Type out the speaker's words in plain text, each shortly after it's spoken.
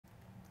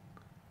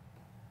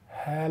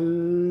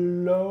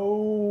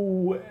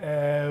Hello,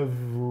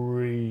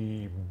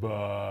 everybody.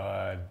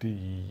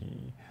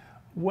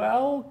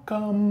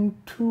 Welcome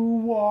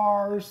to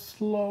our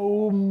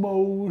slow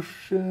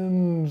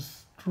motion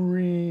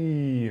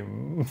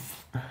stream.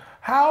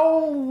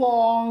 How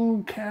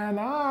long can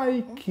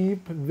I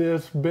keep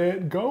this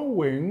bit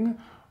going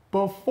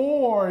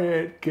before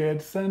it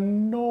gets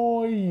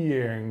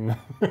annoying?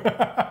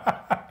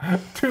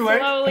 Too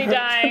late? Slowly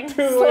dying.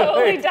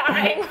 Slowly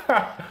dying.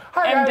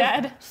 Hi, I'm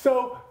guys. dead.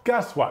 So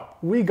guess what?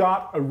 We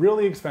got a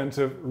really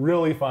expensive,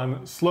 really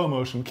fun slow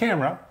motion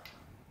camera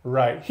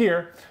right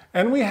here.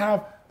 And we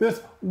have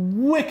this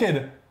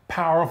wicked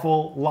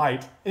powerful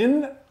light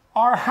in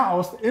our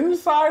house,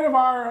 inside of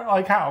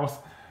our house,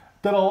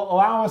 that'll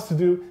allow us to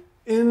do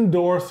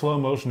indoor slow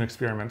motion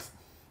experiments.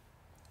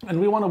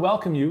 And we want to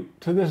welcome you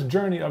to this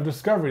journey of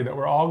discovery that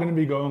we're all going to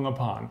be going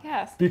upon.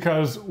 Yes.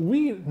 Because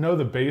we know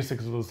the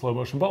basics of the slow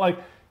motion, but like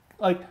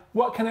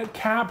what can it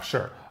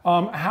capture?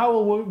 How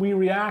will we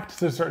react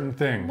to certain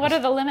things? What are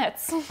the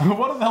limits?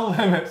 What are the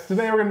limits?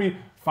 Today we're going to be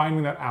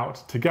finding that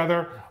out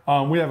together.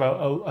 We have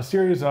a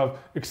series of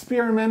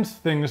experiments,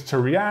 things to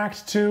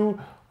react to,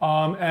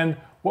 and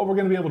what we're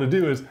going to be able to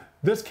do is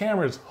this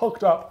camera is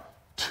hooked up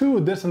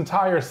to this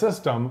entire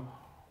system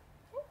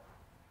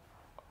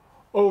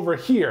over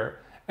here,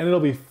 and it'll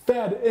be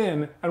fed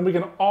in, and we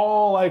can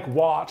all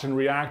watch and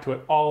react to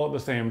it all at the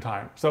same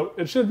time. So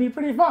it should be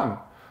pretty fun.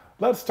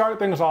 Let's start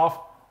things off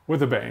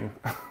with a bang.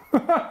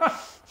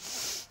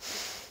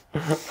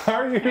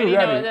 Are you ready? You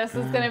know what this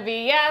is gonna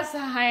be. Yes,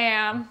 I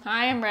am.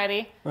 I am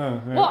ready. Yeah,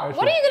 Well,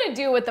 what are you gonna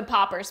do with the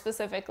popper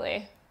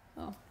specifically?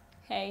 Oh,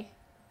 hey.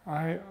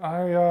 I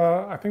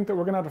think that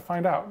we're gonna have to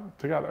find out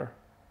together.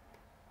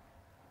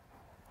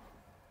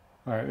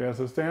 All right, yeah,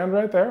 so stand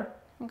right there.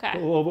 Okay. A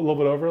little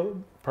bit over.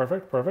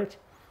 Perfect, perfect.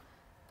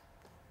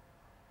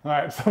 All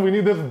right, so we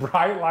need this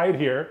bright light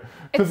here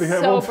to be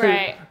able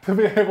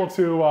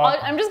to.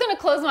 I'm just gonna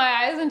close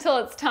my eyes until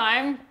it's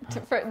time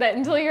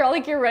until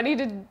you're ready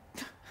to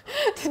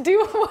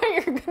do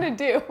what you're gonna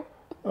do.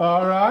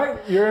 All right,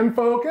 you're in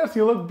focus.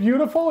 You look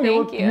beautiful. You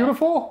look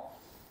beautiful.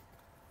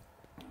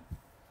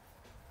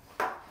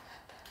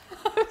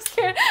 I'm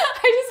scared.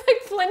 I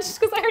just flinched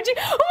because I heard you.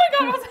 Oh my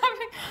God, what's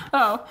happening?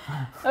 Oh,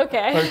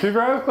 okay. All right, keep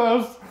your eyes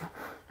closed.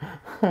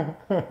 I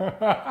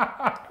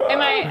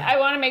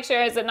want to make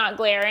sure, is it not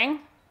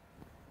glaring?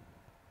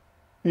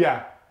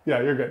 Yeah,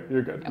 you're good.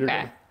 You're good. You're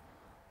Okay. good.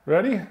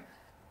 Ready?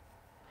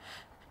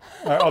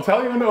 All right, I'll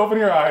tell you when to open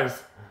your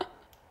eyes.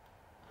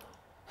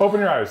 Open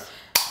your eyes.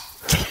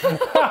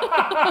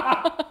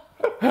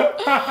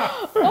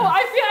 Oh,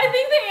 I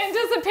think the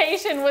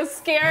anticipation was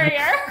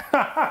scarier.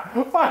 I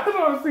just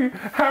want to see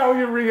how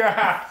you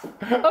react.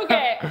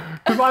 Okay.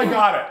 Because I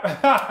got it.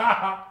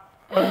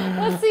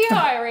 Let's see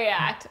how I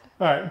react.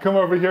 All right, come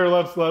over here.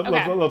 Let's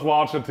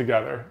watch it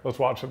together. Let's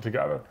watch it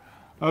together.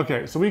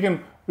 Okay, so we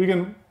can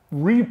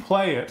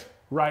replay it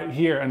right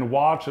here and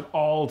watch it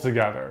all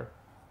together.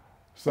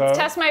 So Let's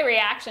test my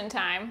reaction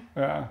time.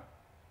 yeah.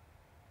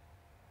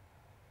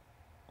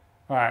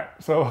 All right,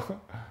 so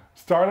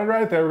started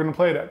right there. We're gonna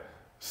play it at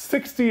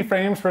 60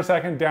 frames per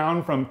second,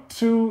 down from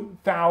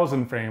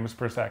 2,000 frames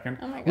per second.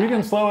 Oh my God. We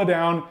can slow it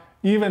down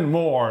even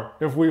more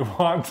if we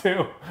want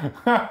to.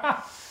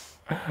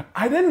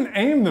 I didn't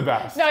aim the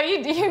best. No,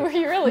 you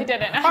really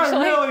didn't,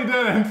 actually. I really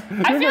didn't.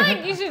 I feel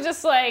like you should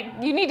just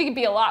you need to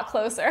be a lot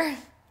closer.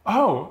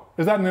 Oh,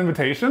 is that an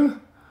invitation?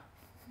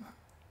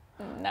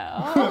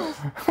 No.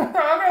 Okay,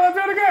 let's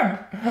do it again.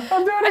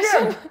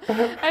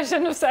 I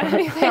shouldn't have said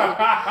anything.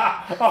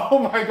 Oh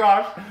my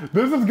gosh,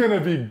 this is gonna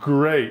be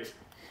great.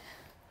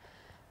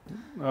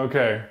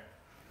 Okay.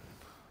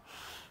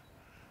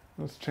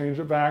 Let's change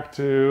it back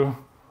to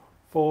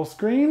full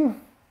screen.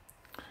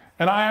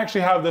 And I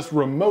actually have this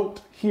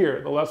remote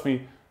here that lets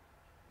me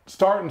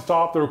start and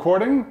stop the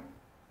recording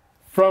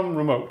from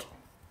remote.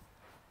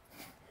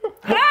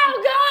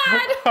 Oh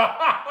God!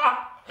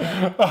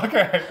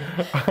 Okay.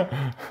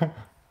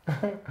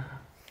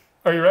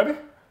 Are you ready?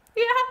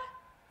 Yeah.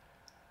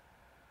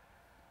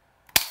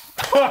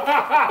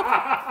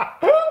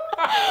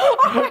 Oh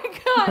my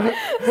God!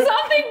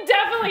 Something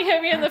definitely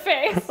hit me in the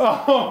face.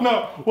 Oh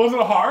no, was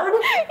it hard?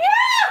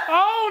 Yeah!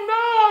 Oh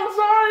no, I'm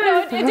sorry.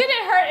 No, it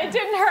didn't hurt. It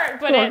didn't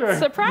hurt, but Okay. it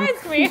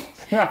surprised me.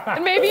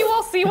 And maybe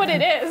we'll see what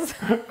it is.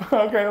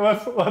 Okay,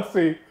 let's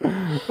see.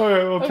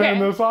 Okay, we'll turn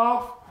this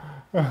off.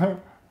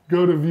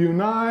 Go to view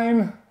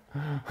 9.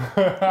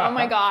 Oh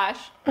my gosh.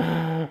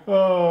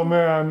 Oh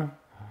man.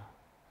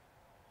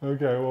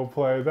 Okay, we'll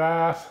play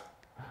that.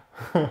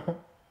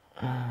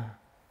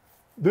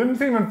 Didn't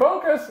seem in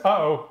focus.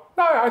 Uh-oh.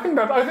 No, I think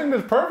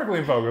that's perfectly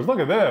in focus. Look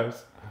at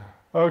this.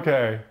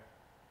 Okay.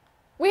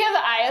 We have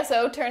the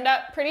ISO turned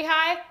up pretty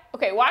high.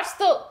 Okay, watch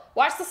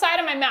the side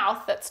of my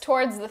mouth that's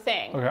towards the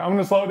thing. Okay, I'm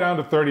gonna slow it down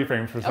to 30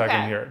 frames per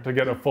second here to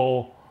get a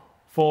full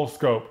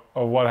scope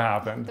of what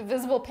happened. The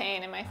visible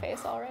pain in my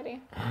face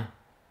already.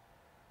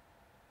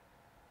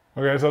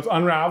 Okay, so it's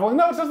unraveling.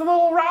 No, it's just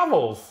little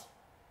ravels.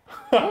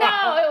 No,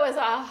 it was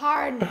a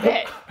hard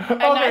bit.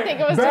 And I think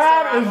it was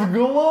that just a is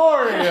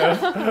glorious.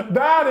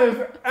 That is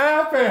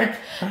epic.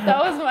 That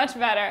was much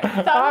better.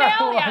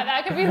 Thumbnail? Yeah,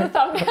 that could be the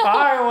thumbnail.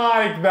 I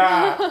like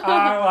that.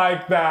 I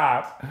like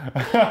that.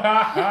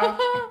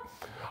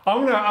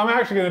 I'm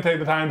actually gonna take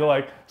the time to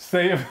like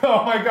save.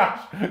 Oh my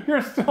gosh,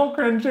 you're still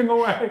cringing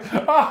away.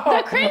 Oh.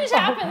 The cringe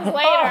happens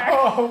later.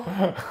 Oh.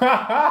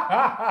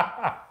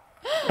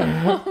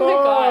 Oh my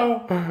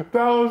god.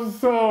 That was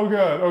so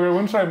good. Okay,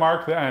 when should I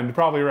mark the end?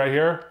 Probably right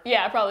here.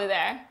 Yeah, probably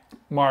there.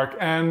 Mark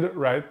end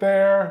right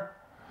there.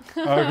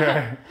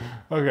 Okay.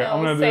 Okay,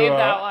 I'm gonna save do.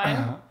 that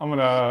one. I'm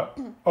gonna.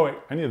 Oh wait,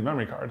 I need the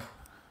memory card.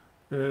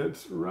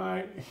 It's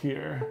right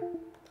here.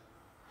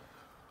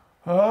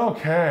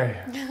 Okay.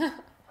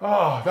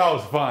 Oh, that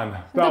was fun.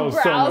 That was so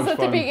much fun. The brows at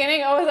the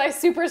beginning. Oh, was I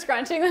super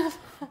scrunching them?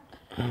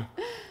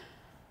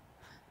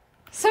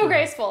 So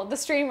graceful. The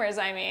streamers,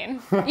 I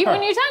mean. When you're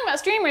talking about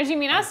streamers, you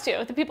mean us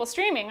two, the people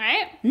streaming,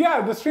 right?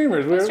 Yeah, the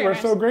streamers. We're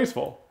so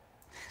graceful.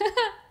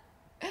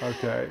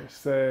 Okay,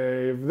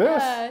 save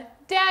this.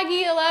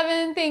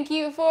 Daggy11, thank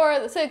you for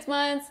the 6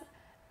 months.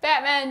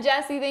 Batman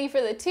Jesse, thank you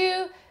for the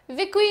 2.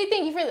 Vicqui,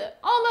 thank you for the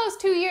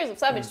almost 2 years of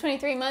Savage,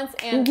 23 months.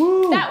 And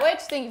That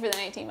Witch, thank you for the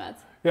 19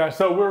 months. Yeah,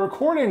 so we're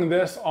recording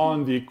this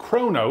on the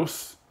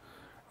Chronos,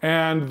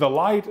 and the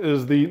light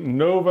is the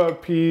Nova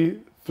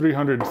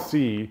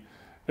P300C.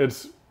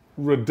 It's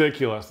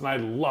ridiculous, and I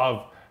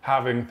love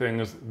having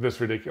things this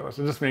ridiculous.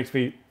 It just makes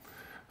me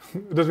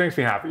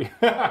happy.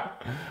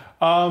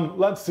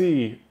 Let's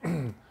see.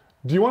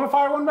 Do you want to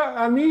fire one back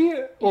at me,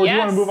 or do you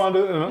want to move on to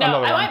another one?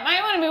 No, I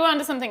might want to move on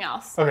to something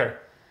else. Okay.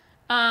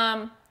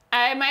 I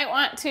might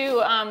want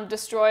to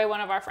destroy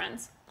one of our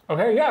friends.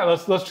 Okay, yeah,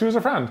 let's choose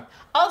a friend.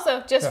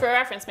 Also, just for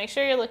reference, make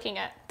sure you're looking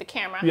at the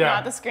camera,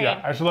 not the screen.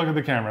 Yeah, I should look at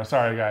the camera.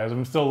 Sorry, guys.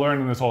 I'm still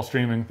learning this whole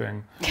streaming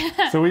thing.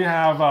 So we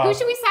have... Who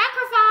should we sacrifice?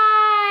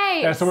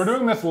 Yeah, so we're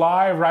doing this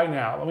live right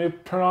now. Let me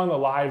turn on the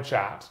live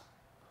chat.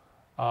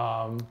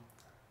 Who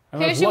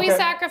should we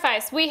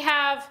sacrifice? We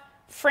have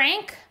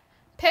Frank,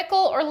 Pickle,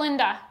 or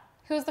Linda.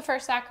 Who's the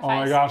first sacrifice? Oh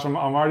my gosh, I'm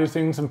already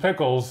seeing some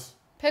pickles.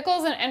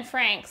 Pickles and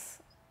Franks.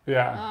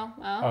 Yeah.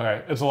 Oh.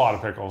 Okay, it's a lot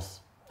of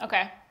pickles.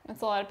 Okay,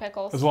 it's a lot of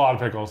pickles. It's a lot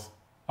of pickles.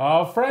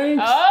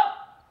 Franks? Oh!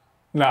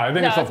 No, I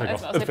think it's still It's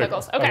pickles. mostly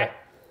pickles. Okay.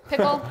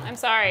 Pickle, I'm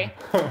sorry.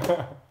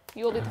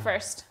 You will be the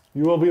first.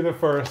 You will be the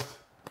first.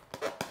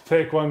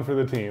 Take one for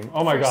the team.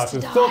 Oh my gosh,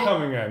 it's still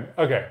coming in.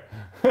 Okay.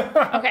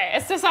 Okay,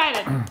 it's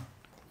decided.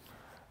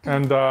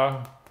 And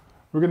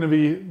we're going to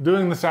be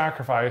doing the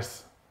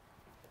sacrifice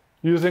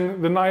using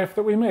the knife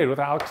that we made with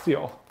Alex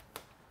Steel.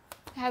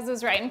 Has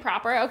this right and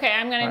proper. Okay,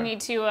 I'm going to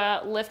need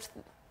to lift.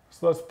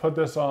 So let's put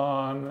this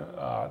on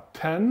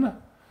 10.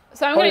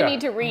 So I'm going to need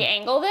to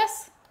re-angle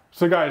this.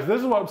 So guys,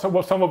 this is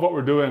some of what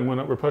we're doing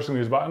when we're pushing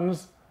these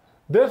buttons.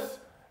 This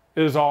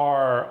is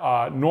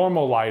our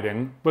normal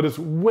lighting, but it's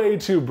way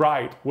too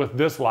bright with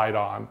this light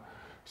on.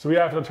 So we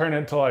have to turn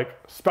it to like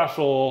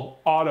special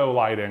auto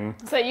lighting.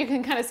 So you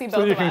can kind of see both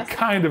of us. So you can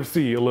kind of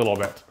see a little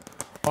bit.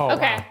 Oh,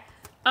 okay.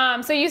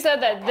 Wow. So you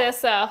said that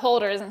this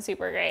holder isn't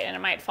super great and it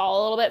might fall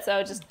a little bit,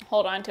 so just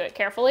hold on to it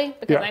carefully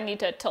because I need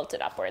to tilt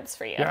it upwards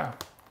for you. Yeah.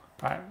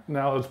 All right,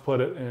 now let's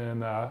put it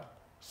in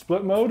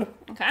split mode.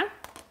 Okay.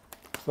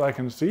 So I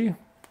can see.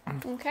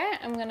 Okay,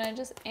 I'm gonna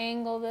just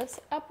angle this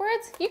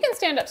upwards. You can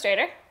stand up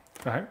straighter.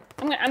 All right.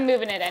 I'm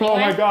moving it anyway. Oh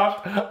my gosh,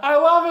 I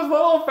love his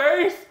little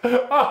face.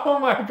 Oh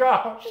my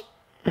gosh.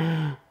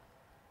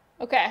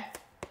 Okay,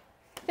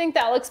 I think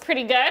that looks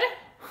pretty good.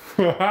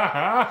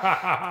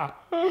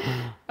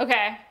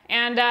 Okay,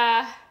 and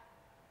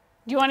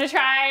do you want to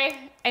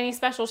try any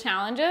special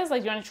challenges?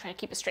 Like, do you want to try to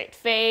keep a straight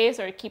face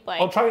or keep like...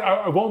 I'll try,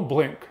 I won't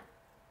blink.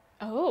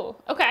 Oh,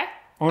 okay.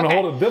 I'm gonna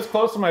hold it this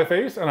close to my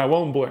face and I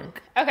won't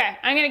blink. Okay,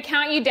 I'm gonna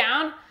count you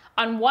down.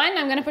 On 1,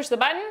 I'm gonna push the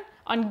button.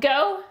 On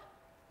go,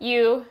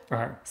 you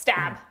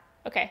stab.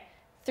 Okay,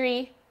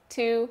 3,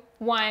 2,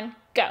 1,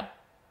 go.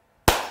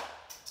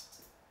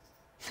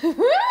 Did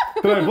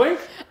I blink?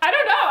 I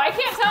don't know, I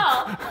can't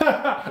tell.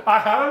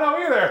 I don't know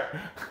either.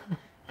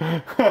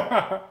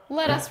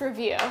 Let us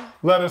review.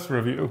 Let us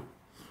review.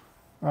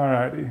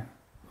 Alrighty.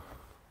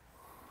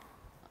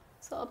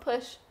 So I'll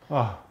push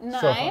 9.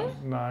 So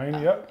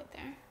 9, yep. Right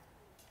there.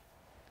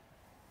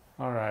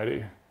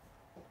 Alrighty.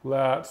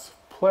 Let's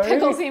play.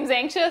 Pickle seems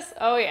anxious.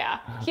 Oh yeah,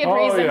 he had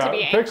reason to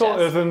be anxious. Pickle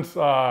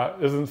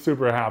isn't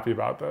super happy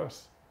about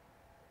this.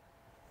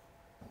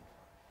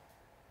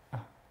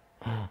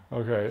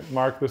 Okay,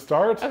 mark the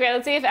start. Okay,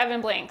 let's see if Evan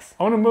blinks.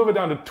 I want to move it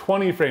down to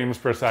 20 frames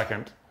per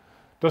second,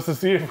 just to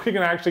see if we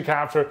can actually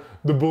capture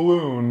the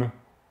balloon.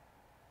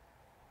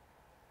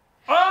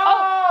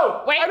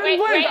 Oh! Wait, I didn't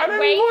blink.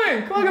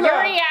 Look at Your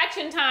that.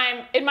 reaction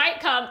time, it might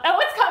come. Oh,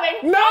 it's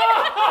coming. No!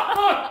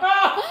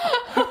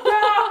 No!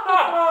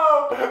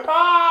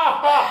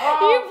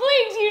 You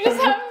blinked. You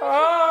just have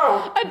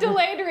a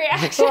delayed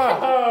reaction.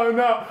 Oh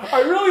no!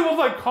 I really was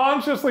like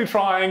consciously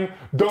trying.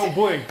 Don't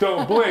blink.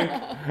 Don't blink.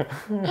 And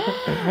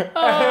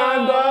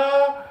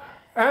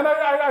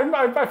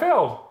I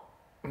failed.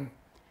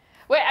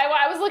 Wait,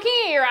 I was looking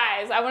at your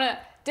eyes. I want to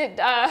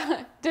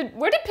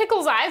where did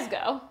Pickle's eyes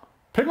go?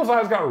 Pickle's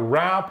eyes got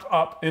wrapped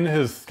up in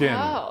his skin.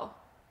 Oh.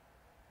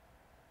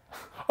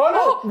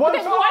 Oh no! One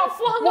okay,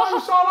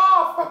 shot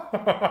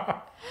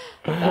off!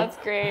 That's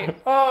great.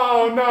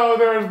 Oh no,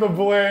 there's the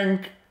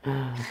blink.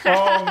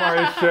 Oh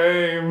my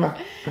shame.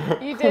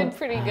 You did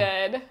pretty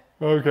good.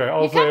 Okay,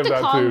 I'll save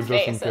that too, just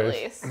in face, at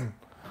case. least.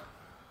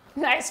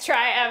 Nice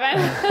try,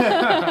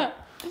 Evan.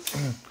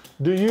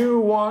 Do you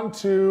want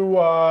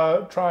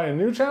to try a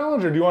new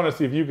challenge, or do you want to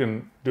see if you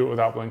can do it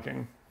without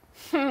blinking?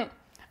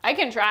 I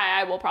can try.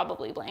 I will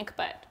probably blink,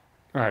 but...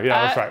 All right,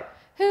 yeah, let's try it.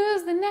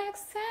 Who's the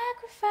next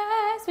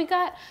sacrifice? We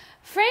got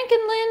Frank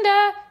and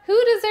Linda.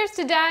 Who deserves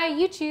to die?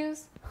 You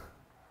choose.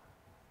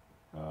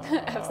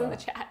 F's in the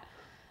chat.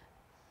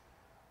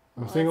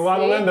 I'm seeing a lot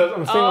of Lindas.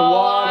 I'm seeing a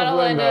lot of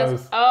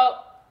Lindas.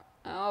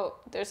 Oh,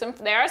 there are some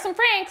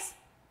Franks.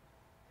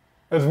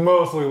 It's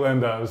mostly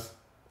Lindas.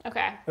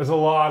 Okay. There's a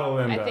lot of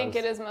Lindas. I think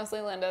it is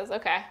mostly Linda's.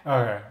 Okay.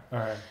 Okay, all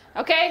right.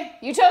 Okay,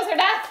 you chose her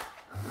death.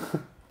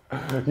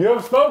 You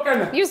have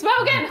spoken. You've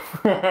spoken.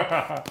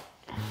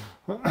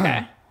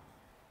 Okay.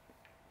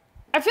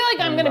 I feel like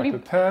I'm going to be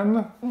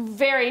 10.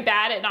 very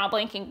bad at not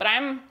blinking, but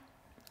I'm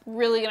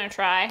really going to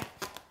try.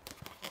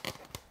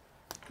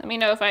 Let me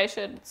know if I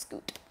should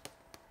scoot.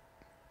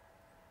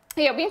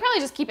 Yeah, we can probably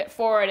just keep it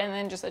forward and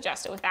then just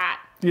adjust it with that.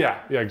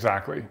 Yeah,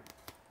 exactly.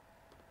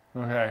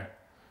 Okay.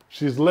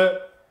 She's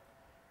lit.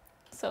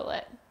 So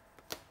lit.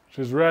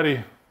 She's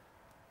ready.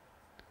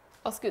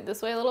 I'll scoot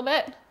this way a little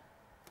bit.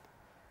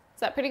 Is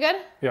that pretty good?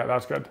 Yeah,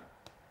 that's good.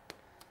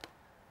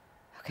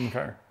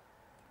 Okay.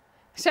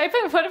 What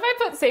if I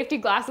put safety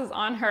glasses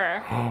on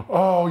her?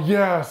 Oh,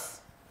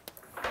 yes.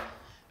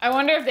 I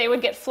wonder if they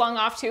would get flung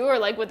off too, or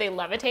like would they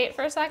levitate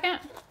for a second?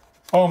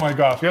 Oh my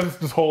gosh, yes,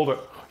 just hold it.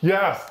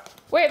 Yes.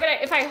 Wait, but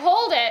if I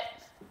hold it.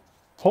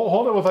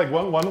 Hold it with like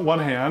one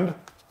hand.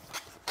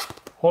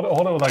 Hold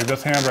it with like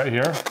this hand right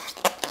here.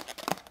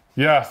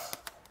 Yes.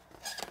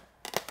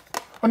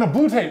 Oh no,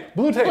 blue tape.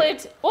 Well,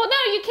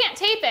 no, you can't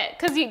tape it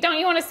because don't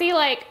you want to see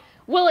like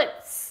will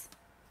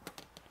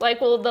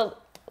the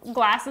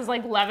glasses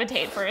like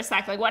levitate for a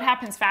sec? Like what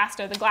happens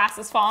faster, the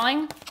glasses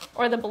falling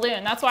or the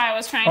balloon? That's why I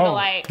was trying to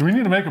like. Do we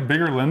need to make a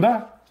bigger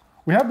Linda?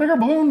 We have bigger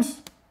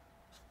balloons.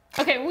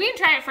 Okay, we can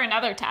try it for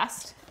another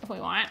test if we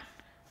want,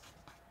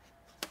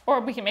 or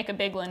we can make a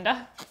big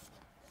Linda.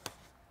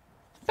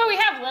 But we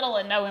have little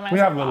Linda. We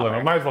have little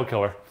Linda. Might as well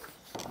kill her.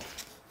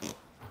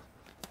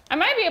 I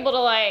might be able to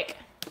like.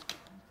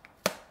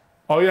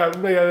 Oh yeah,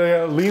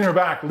 lean her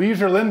back.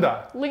 Leisure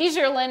Linda.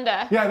 Leisure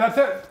Linda. Yeah, that's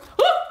it.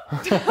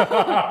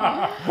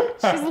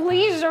 She's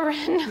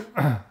leisuring.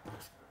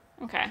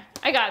 Okay,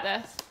 I got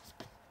this.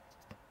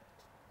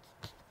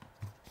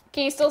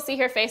 Can you still see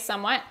her face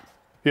somewhat?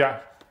 Yeah.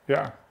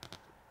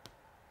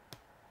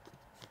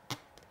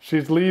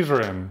 She's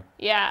leisuring.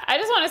 Yeah, I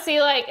just want to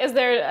see like, is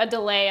there a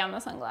delay on the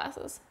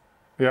sunglasses?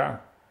 Yeah.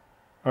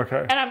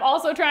 Okay. And I'm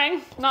also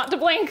trying not to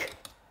blink.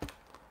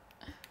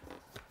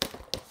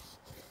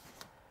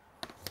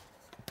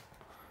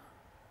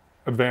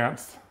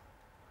 Advanced.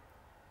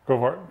 Go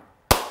for it.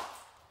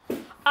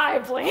 I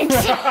blinked.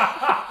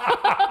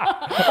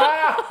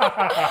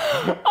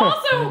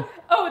 Also,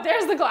 oh,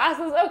 there's the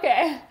glasses.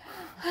 Okay.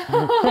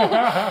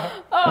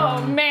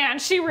 Oh man,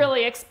 she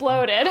really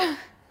exploded.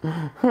 All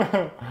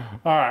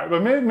right,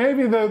 but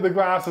maybe the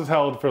glasses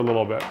held for a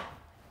little bit.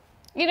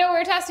 You know,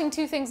 we're testing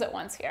two things at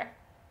once here.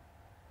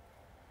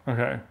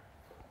 Okay,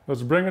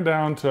 let's bring it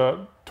down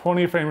to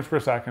 20 frames per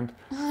second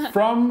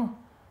from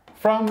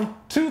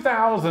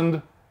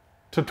 2,000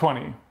 to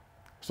 20.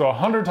 So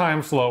 100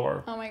 times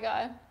slower. Oh my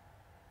God.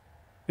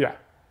 Yeah.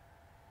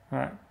 All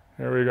right,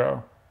 here we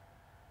go.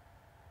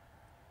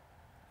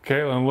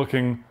 Katelyn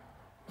looking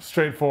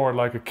straight forward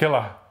like a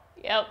killer.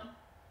 Yep.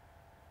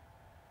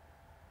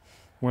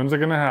 When's it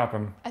gonna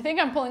happen? I think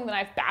I'm pulling the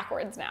knife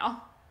backwards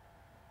now.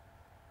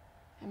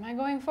 Am I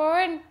going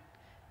forward?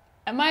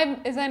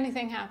 Is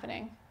anything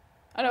happening?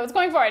 Oh no, it's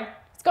going forward.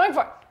 It's going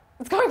forward.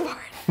 It's going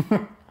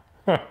forward.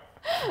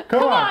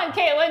 Come on,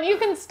 Katelyn, you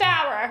can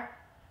stab her.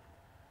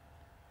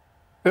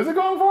 Is it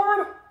going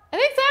forward? I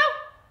think so.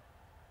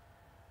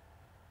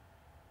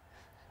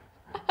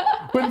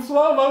 But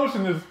slow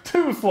motion is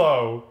too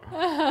slow.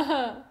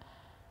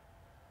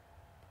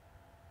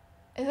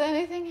 Is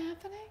anything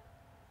happening?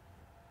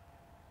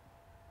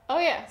 Oh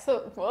yeah,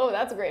 so, whoa,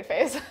 that's a great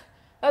face.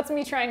 That's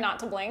me trying not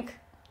to blink.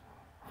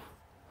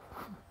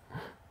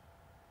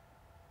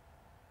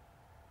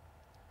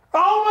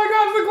 Oh my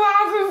gosh, the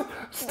glasses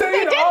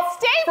stayed up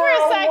stay for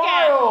a second.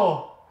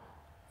 While.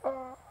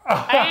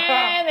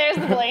 And there's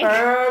the blink.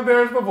 And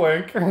there's the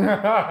blink.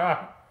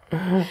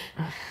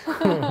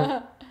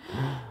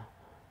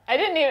 I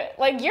didn't even,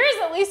 like yours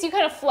at least you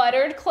kind of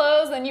fluttered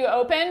closed and you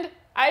opened.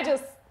 I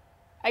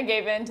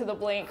gave in to the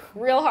blink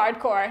real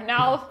hardcore.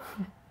 Now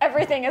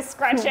everything is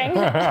scrunching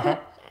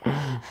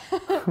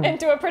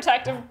into a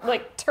protective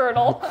like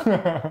turtle. All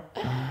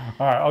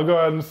right, I'll go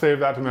ahead and save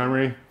that to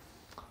memory.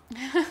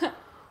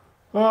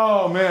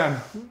 Oh man.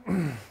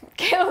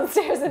 Katelyn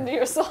stares into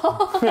your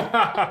soul.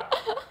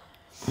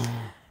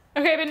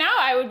 Okay, but now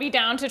I would be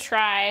down to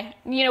try,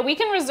 you know, we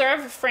can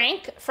reserve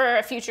Frank for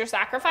a future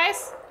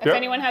sacrifice if Yep.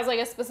 anyone has like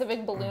a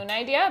specific balloon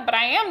idea, but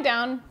I am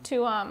down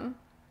to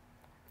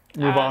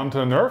Move on to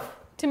Nerf.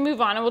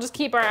 move on, and we'll just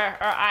keep our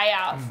eye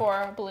out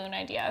for balloon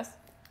ideas.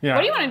 Yeah.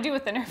 What do you want to do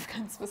with the Nerf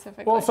gun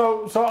specifically? Well,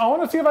 so I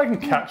want to see if I can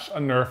catch a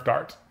Nerf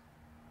dart.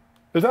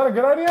 Is that a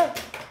good idea?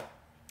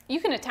 You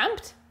can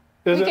attempt.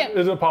 Is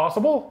it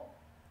possible?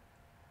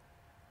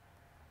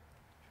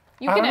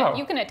 You I can don't know.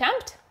 you can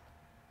attempt.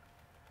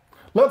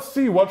 Let's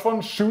see which one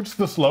shoots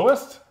the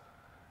slowest,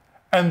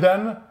 and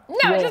then.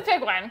 No, just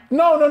pick one.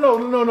 No. I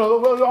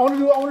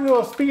want to do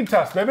a speed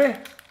test, baby.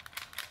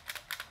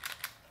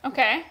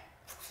 Okay.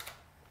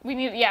 We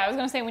need. Yeah, I was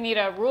gonna say we need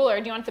a ruler.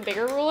 Do you want the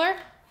bigger ruler?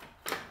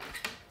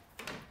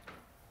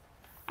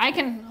 I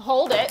can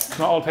hold it.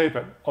 No, I'll tape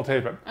it.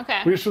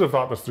 Okay. We should have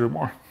thought this through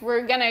more. Or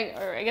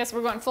I guess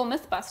we're going full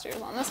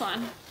Mythbusters on this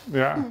one.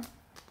 Yeah.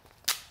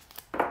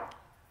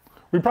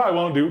 We probably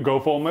won't go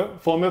full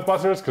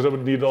Mythbusters because it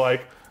would need to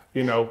like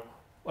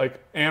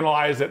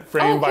analyze it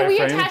frame by frame.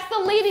 Can we attach the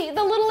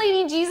little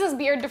lady Jesus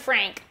beard to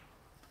Frank?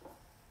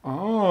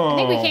 Oh. I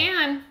think we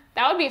can.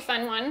 That would be a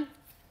fun one.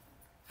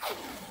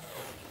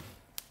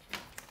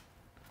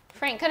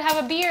 Frank could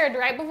have a beard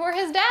right before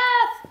his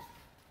death.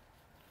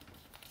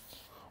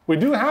 We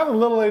do have a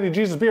little lady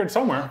Jesus beard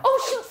somewhere.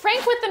 Oh, shoot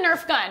Frank with the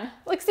Nerf gun.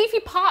 Like, see if he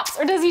pops,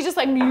 or does he just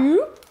like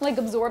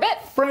absorb it?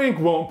 Frank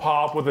won't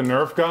pop with a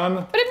Nerf gun.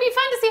 But it'd be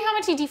fun to see how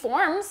much he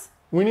deforms.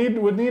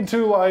 Would need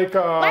to like.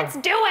 Let's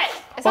do it.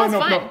 It sounds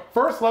fun. No.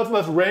 First,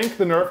 let's rank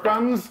the Nerf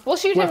guns. We'll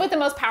shoot him with the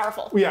most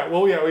powerful.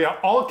 Yeah.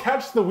 I'll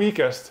catch the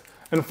weakest,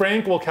 and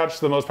Frank will catch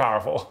the most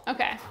powerful.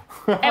 Okay.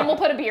 And we'll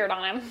put a beard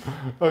on him.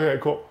 Okay,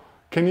 cool.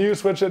 Can you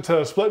switch it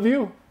to split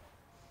view?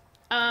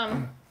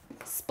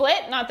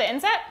 Split, not the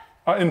inset?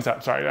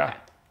 Inset, sorry, yeah.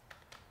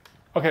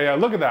 Okay, yeah,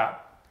 look at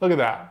that. Look at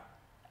that.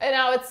 And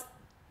now it's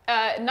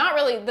not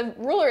really, the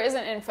ruler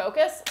isn't in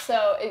focus,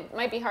 so it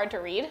might be hard to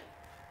read.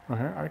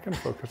 Okay, I can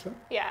focus it.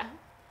 Yeah.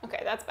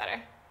 Okay, that's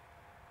better.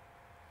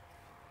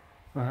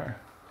 Okay.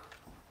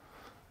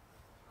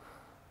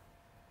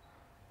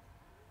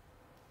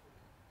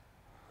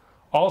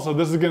 Also,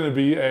 this is going to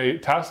be a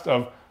test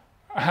of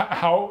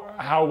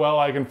how well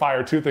I can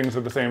fire two things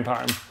at the same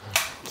time.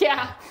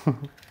 Yeah.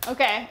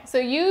 Okay, so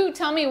you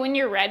tell me when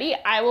you're ready.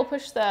 I will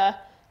push the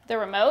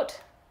remote.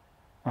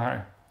 All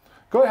right.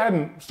 Go ahead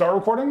and start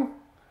recording,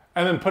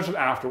 and then push it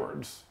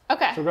afterwards.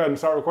 Okay. So go ahead and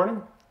start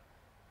recording.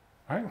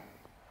 All right.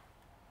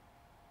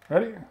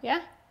 Ready?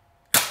 Yeah.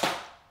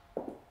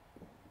 All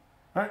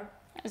right.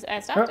 I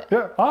stopped it.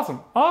 Yeah,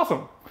 awesome. All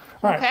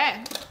right.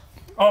 Okay.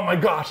 Oh my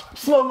gosh,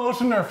 slow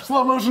motion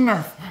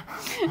Nerf.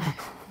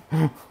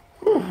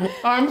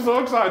 I'm so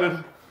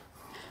excited.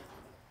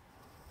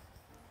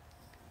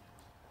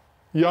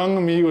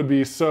 Young me would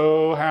be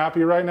so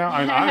happy right now.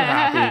 I'm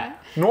happy.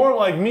 Nor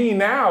like me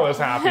now is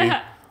happy.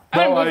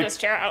 I'm gonna move this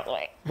chair out of the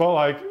way. But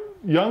like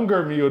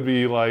younger me would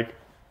be like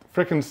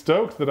freaking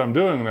stoked that I'm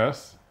doing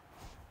this.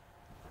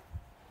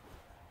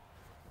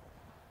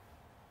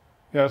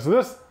 Yeah,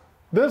 so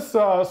this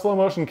slow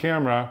motion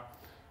camera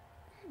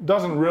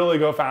doesn't really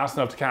go fast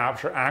enough to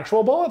capture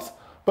actual bullets,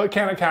 but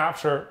can it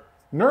capture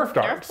Nerf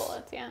darts? Nerf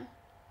bullets, yeah.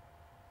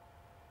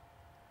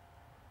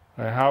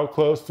 Okay, how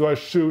close do I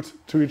shoot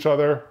to each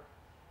other?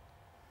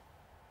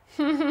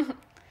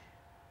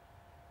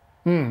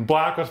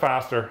 Black was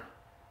faster.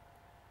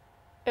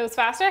 It was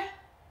faster?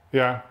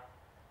 Yeah.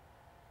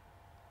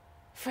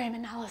 Frame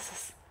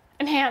analysis.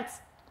 Enhance.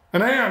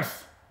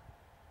 Enhance!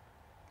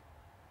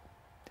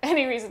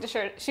 Any reason to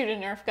shoot a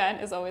Nerf gun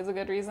is always a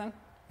good reason.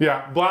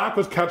 Yeah, black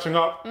was catching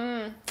up.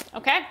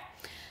 Okay.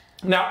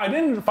 Now, I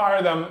didn't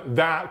fire them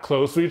that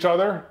close to each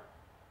other,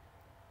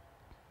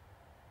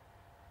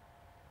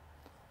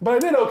 but I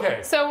did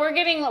okay. So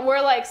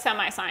we're like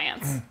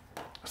semi-science.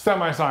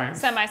 Semi-science.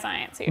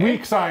 Semi-science here.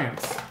 Weak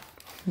science.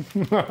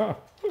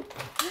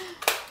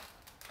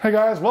 Hey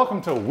guys,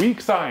 welcome to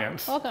Weak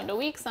Science. Welcome to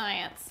Weak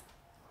Science.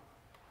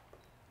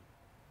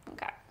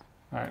 Okay.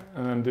 All right,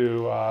 and then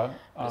do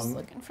Just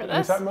looking for this.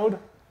 inset mode.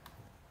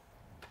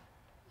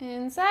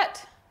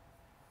 Inset.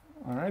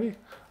 Alrighty.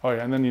 Oh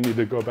yeah, and then you need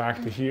to go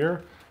back to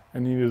here,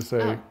 and you need to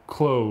say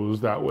close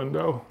that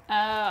window.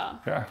 Oh.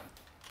 Yeah.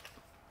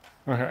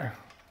 Okay.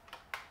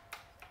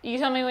 You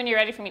tell me when you're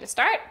ready for me to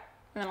start,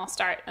 and then I'll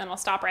start, and then we'll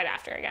stop right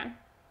after again.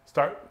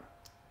 Start.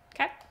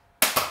 Okay.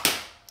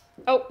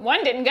 Oh,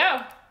 one didn't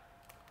go.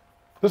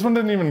 This one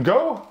didn't even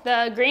go?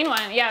 The green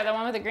one, yeah, the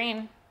one with the green.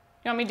 You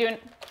want me doing?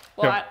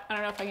 Well, Yeah. I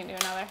don't know if I can do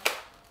another.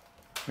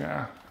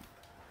 Yeah.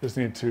 Just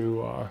need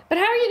to. But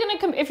how are you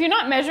gonna if you're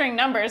not measuring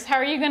numbers? How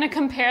are you gonna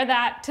compare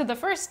that to the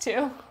first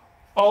two?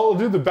 I'll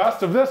do the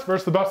best of this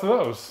versus the best of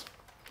those.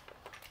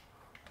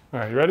 All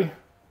right, you ready?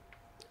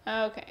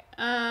 Okay.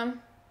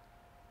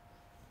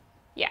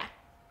 Yeah.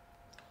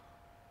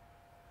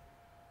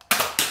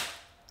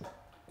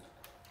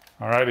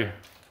 Alrighty.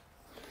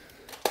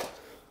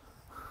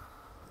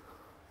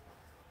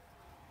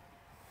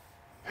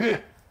 I'll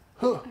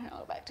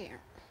go back to here.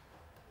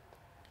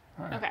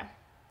 Right. Okay.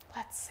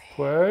 Let's see.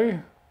 Play.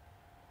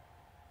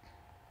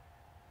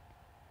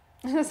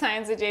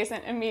 Science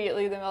adjacent,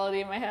 immediately the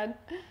melody in my head.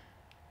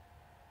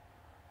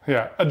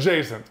 Yeah,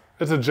 adjacent.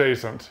 It's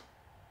adjacent.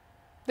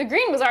 The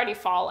green was already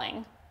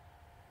falling.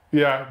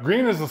 Yeah,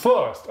 green is the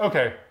slowest.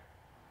 Okay.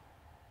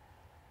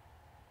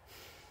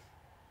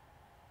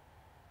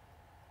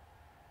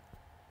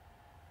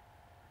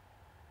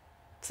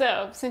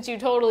 So, since you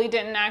totally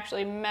didn't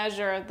actually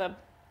measure the...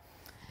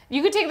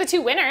 You could take the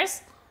two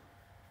winners.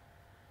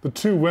 The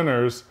two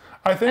winners.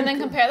 I think... And then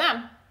compare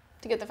them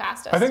to get the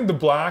fastest. I think the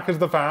black is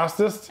the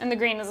fastest. And the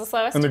green is the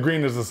slowest? And the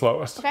green is the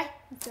slowest. Okay,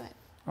 let's do it.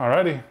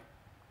 Alrighty.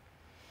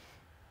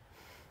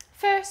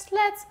 First,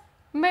 let's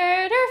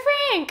murder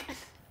Frank.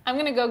 I'm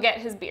gonna go get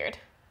his beard.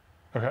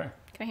 Okay.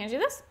 Can I hand you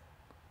this?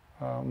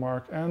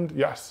 Mark and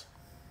yes.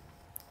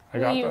 I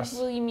got this.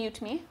 Will you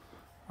mute me?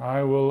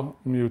 I will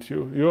mute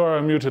you. You are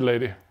a muted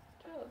lady.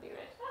 I'll be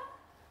right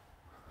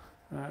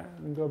back. Alright,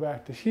 and go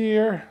back to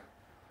here.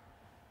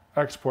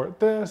 Export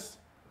this.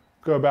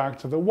 Go back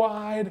to the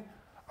wide.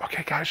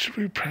 Okay, guys, should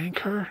we prank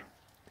her?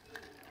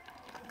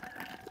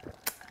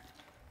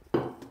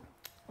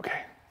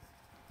 Okay.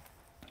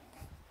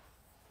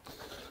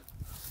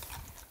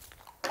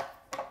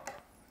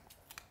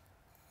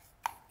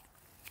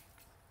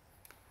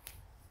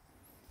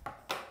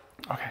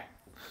 Okay,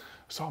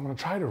 so I'm gonna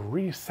try to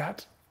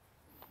reset.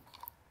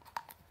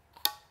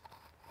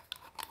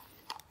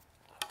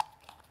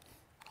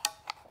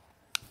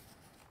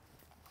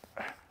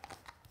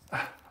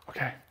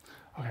 Okay,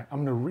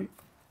 I'm gonna Would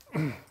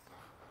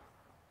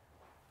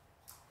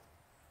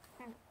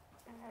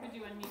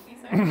you unmute me,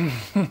 sir?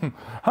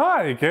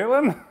 Hi,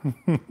 Katelyn.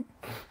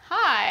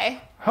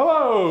 Hi.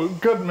 Hello,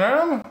 good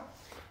ma'am.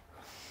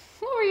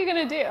 What were you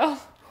gonna do?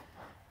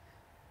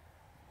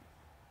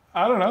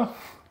 I don't know.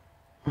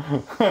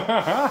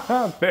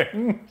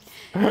 Things.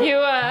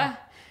 You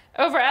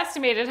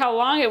overestimated how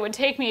long it would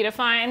take me to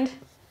find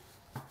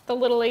the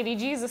little lady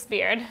Jesus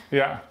beard.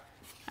 Yeah.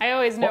 I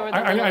always know where the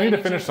little I need to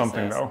lady finish Jesus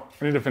something is. though.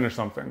 I need to finish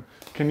something.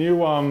 Can you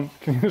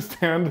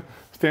stand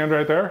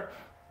right there,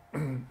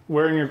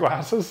 wearing your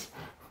glasses?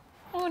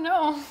 Oh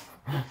no.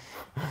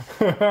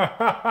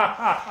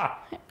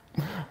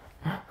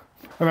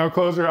 And now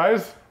close your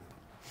eyes.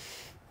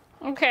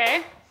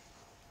 Okay.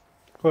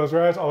 Close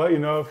your eyes. I'll let you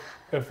know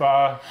if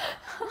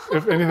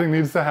anything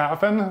needs to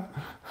happen.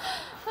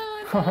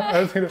 Oh, no.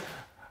 I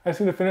just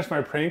need to finish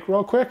my prank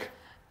real quick.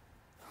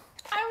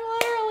 I'm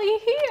literally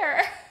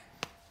here.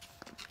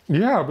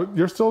 Yeah, but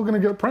you're still gonna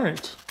get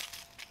pranked.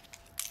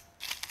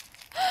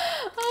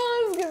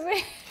 Oh,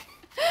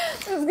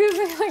 this gives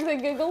me like the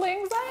giggle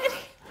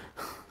anxiety.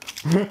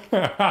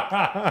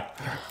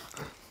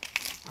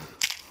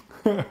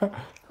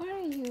 What are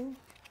you?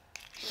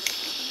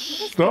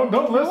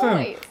 Don't listen.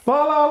 Voice.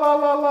 La la la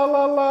la la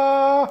la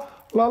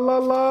la la la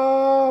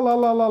la la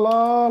la la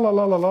la la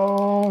la la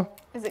la.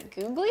 Is it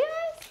googly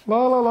eyes?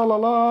 La la la la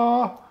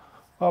la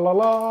la la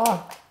la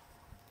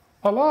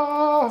la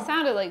la.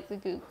 Sounded like the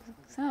goog.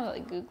 Sounded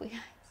like googly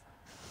eyes.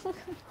 What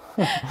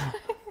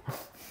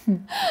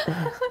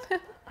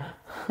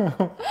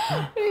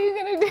are you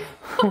gonna do?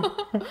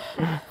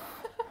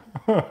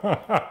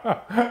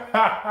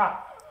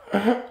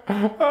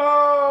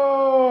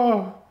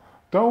 Oh,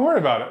 don't worry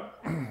about it.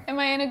 Am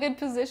I in a good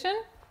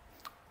position?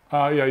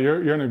 Yeah,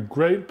 you're in a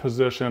great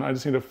position. I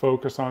just need to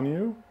focus on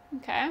you.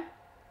 Okay.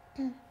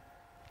 All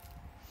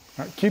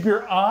right, keep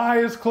your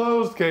eyes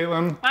closed,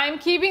 Katelyn. I'm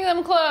keeping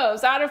them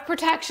closed, out of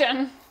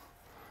protection.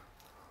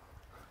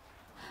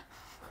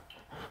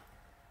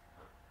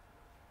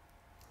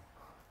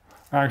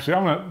 Actually,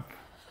 I'm gonna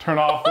turn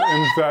off the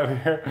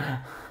inset here.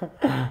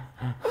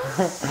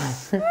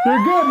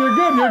 You're good, you're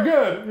good, you're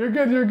good. You're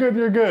good, you're good,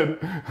 you're good.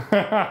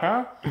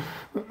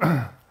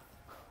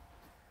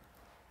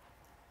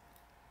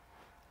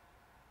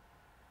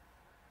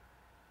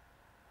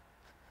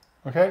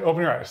 Okay,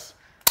 open your eyes.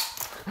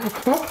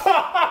 What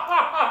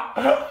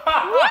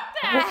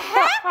the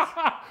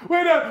heck?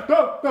 Wait, no,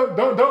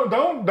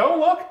 don't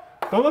look.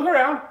 Don't look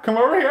around. Come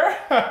over here.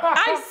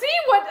 I see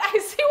what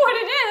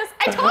it is.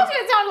 I told you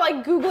it sounded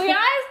like googly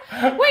eyes.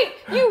 Wait,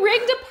 you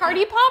rigged a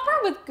party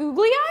popper with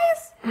googly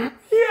eyes?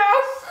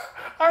 Yes,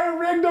 I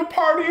rigged a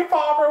party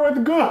popper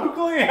with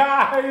googly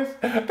eyes.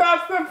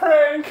 That's the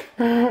prank.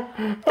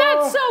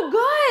 That's so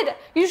good.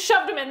 You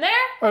shoved them in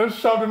there? I just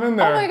shoved him in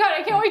there. Oh my god,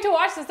 I can't wait to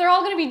watch this. They're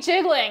all gonna be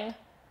jiggling.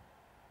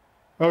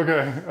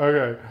 Okay.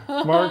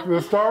 Mark the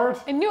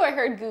start. I knew I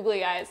heard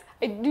googly eyes.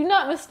 I do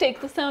not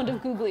mistake the sound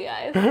of googly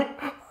eyes. Oh,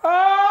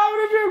 I'm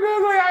gonna do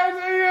googly eyes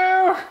at you.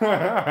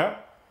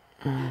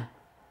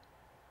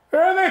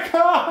 Here they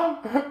come.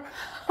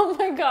 Oh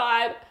my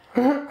god.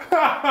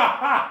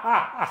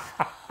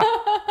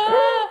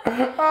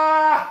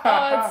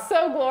 Oh, it's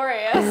so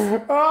glorious.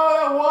 Oh,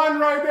 that one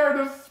right there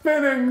just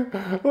spinning.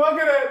 Look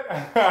at it.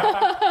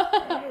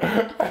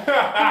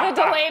 The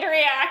delayed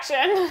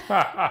reaction.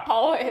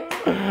 Always.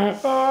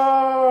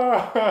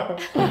 Oh.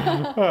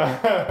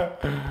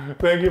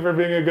 Thank you for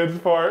being a good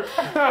sport.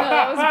 No,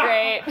 that was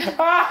great.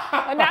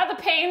 And now the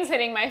pain's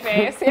hitting my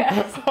face.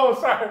 Yes. Oh,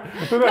 sorry.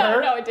 Did it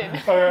hurt? No, it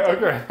didn't.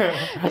 Okay.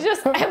 It's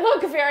just, I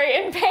look very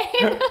in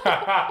pain.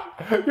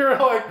 You're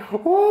like,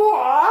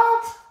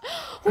 what?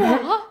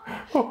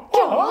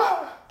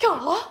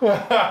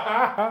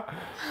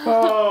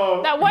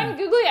 Oh. That one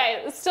googly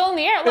eye is still in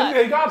the air. Look.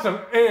 It got some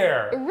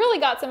air. It really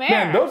got some air.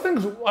 Man, those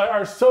things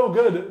are so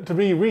good to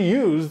be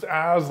reused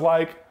as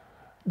like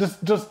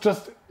just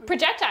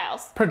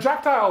projectiles.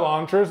 Projectile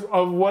launchers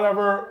of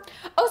whatever.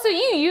 Oh, so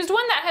you used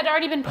one that had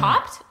already been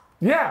popped?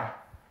 Yeah.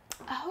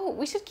 Oh,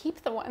 we should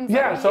keep the ones.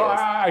 Yeah, that so we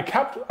used.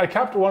 I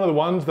kept one of the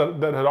ones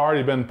that had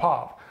already been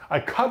popped. I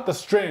cut the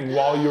string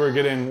while you were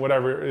getting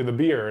whatever, the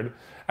beard,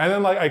 and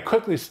then like I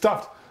quickly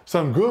stuffed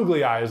some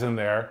googly eyes in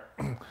there,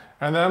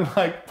 and then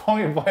like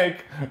point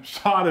blank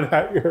shot it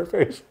at your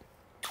face.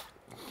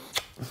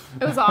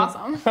 It was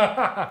awesome.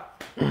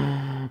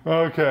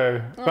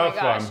 Okay, Oh that's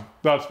my gosh. fun.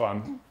 That's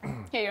fun.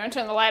 Hey, you want to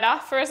turn the light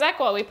off for a sec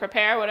while we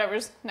prepare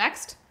whatever's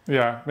next?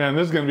 Yeah, man,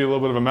 this is gonna be a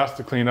little bit of a mess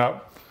to clean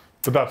up,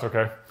 but that's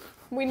okay.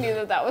 We knew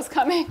that that was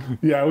coming.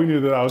 Yeah, we knew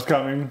that was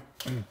coming.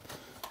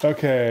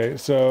 Okay,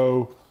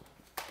 so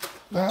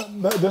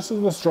this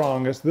is the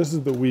strongest. This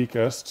is the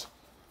weakest.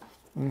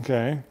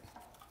 Okay.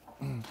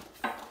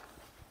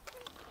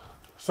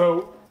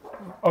 So,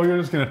 oh, you're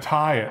just gonna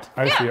tie it.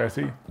 I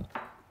see.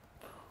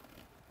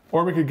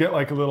 Or we could get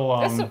like a little.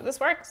 This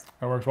works.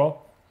 That works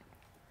well.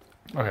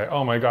 Okay.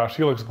 Oh my gosh,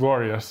 he looks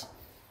glorious.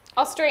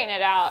 I'll straighten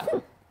it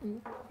out.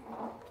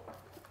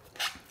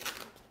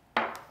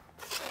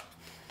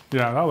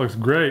 Yeah, that looks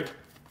great.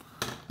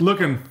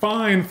 Looking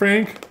fine,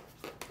 Frank.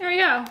 There we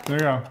go. There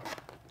you go.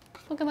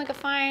 Looking like a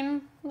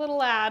fine little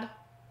lad.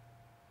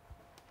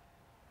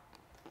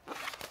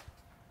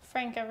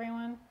 Frank,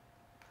 everyone.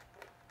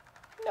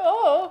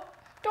 No,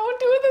 don't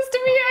do this to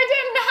me. I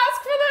didn't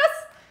ask for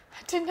this.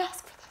 I didn't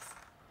ask for this.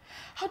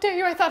 How dare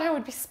you? I thought I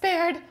would be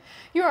spared.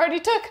 You already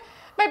took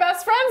my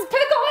best friends,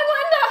 Pickle and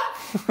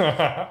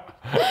Linda.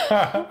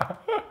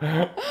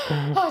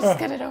 Oh, just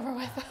get it over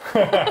with.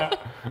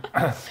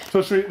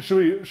 So should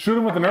we shoot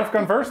him with the Nerf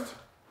gun first?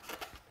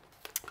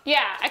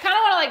 Yeah, I kind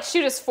of want to like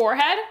shoot his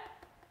forehead.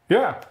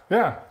 Yeah.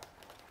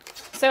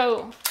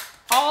 So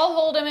I'll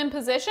hold him in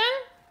position.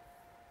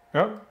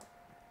 Yep.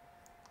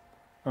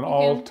 And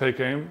I'll take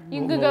aim.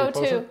 You can go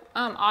to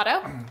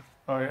auto.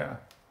 Oh yeah.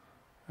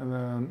 And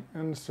then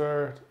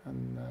insert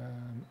and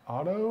then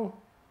auto.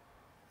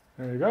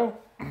 There you go.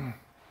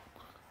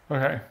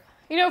 Okay.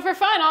 You know, for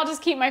fun, I'll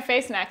just keep my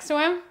face next to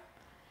him.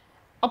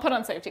 I'll put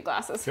on safety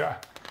glasses. Yeah.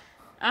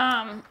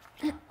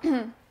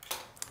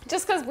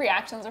 Just because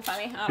reactions are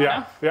funny. I don't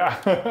know.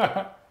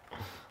 Yeah.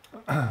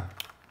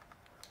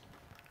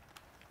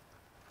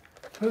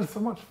 This is so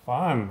much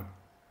fun.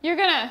 You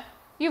have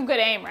good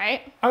aim,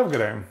 right? I have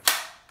good aim.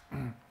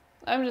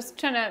 I'm just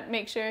trying to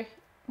make sure,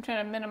 I'm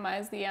trying to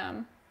minimize the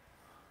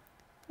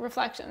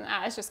reflection.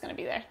 It's just gonna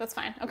be there. That's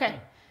fine. Okay.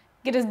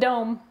 Get his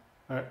dome.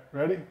 All right,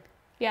 ready?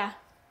 Yeah.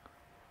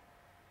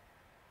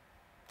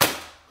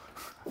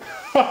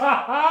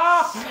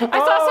 I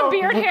saw some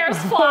beard hairs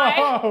fly.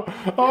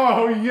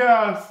 Oh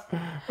yes.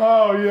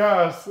 Oh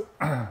yes.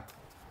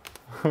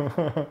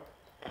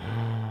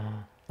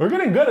 We're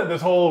getting good at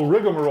this whole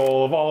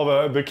rigmarole of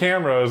all the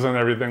cameras and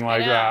everything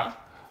like that.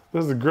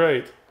 This is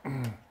great.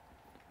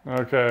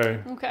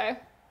 Okay. Okay.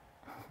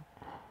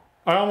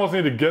 I almost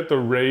need to get the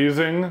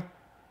raising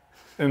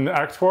in the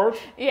export.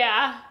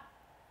 Yeah.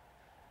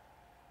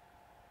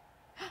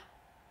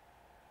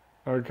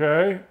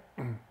 Okay.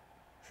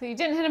 So you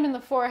didn't hit him in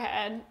the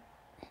forehead.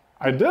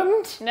 I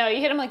didn't? No, you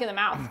hit him like in the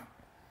mouth.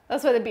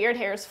 That's why the beard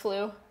hairs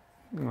flew.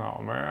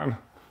 Oh man.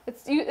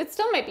 It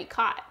still might be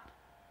caught.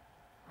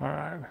 All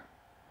right.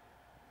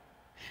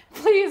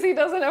 Please, he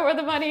doesn't know where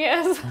the money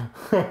is.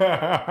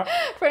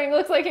 Frank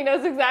looks like he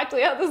knows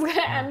exactly how this is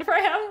gonna end for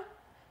him.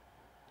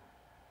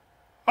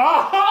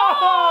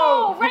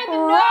 Oh! Right in the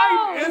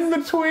right nose! in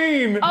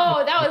between.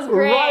 Oh, that was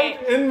great.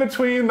 Right in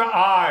between the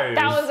eyes.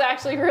 That was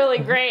actually really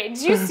great.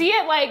 Did you see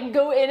it like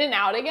go in and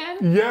out again?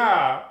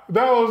 Yeah,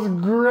 that was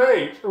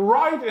great.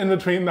 Right in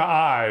between the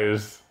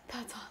eyes.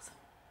 That's awesome.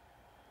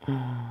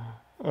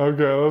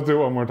 Okay, let's do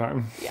it one more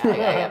time. Yeah, I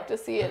have to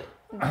see it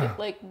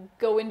like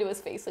go into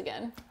his face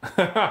again.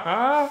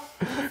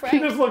 He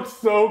just looks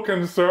so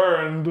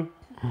concerned.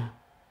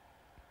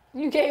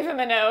 You gave him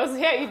a nose.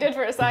 Yeah, you did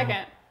for a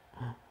second.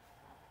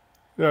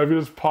 Yeah, if you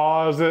just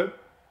pause it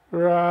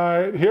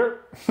right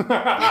here.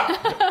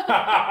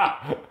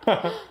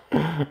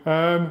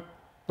 And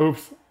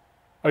oops.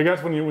 I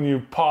guess when you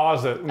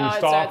pause it, when you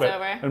stop it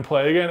over. and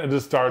play again, it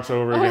just starts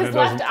over again. His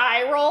left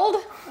eye rolled.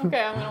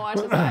 Okay, I'm gonna watch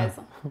his eyes.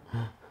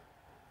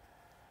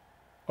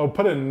 Oh,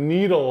 put a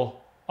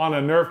needle on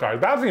a Nerf dart.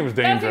 That seems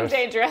dangerous.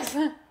 That seems dangerous.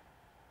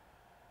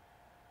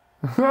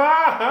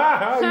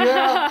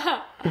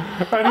 Yeah.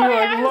 And he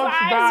like looks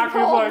back,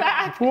 he's like,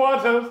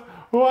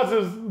 what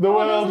has the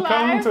world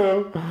come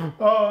to?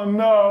 Oh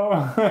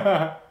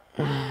no.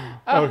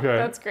 Okay.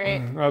 That's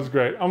great. That's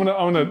great. I'm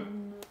gonna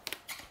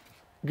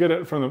get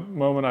it from the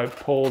moment I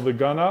pull the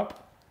gun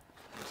up.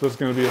 So it's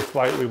gonna be a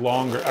slightly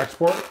longer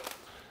export.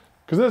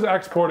 Because this is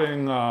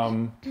exporting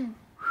a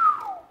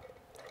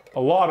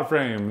lot of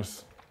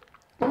frames.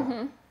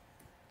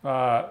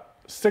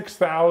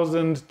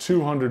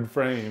 6,200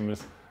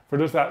 frames for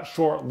just that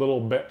short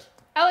little bit.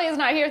 Elliot's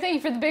not here. Thank you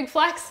for the big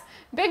flex.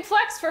 Big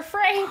flex for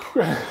Frank.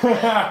 For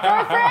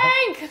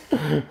Frank!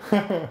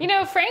 You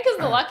know, Frank is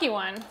the lucky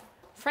one.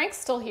 Frank's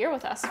still here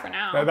with us for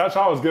now. That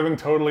shot was giving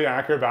totally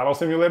accurate battle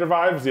simulator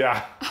vibes,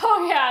 yeah.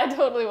 Oh yeah, it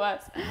totally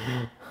was.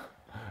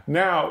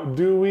 Now,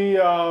 do we,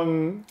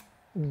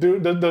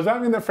 does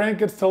that mean that Frank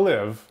gets to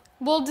live?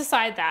 We'll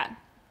decide that.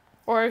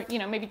 Or, you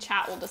know, maybe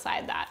chat will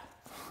decide that.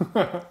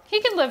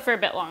 He can live for a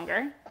bit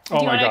longer. Do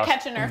you want to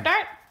catch a Nerf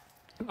dart?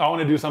 I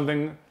want to do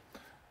something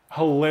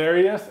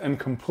hilarious and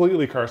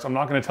completely cursed. I'm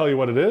not going to tell you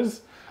what it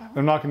is.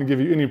 I'm not going to give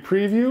you any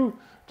preview.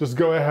 Just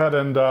go ahead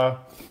and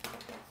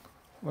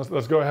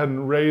let's go ahead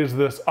and raise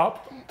this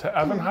up to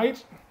Evan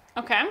height.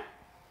 Okay.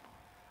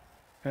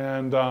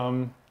 And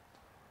 10,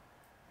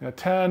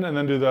 and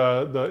then do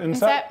the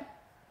inset.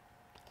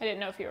 I didn't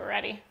know if you were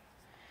ready.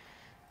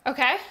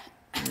 Okay.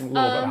 A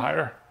little bit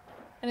higher.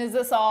 And is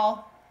this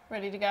all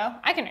ready to go?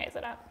 I can raise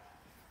it up.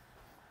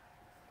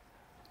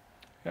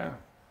 Yeah.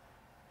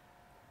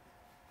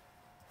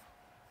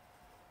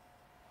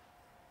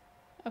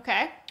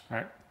 Okay. All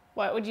right.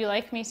 What would you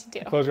like me to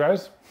do? Close your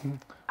eyes.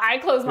 I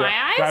close my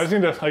eyes? Yeah,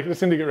 I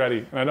just need to get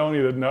ready, and I don't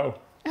need to know.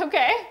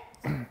 Okay.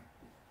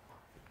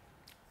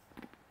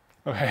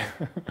 Okay.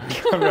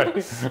 I'm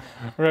ready. I'm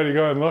ready.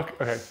 Go ahead and look.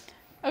 Okay.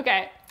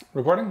 Okay.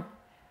 Recording?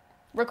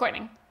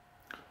 Recording.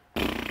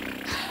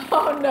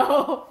 Oh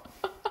no.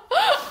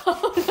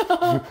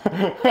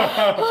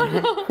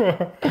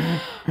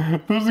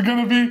 This is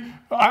gonna be,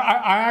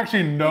 I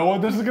actually know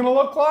what this is gonna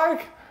look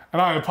like,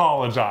 and I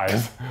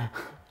apologize.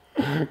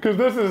 Because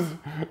this is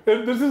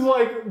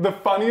like the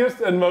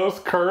funniest and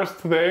most cursed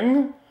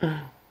thing. Oh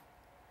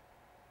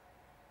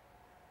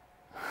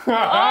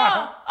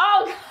God.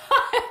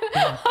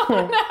 Oh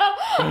no.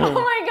 Oh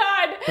my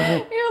God.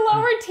 Your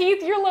lower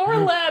teeth, your lower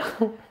lip.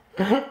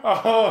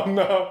 Oh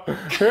no.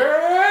 Here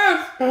it is!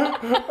 You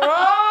look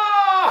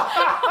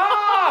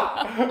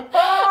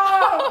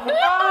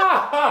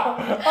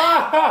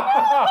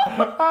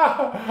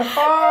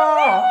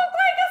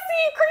like a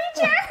sea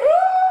creature.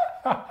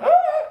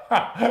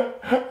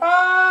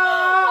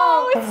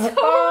 Oh,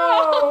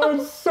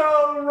 it's so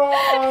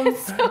wrong. It's so wrong.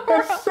 It's so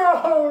It's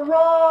so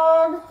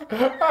wrong.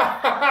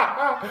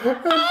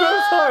 It's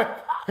just like.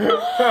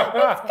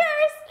 It's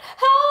cursed.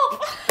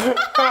 Help.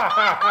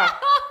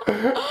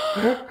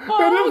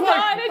 Oh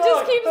God, it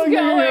just keeps going.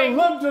 Your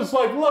lip just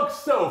like looks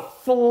so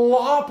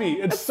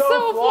floppy. It's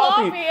so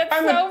floppy. It's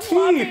and so the teeth.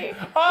 floppy.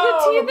 Oh, The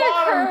teeth the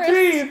are bottom cursed.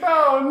 teeth.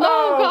 Oh no.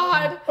 Oh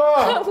God.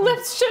 Oh.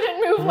 Lips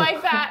shouldn't move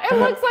like that. It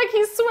looks like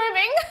he's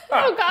swimming.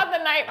 Oh God, the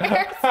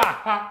nightmares.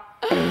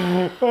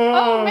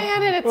 Oh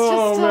man, and it's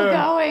just still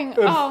going.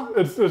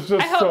 It's just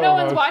I hope so no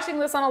one's much. watching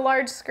this on a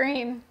large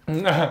screen.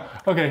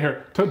 Okay,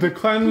 here to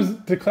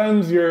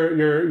cleanse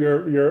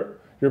your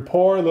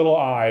poor little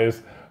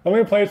eyes. Let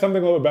me play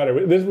something a little bit better.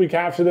 We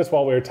captured this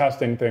while we were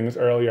testing things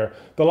earlier.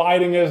 The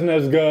lighting isn't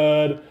as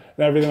good and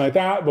everything like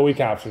that, but we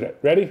captured it.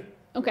 Ready?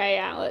 Okay,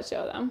 yeah, let's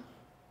show them.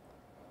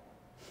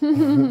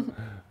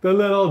 The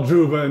little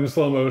Joob in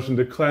slow motion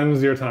to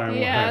cleanse your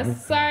timeline.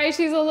 Yes, sorry,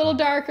 she's a little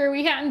darker.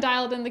 We hadn't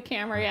dialed in the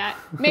camera yet.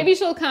 Maybe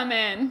she'll come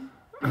in.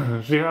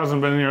 She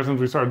hasn't been here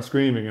since we started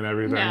screaming and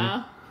everything.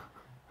 No,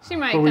 she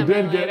might But come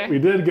in later. we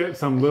did get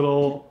some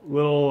little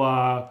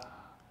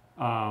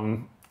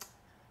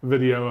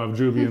video of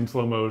Joob in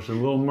slow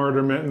motion, little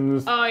murder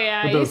mittens. Oh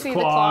yeah, with you those see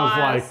claws, the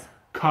claws. like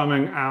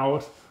coming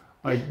out,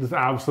 like just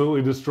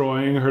absolutely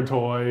destroying her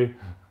toy.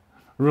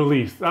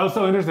 Release. That was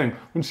so interesting.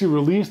 When she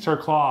released her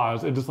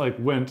claws, it just like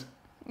went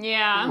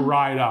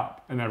right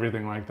up and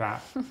everything like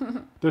that.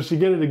 Does she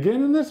get it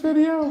again in this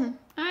video?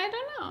 I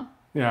don't know.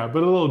 Yeah,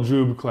 but a little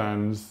Joob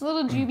cleanse. A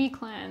little Jooby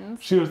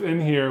cleanse. She was in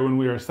here when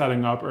we were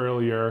setting up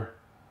earlier.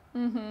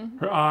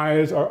 Her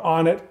eyes are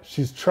on it.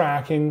 She's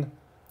tracking.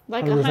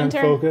 Like a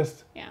hunter.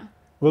 Focused. Yeah.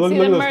 Well, See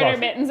look the at murder this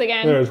mittens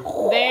again. There's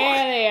There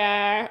they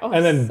are. Oh,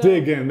 and then so,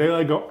 dig in. They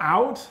like go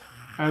out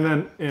and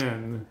then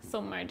in.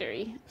 So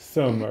murdery.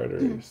 So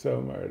murdery. So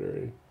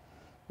murdery.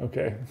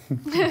 Okay.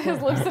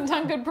 His lips and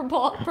tongue could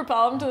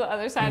propel him to the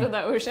other side of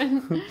the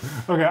ocean.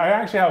 Okay, I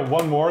actually have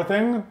one more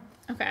thing.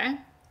 Okay.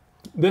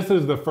 This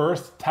is the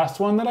first test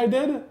one that I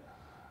did.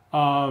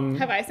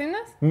 Have I seen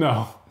this?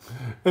 No.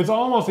 It's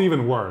almost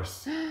even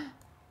worse.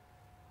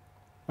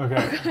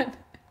 Okay.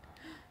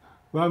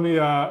 Let me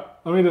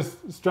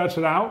just stretch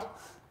it out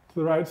to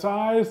the right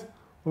size.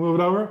 We'll move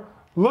it over.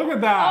 Look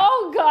at that.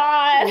 Oh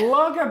God.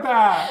 Look at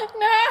that.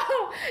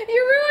 No,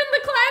 you ruined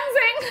the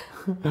cleansing.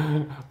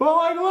 But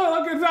like,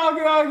 look, it's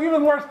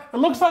even worse. It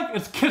looks like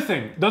it's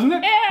kissing, doesn't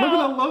it? Ew.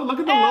 Look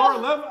at the lower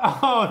lip.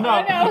 Oh no.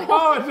 Oh, no.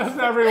 Oh, it's just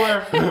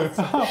everywhere. It's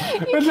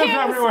just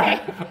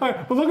everywhere.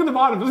 But look at the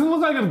bottom. Doesn't it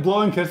look like it's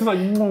blowing kisses? Like.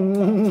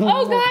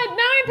 Oh God.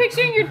 Now I'm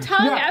picturing your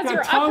tongue as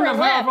your tongue upper as lip.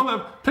 my upper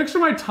lip. Picture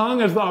my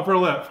tongue as the upper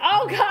lip.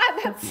 Oh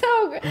God, that's so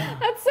wrong.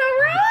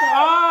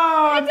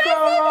 Oh, It does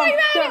look like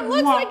that. It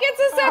looks like it's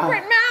a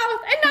separate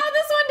mouth. And now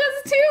this one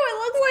does too. It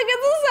looks like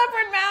it's a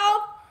separate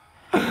mouth.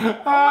 Oh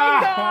my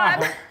God.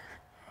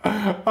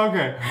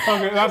 Okay,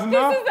 that's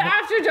enough. This is the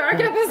After Dark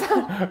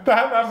episode.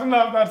 That's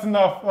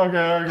enough.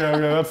 Okay,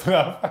 that's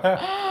enough.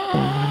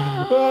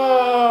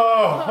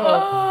 Oh.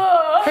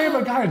 Hey,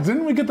 but guys,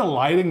 didn't we get the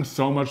lighting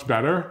so much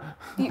better?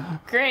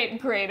 Great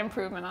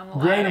improvement on the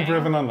lighting. Great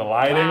improvement on the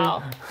lighting.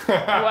 Wow.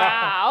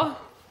 Wow.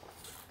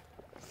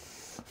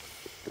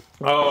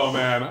 Oh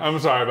man, I'm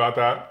sorry about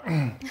that.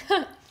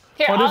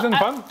 Here, Oh, this isn't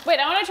fun? Wait,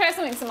 I want to try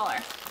something similar.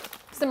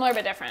 Similar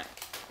but different.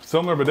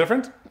 Similar but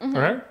different? Mm-hmm.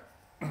 All right.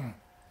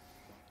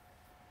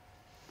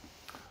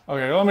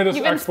 Okay, let me just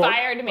You've export.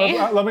 inspired me.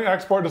 Let me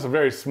export just a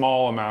very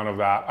small amount of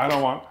that. I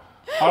don't want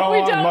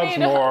don't much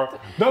need more.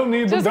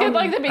 Just get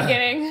like the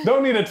beginning.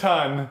 Don't need a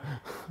ton.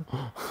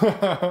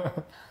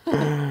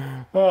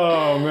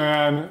 Oh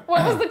man.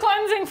 What was the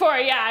cleansing for?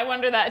 Yeah, I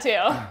wonder that too.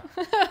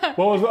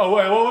 What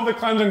was the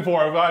cleansing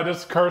for? If I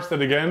just cursed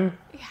it again?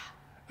 Yeah.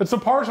 It's a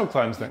partial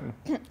cleansing.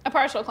 A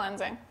partial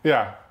cleansing.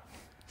 Yeah.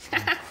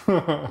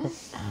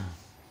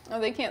 Oh,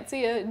 they can't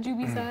see a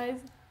Jooby size.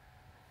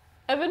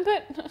 Evan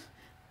put.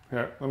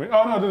 Here, let me.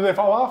 Oh no, did they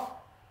fall off?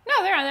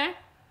 No, they're on there.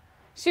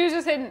 She was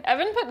just hidden.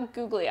 Evan put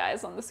googly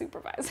eyes on the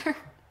supervisor.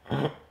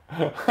 She's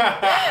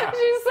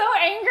so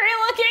angry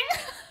looking.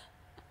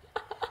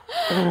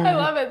 I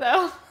love it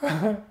though.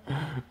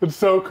 It's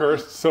so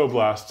cursed, so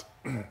blessed.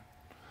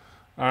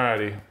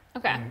 Alrighty.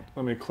 Okay.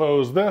 Let me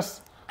close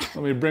this.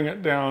 Let me bring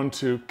it down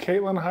to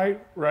Katelyn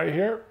height right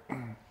here.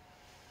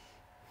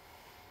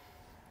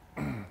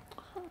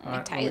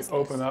 Alright, let me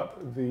open up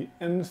the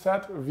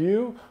inset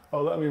view.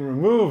 Oh, let me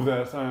remove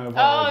this. I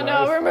apologize. Oh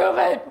no, remove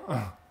it.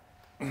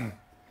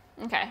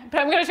 Okay, but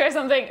I'm gonna try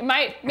something.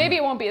 Maybe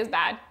it won't be as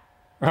bad.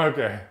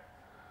 Okay.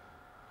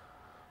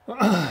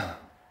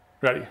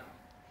 Ready.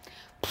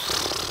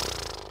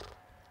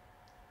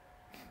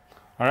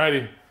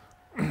 Alrighty.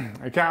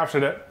 I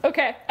captured it.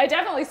 Okay, I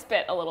definitely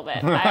spit a little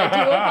bit. I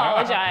do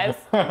apologize.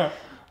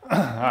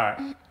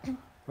 Alright.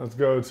 Let's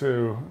go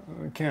to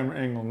camera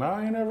angle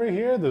 9 over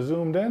here, the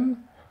zoomed in.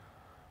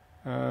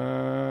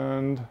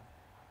 And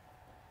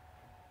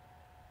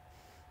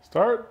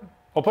start.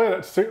 I'll play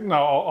that.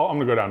 No, I'm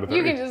gonna go down to 30.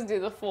 You can just do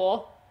the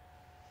full.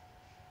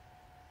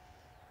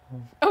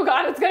 Oh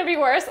God, it's gonna be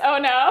worse. Oh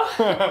no.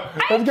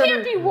 It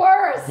can't be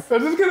worse. It's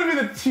just gonna be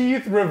the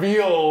teeth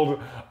revealed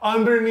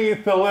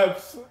underneath the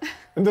lips.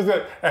 And just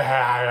like, looks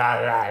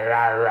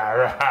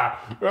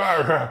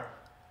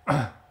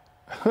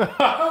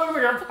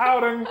like I'm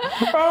pouting.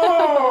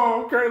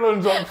 Oh,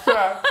 Katelyn's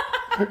upset.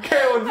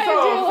 Katelyn's so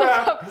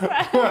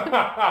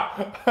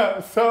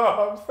upset. So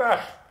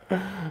upset.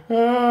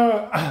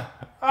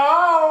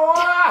 Oh,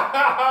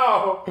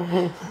 wow!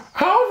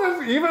 How is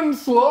this even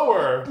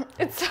slower?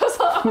 It's so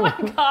slow. Oh my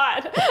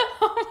God.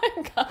 Oh my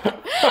God.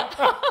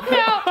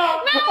 Oh,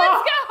 no,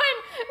 it's going.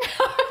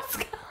 No, it's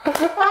going.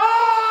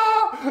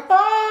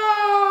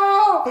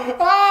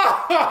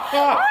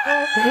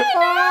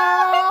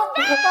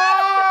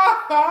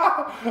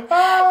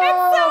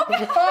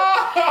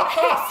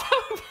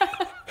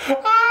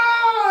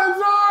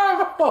 It's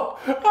horrible!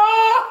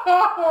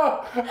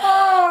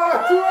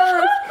 It's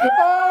worse! It's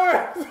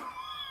worse!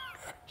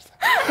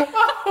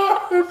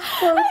 It's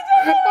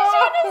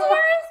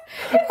worse.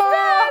 It's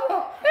bad.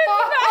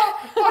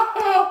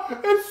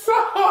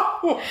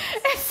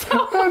 It's so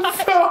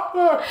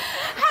worse!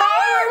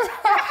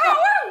 How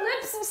are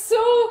lips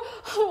so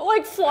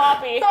like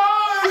floppy? Oh,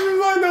 this is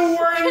like the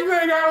worst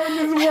thing ever.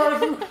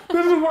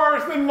 This is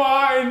worse than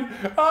mine.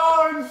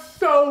 Oh, it's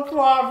so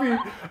floppy.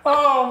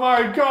 Oh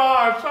my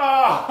gosh.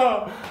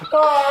 Oh, I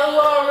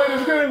love it.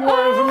 It's getting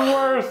worse and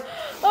worse.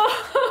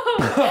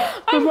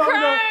 I'm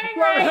crying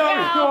right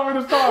now. You want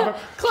me to stop it?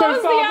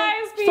 Close the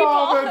eyes, people.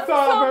 Stop it.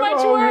 So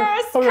much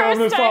worse. Okay, I'm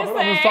gonna stop it. Cursed,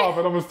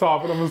 I'm gonna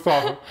stop it. I'm gonna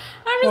stop it.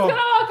 I'm just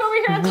gonna walk over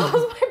here and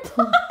close my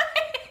blind.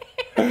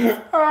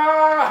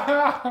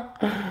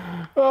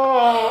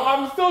 Oh,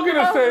 I'm still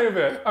gonna save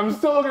it. I'm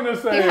still gonna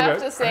save it. You have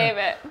to save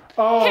it.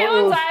 Oh,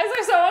 Katelyn's eyes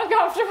are so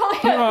uncomfortable.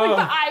 Like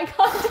the eye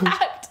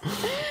contact.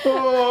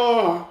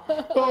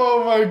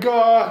 Oh my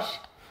gosh.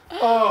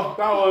 Oh,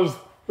 that was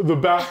the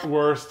best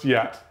worst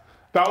yet.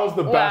 That was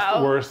the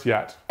best worst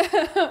yet.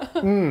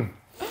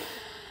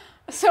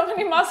 So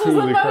many muscles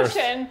in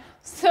motion.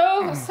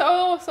 So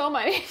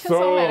many.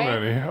 So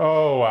many.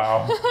 Oh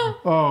wow.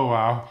 Oh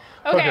wow.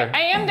 Okay,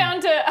 I am down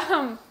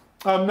to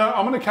no,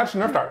 I'm gonna catch a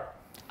Nerf dart.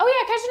 Oh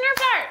yeah, catch a Nerf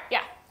dart.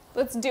 Yeah,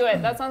 let's do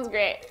it. That sounds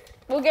great.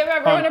 We'll give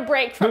everyone a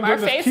break from our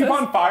faces. Keep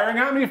on firing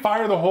at me.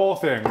 Fire the whole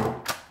thing.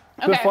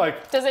 Okay. Just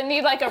like, does it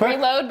need like a click.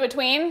 reload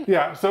between?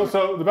 Yeah, so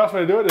the best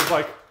way to do it is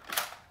like,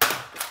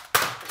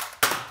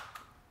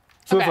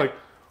 so Okay. it's like,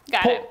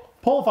 Got it.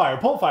 pull fire,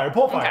 pull fire,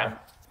 pull fire.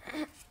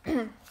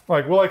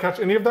 Like, will I catch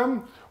any of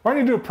them? Why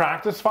don't you do a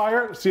practice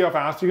fire, see how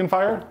fast you can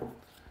fire?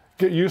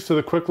 Get used to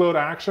the quick load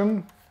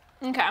action.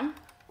 Okay.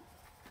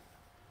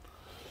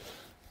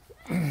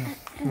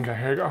 Okay,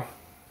 here you go.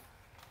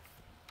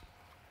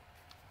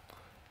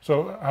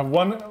 So have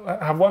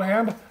one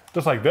hand,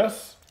 just like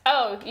this.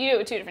 Oh, you do it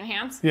with 2 different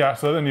hands? Yeah,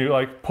 so then you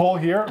like pull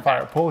here,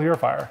 fire, pull here,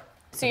 fire.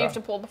 So you have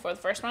to pull before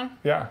the first one?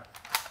 Yeah.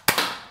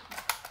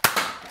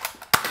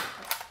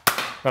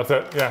 That's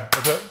it, yeah,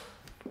 that's it.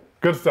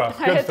 Good stuff,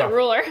 I good hit stuff. the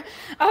ruler.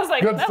 I was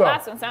like, Good that stuff.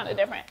 last one sounded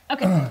different.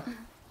 Okay.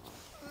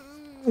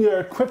 You're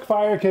a quick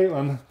fire,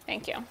 Katelyn.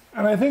 Thank you.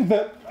 And I think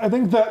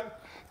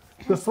that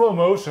the slow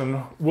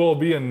motion will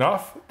be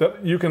enough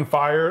that you can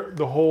fire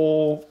the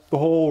whole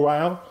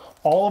round,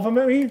 all of them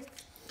maybe.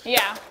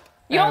 Yeah.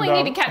 You And,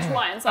 only need to catch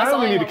one, so I that's the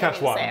only only need to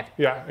catch one. save.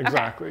 Yeah,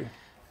 exactly.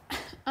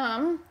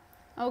 I'll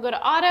go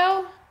to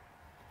auto,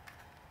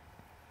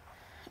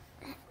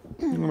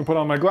 I'm gonna put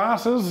on my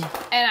glasses.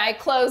 and I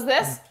close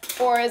this,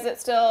 or is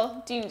it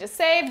still, do you need to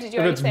save? Did you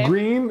If already it's save?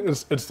 green,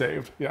 it's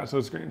saved. Yeah, so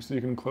it's green, so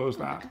you can close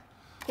that.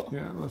 Cool.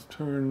 Yeah, let's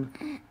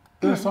turn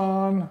this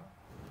on.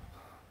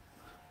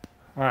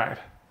 All right.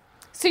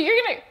 So you're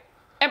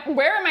gonna,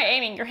 where am I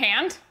aiming? Your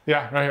hand?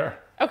 Yeah, right here.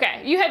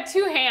 Okay, you had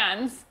 2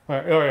 hands. All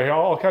right, okay,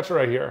 I'll catch it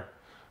right here.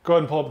 Go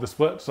ahead and pull up the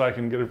split so I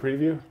can get a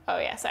preview. Oh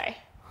yeah, sorry.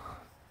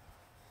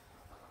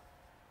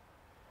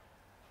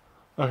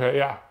 Okay,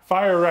 yeah,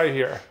 fire right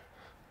here.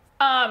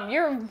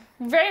 You're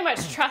very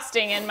much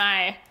trusting in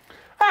my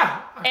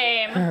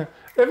aim.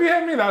 If you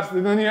hit me,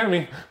 then you hit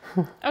me.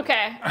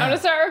 Okay, I'm gonna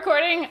start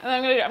recording, and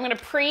I'm gonna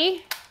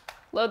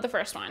pre-load the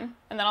first one,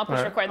 and then I'll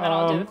push record, and then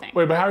I'll do the thing.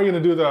 Wait, but how are you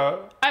gonna do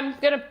the? I'm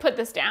gonna put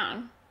this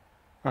down.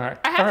 All right.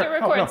 I have All to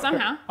right. record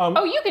somehow.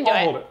 Oh, you can do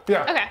I'll it. hold it.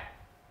 Yeah. Okay.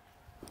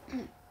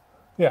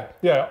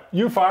 Yeah.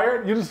 You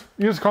fire. You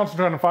just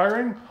concentrate on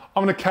firing.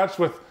 I'm gonna catch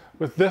with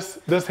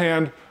this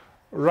hand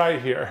right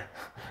here.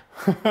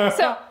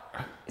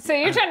 So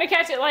you're trying to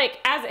catch it like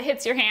as it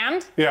hits your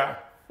hand? Yeah.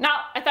 No,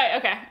 I thought.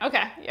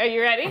 Okay. Are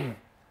you ready?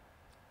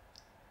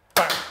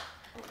 Fire.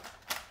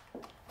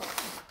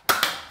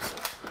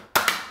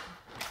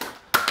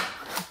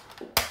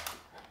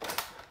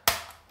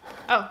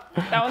 Oh,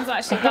 that one's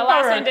not shit. The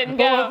last one didn't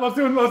go. Well, let's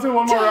do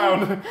one more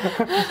round.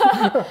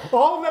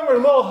 All of them are a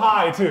little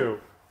high too.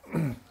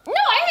 No,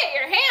 I hit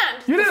your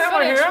hand. You didn't hit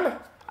my hand.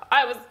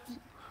 I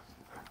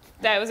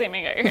was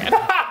aiming at your hand.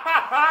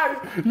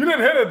 You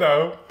didn't hit it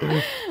though.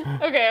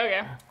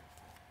 Okay.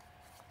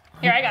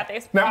 Here, I got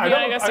these. Now If you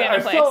want to go stand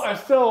in place.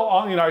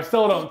 I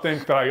still don't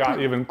think that I got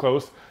even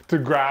close to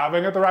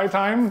grabbing at the right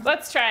time.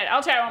 Let's try it.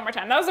 I'll try it one more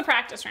time. That was a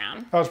practice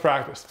round. That was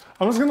practice.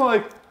 I'm just gonna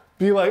I'm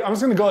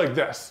just gonna go like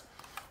this.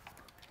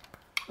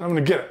 I'm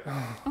gonna get it.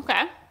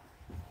 Okay.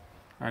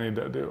 I need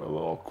to do a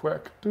little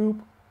quick doop,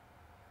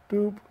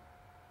 doop.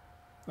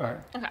 All right.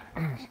 Okay.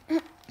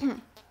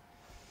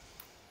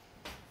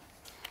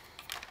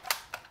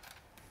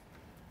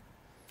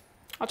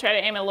 I'll try to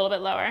aim a little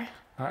bit lower.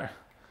 All right.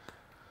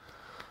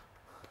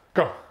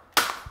 Go.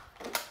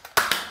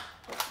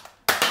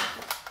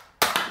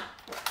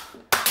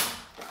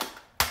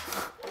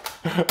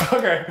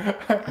 Okay,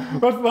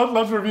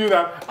 let's review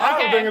that. I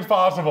don't Okay. think it's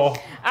possible.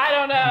 I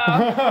don't know.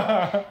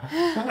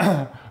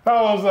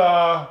 That was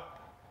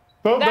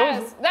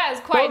That is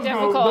quite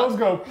difficult. Those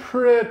go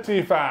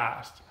pretty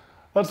fast.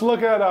 Let's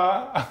look at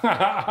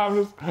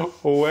I'm just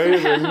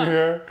waving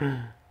here.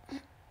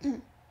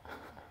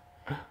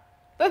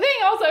 The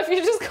thing also, if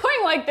you're just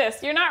going like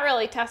this, you're not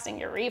really testing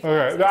your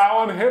reflexes. Okay, that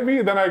one hit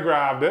me, then I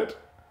grabbed it.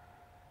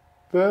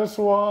 This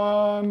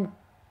one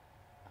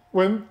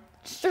went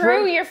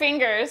Through your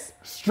fingers.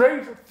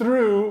 straight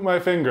through my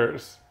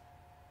fingers.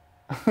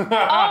 Oh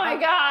my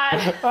god.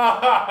 Okay,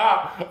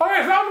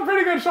 so that was a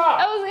pretty good shot.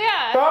 That was,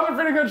 yeah. That was a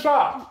pretty good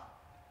shot.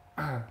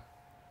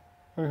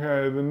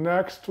 Okay, the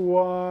next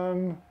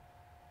one.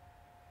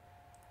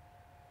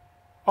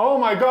 Oh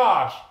my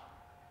gosh.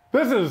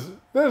 This is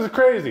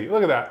crazy.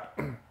 Look at that.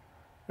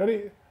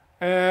 Ready?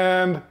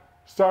 And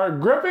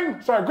start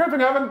gripping. Start gripping,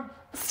 Evan.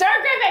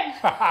 Start gripping.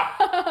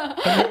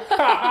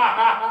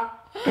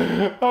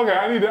 Okay,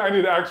 I need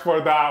to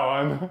export that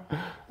one.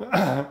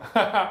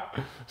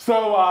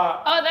 So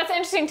Oh, that's an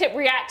interesting tip.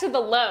 React to the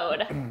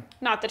load,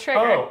 not the trigger.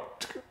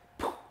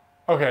 oh.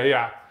 Okay,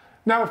 yeah.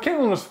 Now if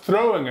Katelyn was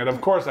throwing it, of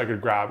course I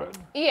could grab it.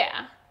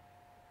 Yeah.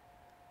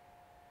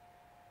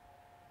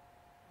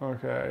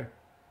 Okay.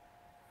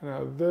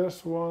 Now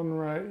this one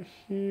right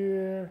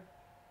here.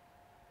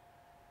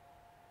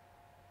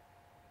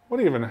 What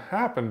even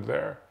happened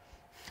there?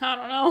 I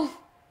don't know.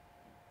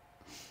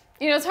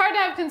 You know, it's hard to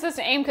have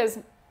consistent aim because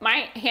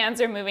my hands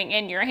are moving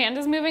and your hand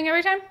is moving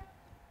every time.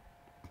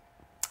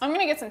 I'm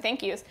gonna get some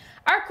thank yous.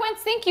 Arquence,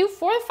 thank you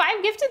for the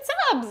 5 gifted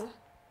subs.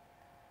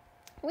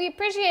 We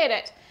appreciate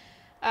it.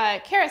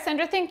 Kara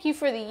Sandra, thank you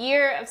for the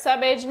year of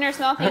subage. Nurse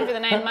Mel, thank you for the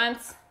 9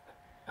 months.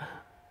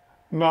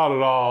 Not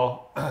at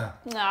all.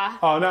 Nah.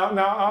 Oh,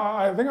 now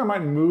I think I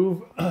might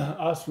move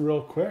us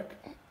real quick.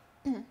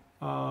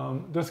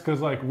 Just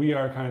because like we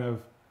are kind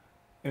of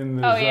in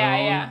the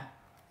zone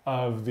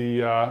of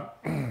the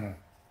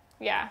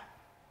yeah.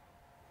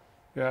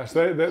 Yeah,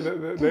 so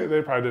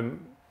they probably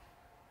didn't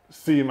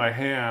see my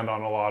hand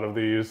on a lot of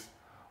these.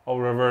 I'll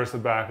reverse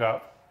it back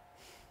up.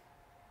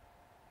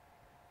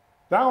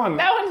 That one,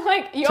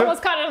 like, you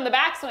almost caught it on the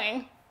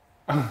backswing.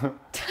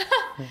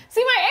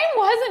 See, my aim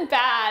wasn't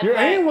bad. Your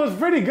aim was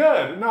pretty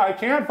good. No, I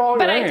can't follow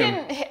your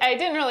aim. But I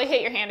didn't really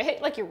hit your hand. I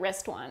hit, like, your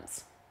wrist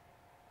once.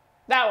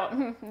 That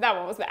one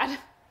was bad.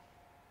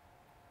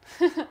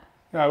 Yeah,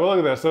 well, look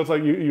at this. So it's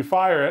like you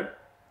fire it,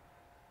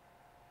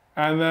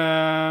 and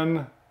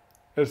then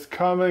it's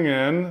coming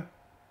in,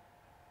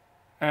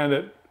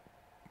 and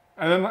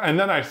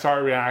then I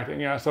start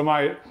reacting. Yeah, so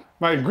my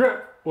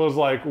grip was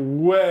like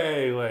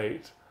way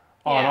late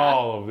on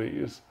all of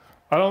these.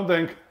 I don't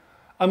think,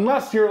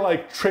 unless you're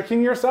like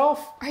tricking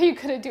yourself. Are you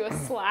gonna do a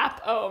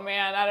slap? Oh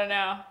man, I don't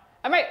know.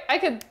 I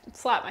could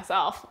slap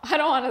myself. I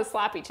don't want to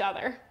slap each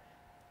other.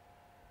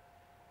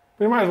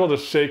 You might as well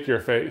just shake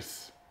your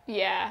face.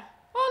 Yeah.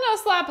 Well, no,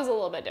 slap is a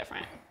little bit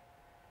different.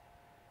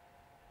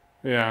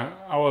 Yeah,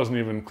 I wasn't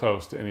even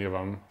close to any of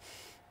them.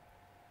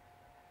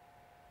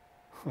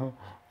 Oh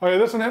yeah,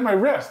 this one hit my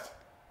wrist.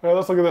 Okay,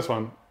 let's look at this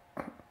one.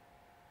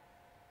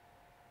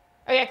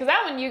 Oh yeah, because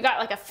that one you got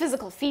like a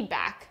physical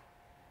feedback.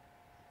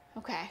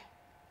 Okay.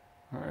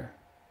 All right.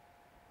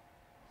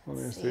 Let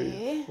me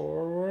see.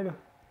 Forward.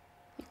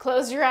 You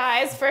closed your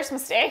eyes. First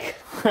mistake.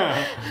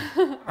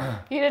 You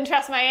didn't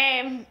trust my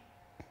aim.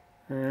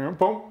 Yeah,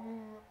 boom.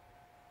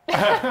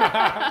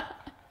 That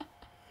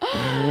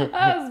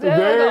was difficult.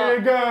 There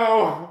you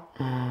go.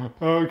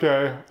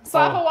 Okay.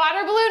 Slap a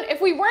water balloon.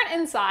 If we weren't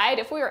inside,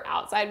 if we were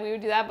outside, we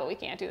would do that, but we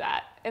can't do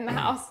that in the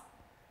house.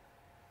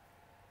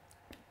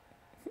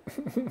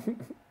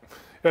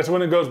 Yeah, so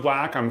when it goes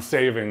black, I'm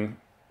saving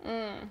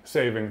things.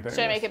 Should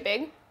I make it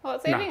big while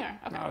it's saving? No. Or?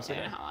 Okay, No, it's I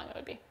don't okay. know how long it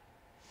would be.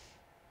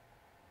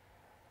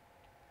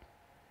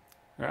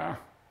 Yeah.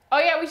 Oh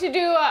yeah, we should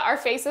do our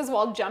faces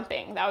while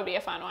jumping. That would be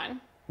a fun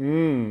one.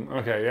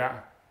 Okay, yeah.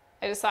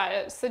 I just saw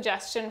a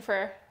suggestion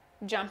for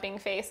jumping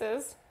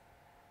faces.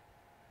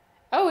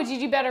 Oh, would you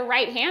do better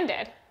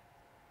right-handed?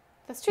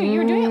 That's true, you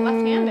were doing it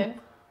left-handed.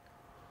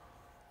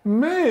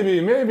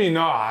 Maybe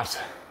not.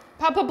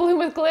 Pop a balloon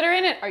with glitter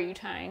in it? Are you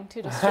trying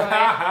to destroy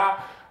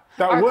that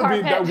carpet?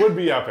 would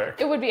be epic.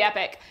 It would be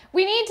epic.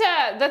 We need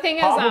to, the thing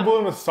is... Pop a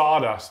balloon with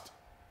sawdust.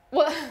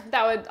 Well,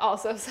 that would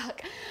also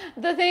suck.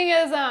 The thing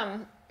is,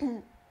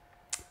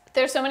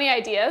 there's so many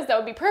ideas that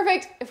would be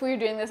perfect if we were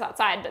doing this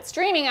outside, but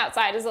streaming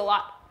outside is a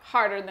lot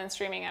harder than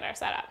streaming at our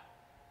setup.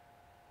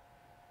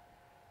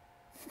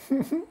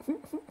 You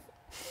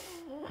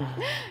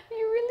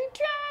really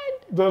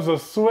tried. There's a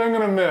swing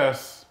and a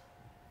miss.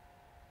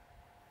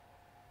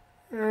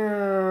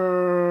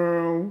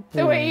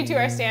 The way you two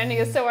are standing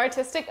is so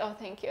artistic. Oh,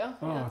 thank you.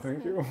 Oh, Yes.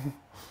 thank you.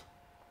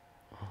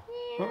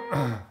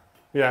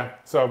 Yeah,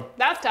 so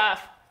That's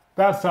tough.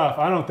 that's tough.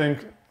 I don't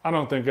think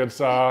it's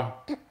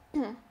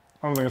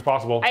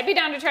possible. I'd be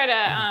down to try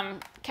to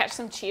catch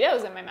some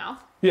Cheetos in my mouth.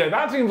 Yeah,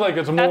 that seems like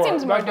it's more. That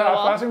seems more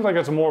doable. That seems like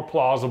it's a more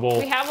plausible.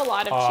 We have a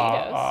lot of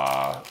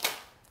Cheetos.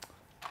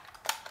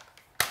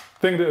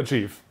 Thing to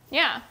achieve.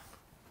 Yeah.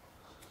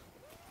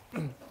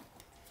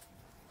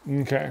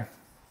 Okay, I'm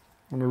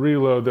gonna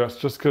reload this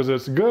just because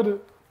it's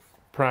good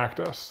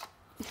practice.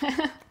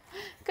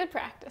 Good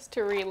practice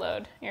to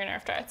reload your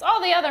Nerf darts. All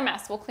the other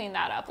mess, we'll clean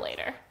that up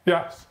later.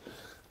 Yes.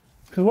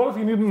 Because what if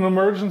you need an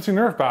emergency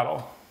Nerf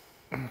battle?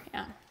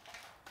 Yeah.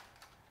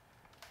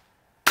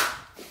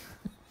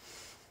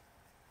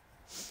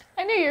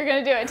 I knew you were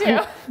going to do it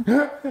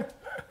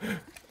too.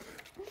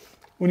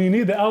 When you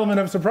need the element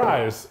of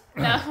surprise.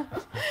 No.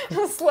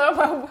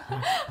 Slow-mo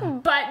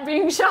butt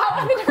being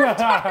shot with a Nerf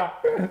dart.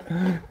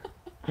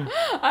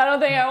 I don't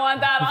think I want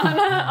that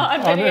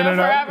on video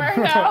forever.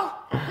 No.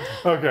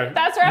 Okay.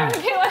 That's right on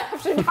Katelyn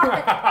After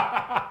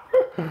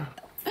Dark.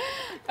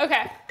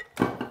 Okay.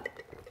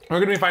 We're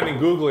going to be finding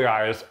googly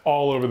eyes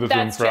all over this room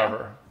That's forever.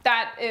 true.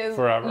 That is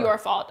your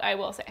fault, I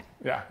will say.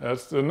 Yeah,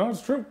 it's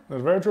true.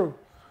 That's very true.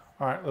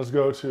 All right, let's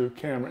go to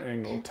camera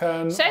angle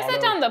 10. Should I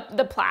set down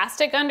the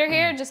plastic under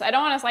here? Just, I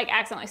don't want us like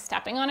accidentally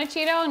stepping on a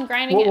Cheeto and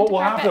grinding it into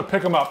We'll carpet. have to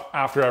pick them up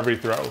after every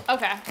throw.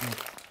 Okay.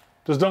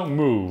 Just don't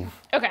move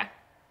Okay.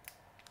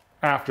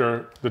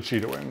 after the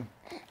Cheetoing.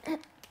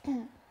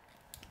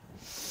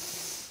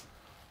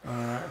 All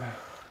right.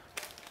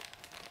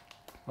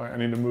 All right, I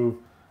need to move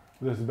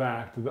this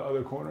back to the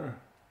other corner.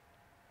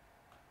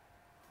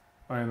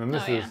 All right, and then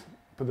this yeah.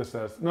 but this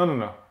says,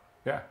 no.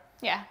 Yeah.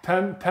 Yeah.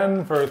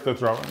 10 for the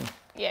throwing.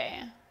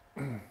 Yeah.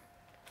 I'm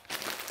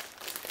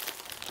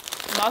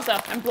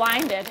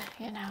blinded,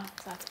 so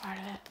that's part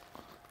of it.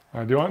 All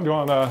right, do you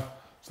want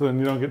so then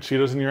you don't get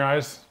Cheetos in your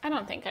eyes? I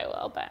don't think I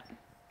will, but.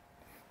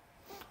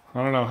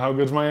 I don't know. How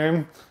good's my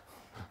aim?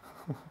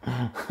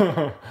 I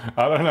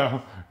don't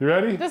know. You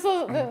ready? Do you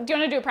want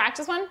to do a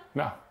practice one?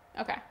 No.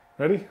 Okay.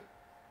 Ready?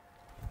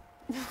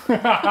 Nope.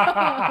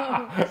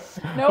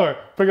 Okay,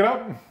 pick it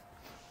up.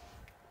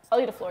 I'll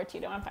eat a floor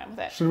Cheeto. I'm fine with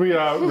it. Should we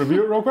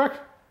review it real quick?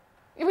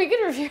 We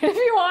can review it if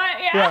you want.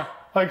 Yeah. Yeah.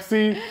 Like,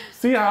 see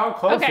how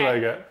close Okay. did I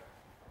get?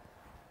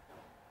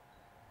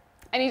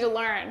 I need to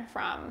learn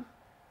from.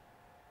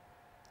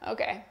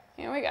 Okay,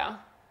 here we go.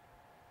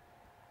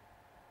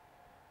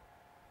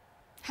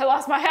 I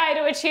lost my eye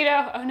to a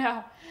Cheeto. Oh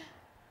no.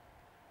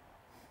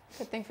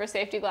 Good thing for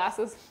safety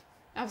glasses.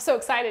 I'm so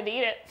excited to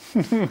eat it.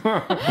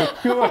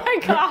 Oh my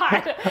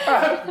god.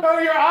 Oh,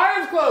 your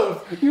eyes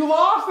closed. You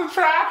lost the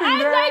tracking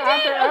there I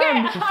at did. the Okay,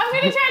 end. I'm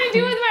gonna try to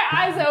do it with my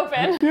eyes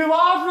open. You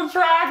lost the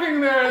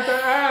tracking there at the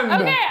end.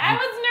 Okay, I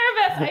was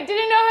nervous. I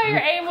didn't know how your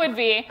aim would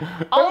be.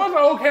 It was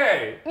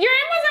okay. Your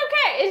aim was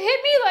okay. It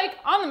hit me like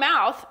on the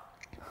mouth.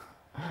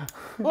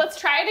 Let's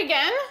try it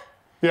again.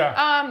 Yeah.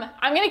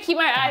 I'm gonna keep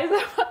my eyes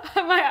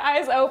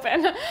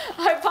open.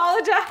 I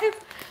apologize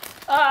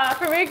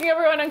for making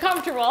everyone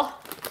uncomfortable.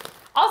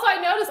 Also, I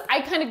noticed I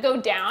kind of go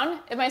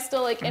down. Am I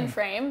still like in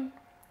frame?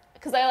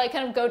 Because I like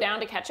kind of go down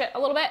to catch it a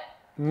little bit.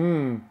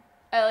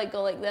 I like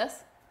go like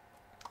this.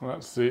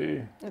 Let's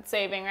see. It's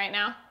saving right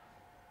now.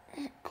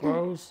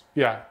 Close.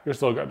 Yeah, you're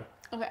still good.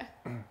 Okay.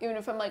 Even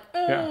if I'm like,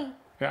 Yeah.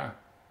 Yeah.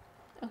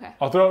 Okay.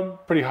 I'll throw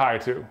it pretty high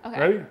too. Okay.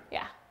 Ready?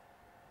 Yeah.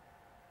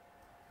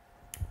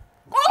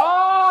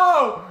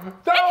 Oh!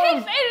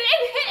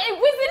 It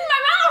was in my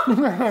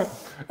mouth.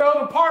 That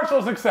was a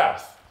partial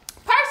success.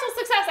 Partial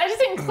success. I just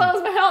didn't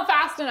close my mouth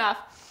fast enough.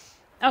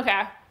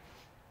 Okay.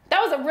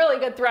 That was a really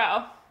good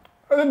throw.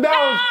 That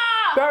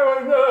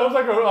was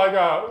like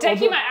a. Did I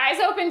keep my eyes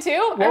open too?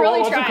 I Well, really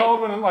what's tried. it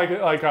called when like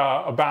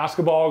a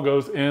basketball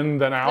goes in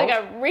then out? Like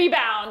a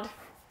rebound.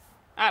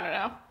 I don't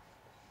know.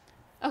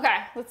 Okay,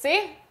 let's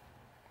see.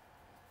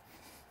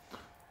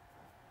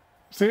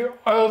 See, it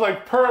was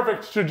like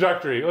perfect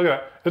trajectory. Look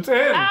at that. It's in.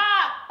 It's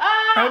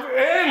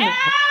in.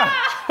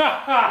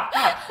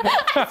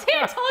 See,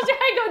 I told you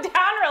I'd go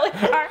down really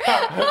far.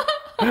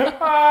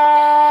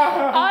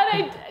 Are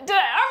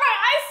my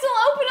eyes still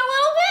open a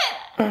little bit?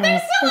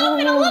 They're still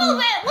open a little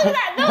bit. Look at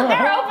that. No,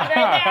 they're open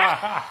right there.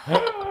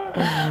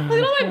 Look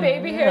at all my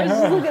baby hairs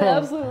just looking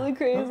absolutely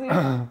crazy.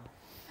 Oh,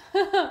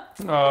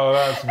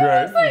 that's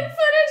great. It's like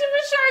footage of a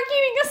shark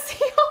eating a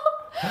seal.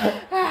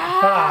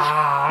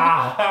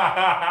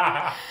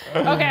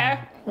 Okay.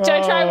 Should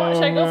I try one?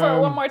 Should I go for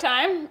it one more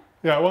time?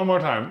 Yeah, one more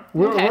time. Okay.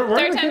 We're Third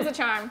gonna time's keep- the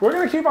charm. We're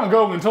gonna keep on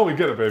going until we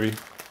get it, baby.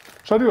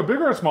 Should I do a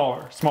bigger or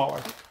smaller?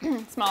 Smaller.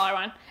 Smaller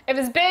one. If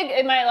it's big,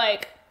 it might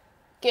like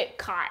get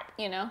caught,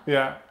 you know?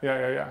 Yeah.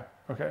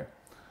 Okay.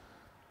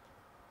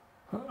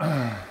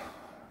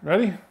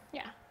 Ready?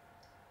 Yeah.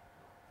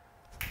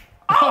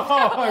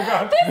 Oh my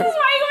God. This is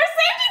why you wear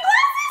safety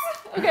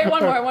glasses! Okay,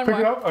 one more. Pick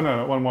it up? Oh,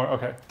 no, one more.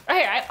 Okay.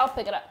 Right here, I'll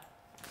pick it up.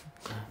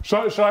 Should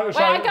I? Wait,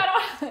 I got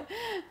on.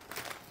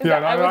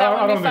 Yeah, would that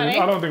one be funny?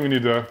 I don't think we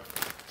need to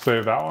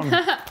save that one.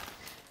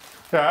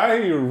 Yeah, I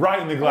hit you right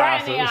in the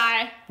glasses. Right in the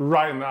eye.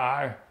 Right in the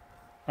eye.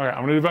 Okay,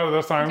 I'm gonna do better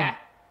this time. Okay.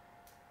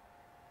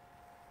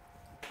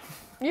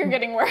 You're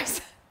getting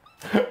worse.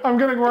 I'm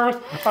getting worse.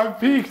 I've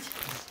peaked.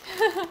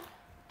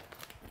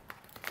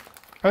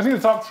 I just need to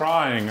stop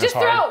trying. Just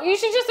throw. You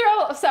should just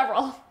throw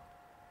several.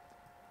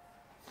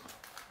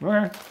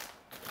 Okay.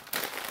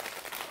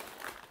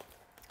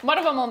 One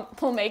of them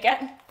will make it.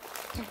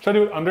 Should I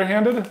do it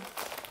underhanded? No,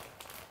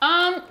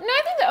 I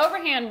think the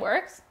overhand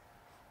works.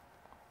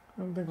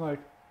 I don't think like.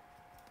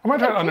 I might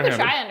try it You underhanded.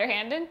 could try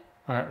underhanded.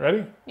 All right,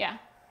 ready? Yeah.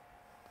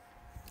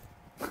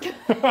 We're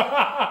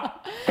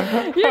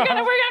gonna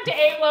have to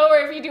aim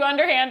lower if you do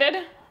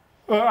underhanded.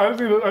 I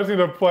just need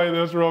to play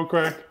this real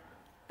quick.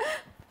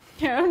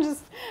 Yeah, I'm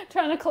just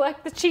trying to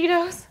collect the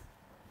Cheetos.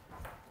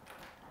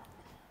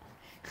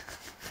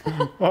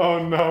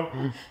 Oh no.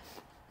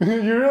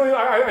 You really,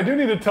 I do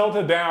need to tilt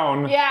it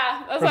down.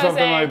 Yeah, that's Or what I'm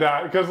something saying. like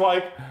that. Because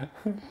like,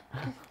 here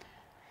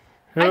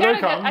they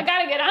come. I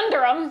gotta get under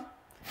them.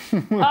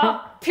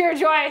 Oh, pure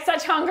joy,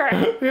 such hunger.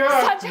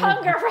 Yeah. Such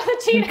hunger for the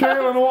Cheetos.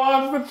 Katelyn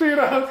wants the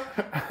Cheetos.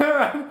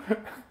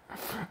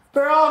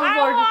 They're all just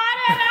I want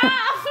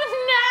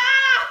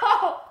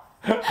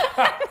it up.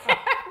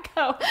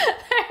 No.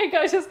 There you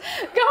go, just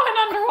going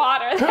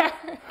underwater there.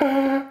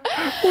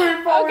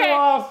 We fully Okay.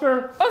 lost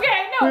her.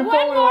 Okay, no, We one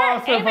fully more.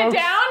 lost her, Aim folks. it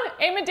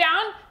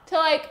down to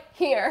like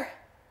here.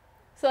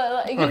 So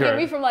like, you can Okay. get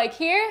me from like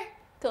here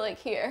to like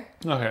here.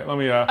 Okay, let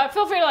me,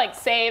 Feel free to like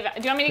save. Do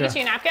you want me to get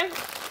you a napkin?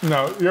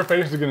 no, your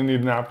face is gonna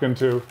need a napkin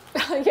too.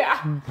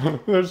 Yeah.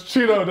 There's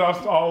Cheeto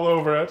dust all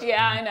over it.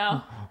 Yeah, I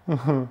know.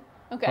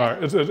 Okay. All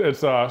right, it's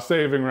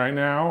saving right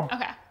now.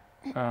 Okay.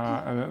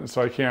 And then,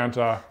 so I can't,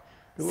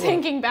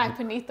 Sinking back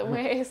beneath the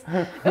waves.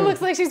 It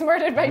looks like she's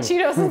murdered by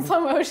Cheetos in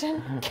slow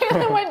motion.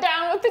 Katelyn went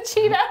down with the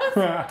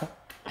Cheetos.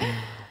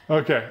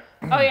 okay.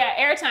 Oh yeah,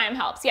 airtime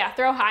helps. Yeah,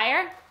 throw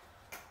higher.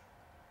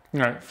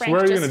 All right, so Frank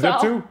where are you just gonna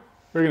dip fell. to?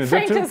 Where are you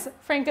gonna dip to?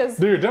 Frank is.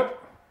 Do your dip.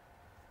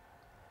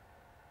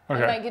 I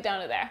Okay. might get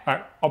down to there. All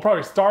right, I'll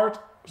probably start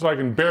so I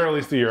can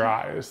barely see your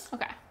eyes.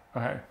 Okay.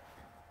 Okay.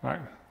 All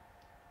right.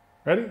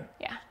 Ready?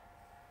 Yeah.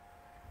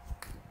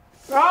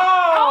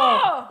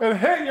 Oh! It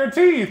hit your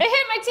teeth. It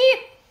hit my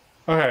teeth.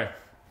 Okay.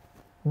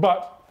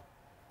 But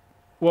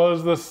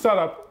was the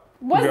setup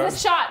Was good? the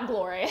shot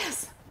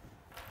glorious?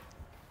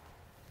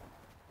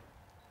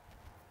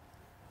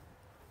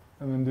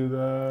 And then do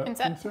the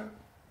Insert.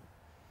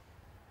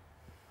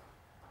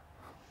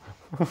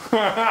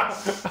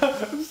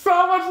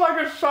 So much like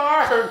a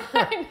shark.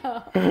 I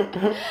know.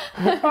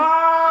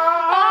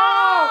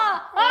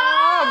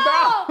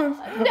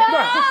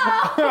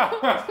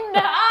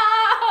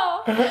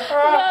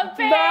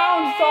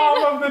 Bounce off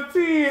of the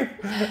teeth.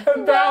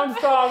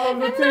 Bounce off of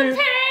the teeth. The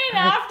pain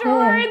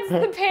afterwards.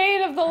 The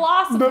pain of the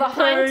loss of the hunt.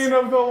 The pain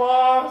of the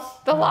loss.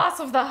 The loss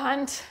of the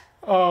hunt.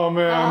 Oh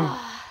man.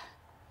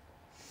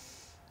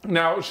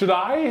 Now should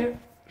I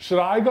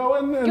go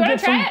in and Do you want get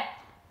to try some it?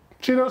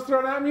 Cheetos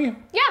thrown at me?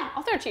 Yeah,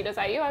 I'll throw Cheetos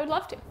at you. I would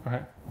love to.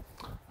 Okay.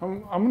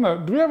 I'm gonna.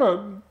 Do we have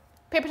a?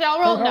 Paper towel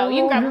roll? Paper No, towel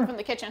you can grab roll one here? from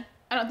the kitchen.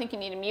 I don't think you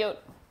need a mute.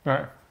 All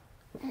right.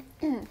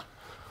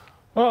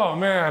 Oh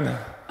man.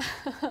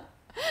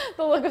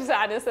 The look of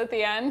sadness at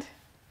the end.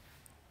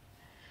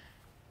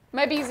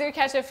 Might be easier to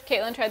catch if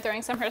Katelyn tried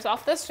throwing some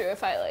herself. That's true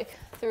if I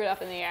threw it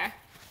up in the air.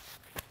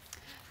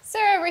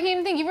 Sarah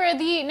Raheem, thank you for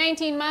the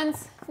 19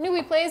 months.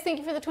 Newbie Plays, thank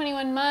you for the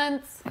 21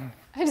 months.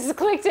 I just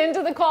clicked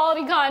into the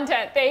quality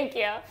content, thank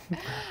you.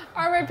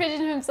 Armored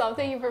Pigeon himself,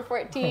 thank you for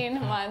 14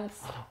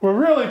 months. We're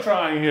really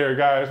trying here,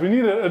 guys. We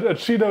need a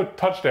Cheeto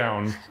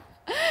touchdown.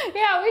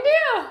 Yeah, we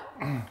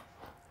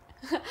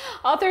do.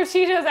 I'll throw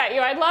Cheetos at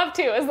you. I'd love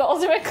to, as the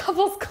ultimate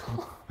couples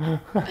call.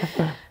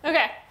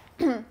 Okay.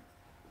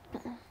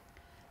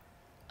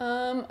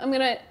 I'm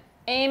gonna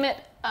aim it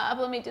up.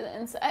 Let me do the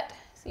inset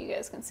so you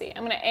guys can see.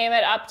 I'm gonna aim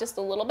it up just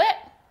a little bit.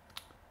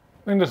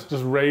 And just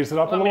raise it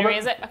up a Want me little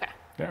to bit. raise it? Okay.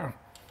 Yeah.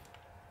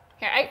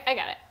 Here, I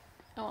got it.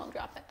 I won't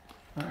drop it.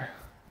 All right.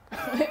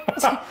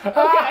 Okay.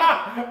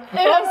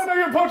 Oh no,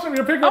 you're poaching.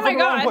 You're picking up from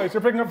the wrong place.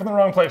 You're picking up from the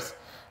wrong place.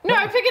 No,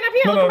 I'm picking up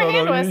here. Look where my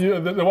hand was.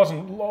 It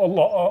wasn't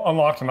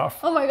unlocked enough.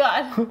 Oh my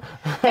god.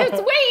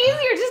 It's way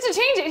easier just to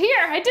change it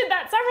here. I did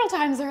that several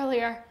times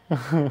earlier.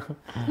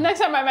 Next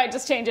time I might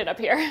just change it up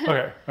here.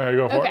 Okay,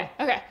 go for it.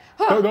 Okay.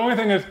 The only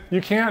thing is,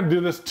 you can't do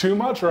this too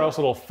much or else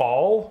it'll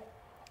fall.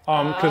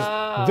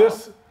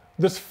 Because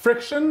this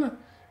friction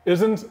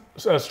isn't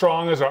as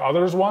strong as our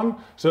others one,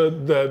 so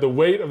the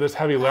weight of this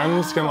heavy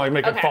lens can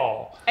make it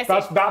fall. I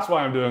see. That's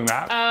why I'm doing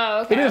that.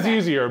 Oh, okay. It is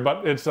easier,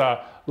 but it's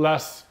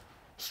less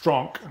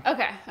strong.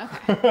 Okay.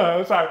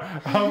 Sorry,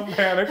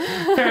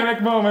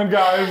 panic moment,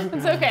 guys.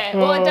 It's okay.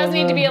 Well, it does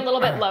need to be a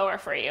little bit lower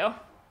for you.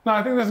 No,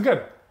 I think this is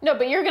good. No,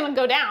 but you're gonna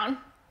go down.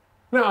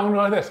 No, I'm gonna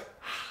go like this.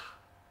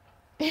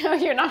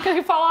 You're not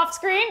gonna fall off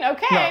screen?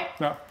 Okay.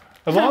 No.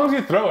 As long as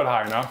you throw it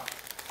high enough.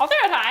 I'll throw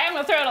it high. I'm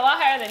gonna throw it a lot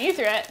higher than you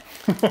threw it.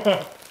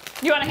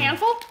 You want a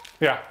handful?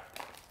 Yeah.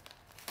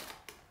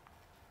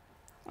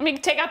 Let me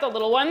take out the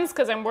little ones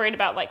because I'm worried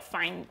about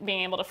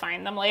being able to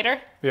find them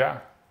later. Yeah.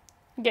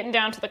 Getting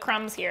down to the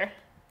crumbs here.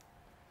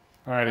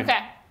 Alrighty.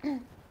 Okay.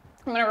 I'm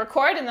gonna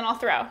record and then I'll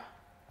throw. All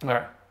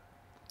right.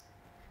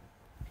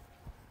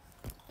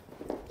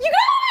 You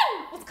got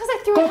one! It's because I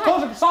threw it high.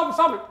 Close it.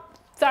 Stop it.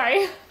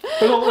 Sorry.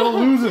 It'll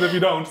lose it if you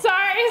don't.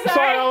 Sorry.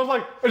 Sorry, I was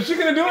like, is she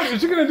gonna do it?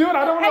 Is she gonna do it?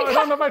 I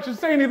don't know if I should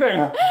say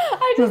anything.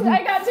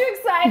 I got too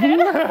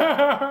excited.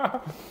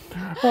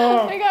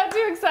 I got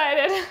too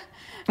excited.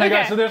 Okay,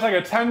 guys, so there's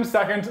a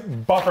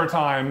 10-second buffer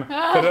time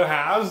that it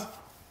has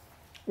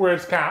where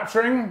it's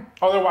capturing.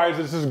 Otherwise,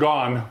 it's just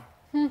gone.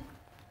 I'm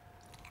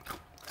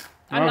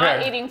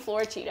not eating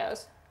floor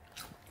Cheetos.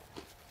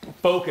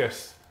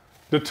 Focus,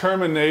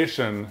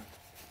 determination,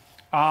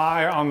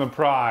 eye on the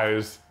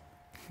prize.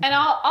 And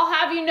I'll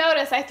have you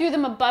notice I threw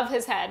them above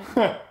his head.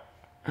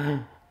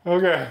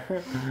 Okay,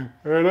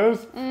 there it is.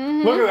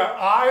 Mm-hmm. Look at that,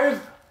 eyes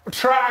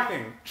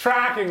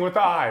tracking with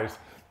the eyes.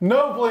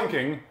 No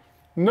blinking.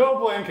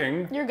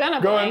 You're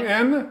gonna Going blink.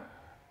 in,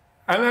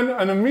 and then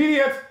an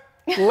immediate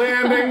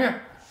landing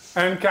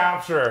and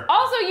capture.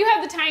 Also, you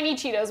have the tiny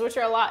Cheetos, which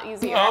are a lot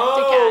easier to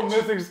Oh, catch.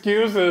 miss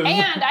excuses.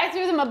 And I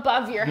threw them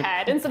above your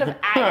head instead of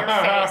at your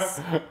face.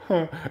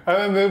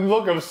 And then the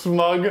look of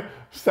smug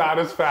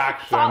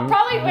satisfaction.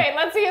 Probably, wait,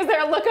 let's see, is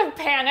there a look of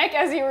panic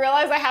as you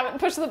realize I haven't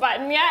pushed the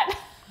button yet?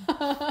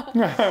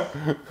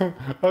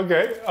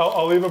 Okay,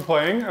 I'll leave it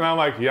playing, and I'm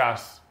like,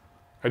 yes,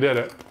 I did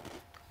it.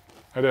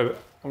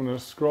 I'm gonna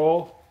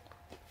scroll,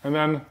 and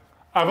then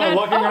I'm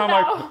looking, and I'm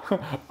like,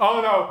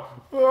 oh no.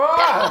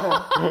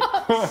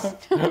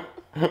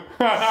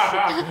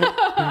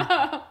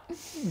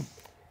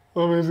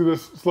 Let me see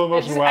this slow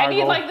motion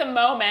waggle. I need the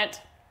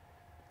moment.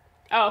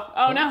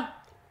 Oh no.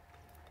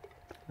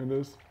 It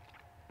is.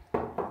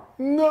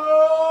 No!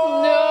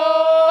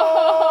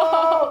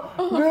 No!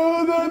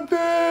 Do the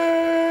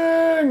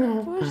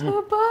thing! Push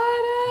the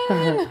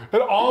button!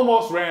 It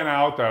almost ran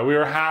out though. We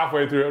were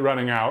halfway through it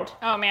running out.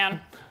 Oh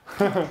man.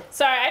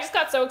 Sorry, I just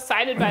got so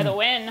excited by the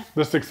win.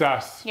 The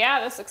success. Yeah,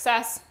 the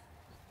success.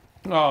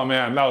 Oh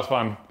man, that was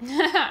fun.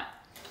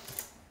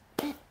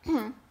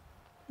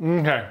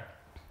 Okay.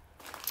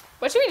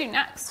 What should we do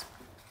next?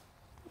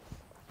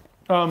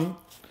 Do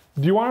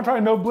you want to try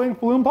no blink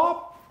balloon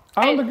pop?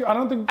 I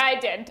don't think. I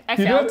did. I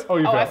You failed. did? Oh,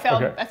 you failed. I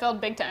failed. Okay. I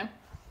failed big time.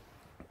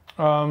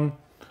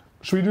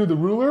 Should we do the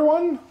ruler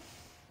one?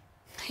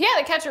 Yeah,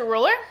 the catcher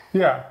ruler.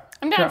 Yeah.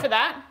 I'm down for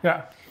that.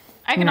 Yeah.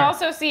 I can Okay.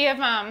 also see if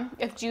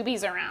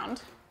Jooby's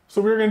around.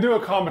 So we're gonna do a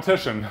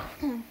competition.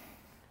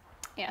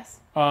 Yes.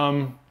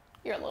 Um,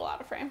 You're a little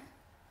out of frame.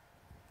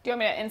 Do you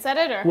want me to inset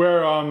it or?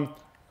 where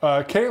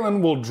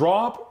Katelyn will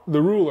drop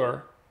the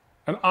ruler,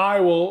 and I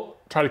will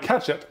try to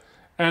catch it,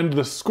 and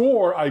the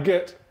score I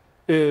get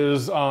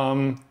is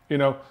you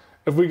know,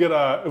 if we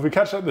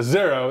catch it at the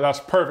 0, that's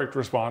perfect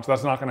response.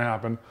 That's not gonna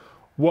happen.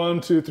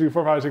 1, 2, 3,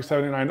 4, 5, 6,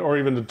 7, 8, 9, or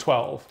even to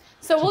 12.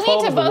 So we'll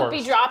 12 need is to the both be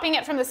worst. dropping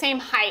it from the same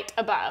height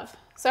above.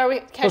 So are we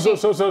catching?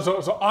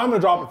 So I'm gonna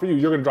drop it for you.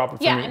 You're gonna drop it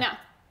for Yeah, me. I know.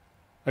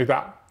 Like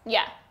that.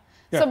 Yeah.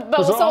 Yeah. So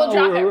we'll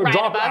drop it right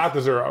drop above. it at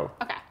the 0.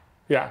 Okay.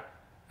 Yeah.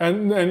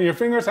 And then your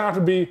fingers have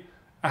to be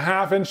a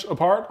 ½ inch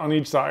apart on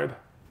each side.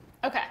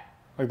 Okay.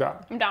 Like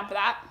that. I'm down for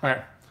that.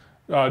 Okay.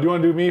 Do you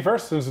want to do me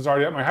first since it's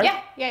already at my height?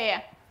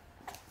 Yeah.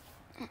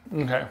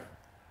 Okay.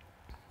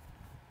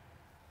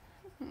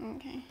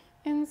 Okay.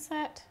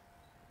 Inset.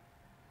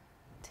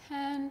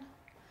 10.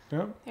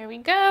 Yep. There we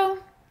go.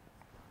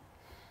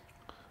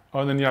 Oh,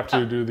 and then you have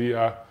to do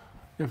the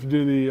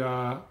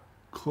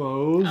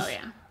close. Oh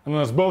yeah. And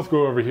let's both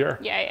go over here.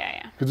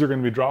 Yeah. Because you're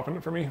going to be dropping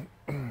it for me.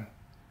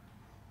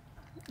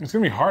 It's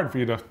going to be hard for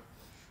you to.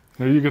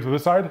 Now you get to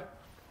this side.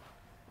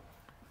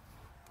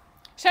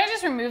 Should I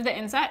just remove the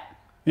inset?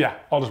 Yeah,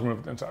 I'll just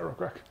move it inside real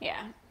quick.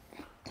 Yeah.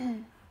 There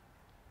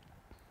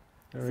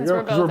we Since go.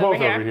 we're 'Cause we're both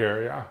both over over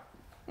here. Yeah.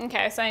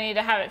 Okay, so I need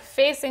to have it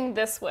facing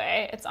this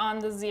way. It's on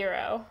the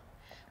 0.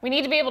 We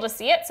need to be able to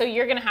see it, so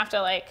you're gonna have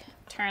to like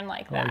turn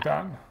like that. Like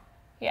that.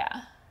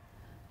 Yeah.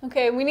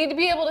 Okay, we need to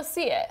be able to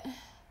see it. A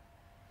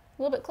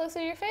little bit closer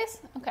to your face?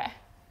 Okay.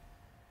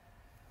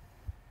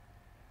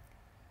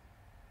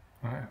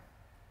 All right.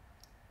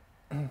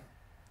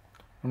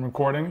 I'm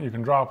recording. You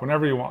can drop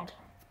whenever you want.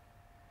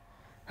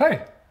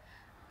 Hey.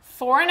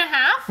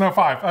 4.5? No,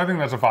 5. I think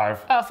that's a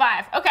 5. Oh,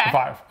 5. Okay.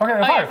 5. Okay,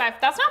 Oh, 5. yeah, 5.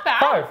 That's not bad.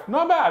 5.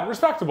 Not bad.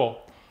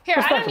 Respectable. Here,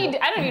 I don't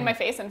Respectable. need my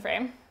face in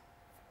frame.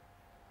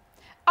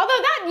 Although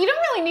that you don't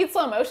really need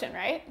slow motion,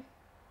 right?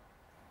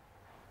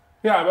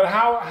 Yeah, but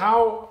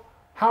how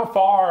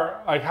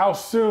far, like how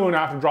soon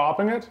after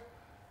dropping it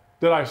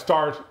did I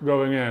start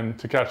going in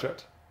to catch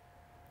it?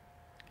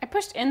 I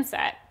pushed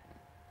inset,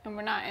 and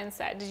we're not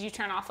inset. Did you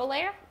turn off a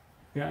layer?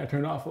 Yeah, I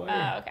turned off the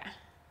layer. Oh, okay.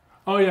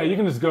 Oh yeah, you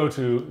can just go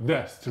to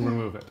this to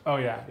remove it. Oh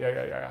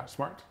yeah,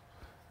 smart.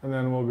 And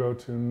then we'll go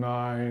to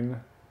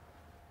 9,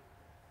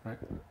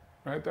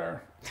 right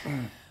there.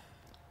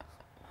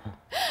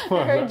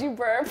 I heard you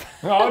burp.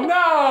 Oh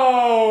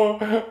no!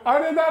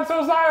 I did that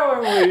so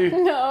silently.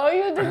 No,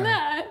 you did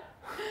not.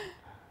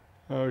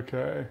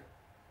 Okay.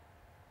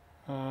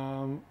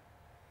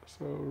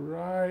 So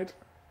right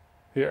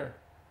here.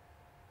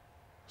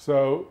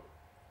 So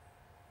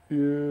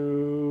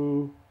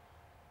you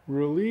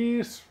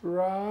release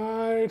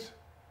right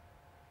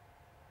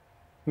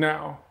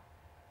now.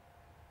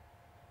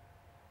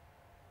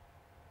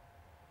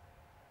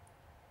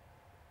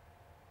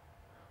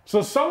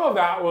 So some of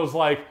that was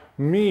like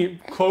me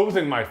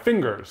closing my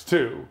fingers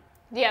too.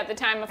 Yeah, the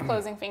time of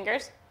closing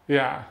fingers.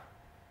 Yeah.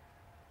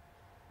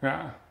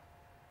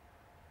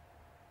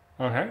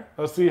 Okay,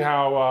 let's see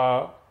how,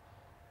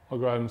 I'll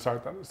go ahead and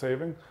start that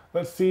saving.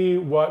 Let's see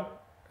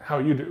how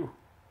you do.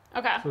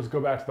 Okay. So let's go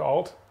back to the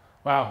alt.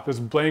 Wow, this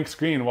blank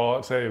screen while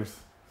it saves.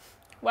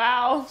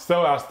 Wow.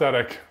 So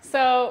aesthetic.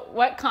 So,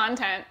 what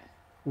content?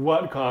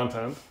 What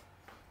content?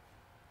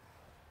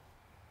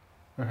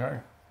 Okay,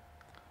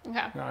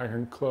 Okay. now I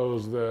can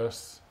close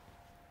this.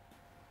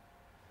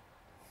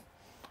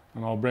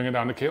 And I'll bring it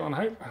down to Katelyn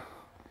height.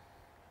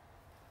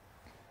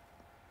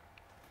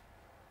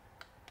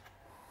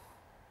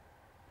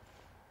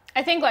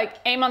 I think like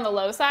aim on the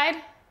low side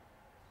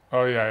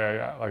Oh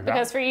yeah, like that.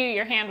 because for you,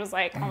 your hand was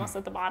like almost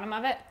at the bottom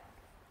of it.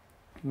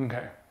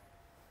 Okay.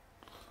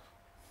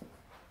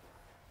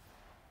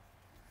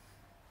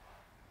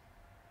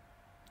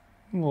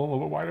 A little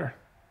bit wider.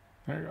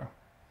 There you go.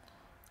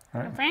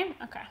 All right. Frame?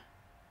 Okay.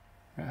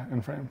 Yeah,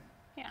 in frame.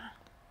 Yeah.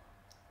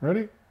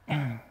 Ready?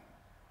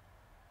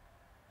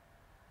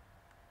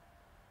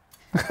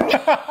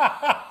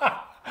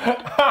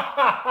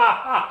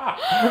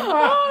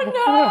 Oh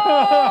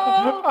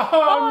no!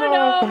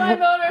 Oh no, my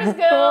motor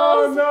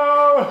skills!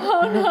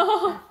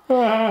 Oh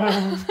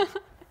Oh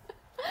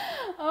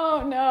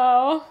no!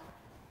 Oh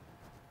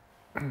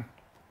no!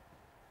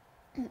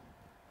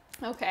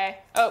 Okay.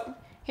 Oh,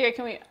 here,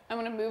 I'm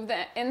gonna move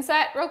the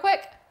inset real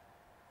quick.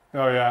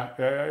 Oh yeah.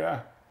 Okay.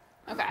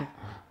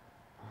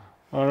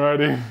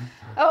 Alrighty.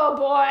 Oh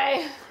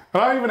boy.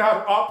 I even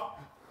have it up.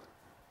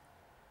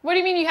 What do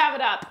you mean you have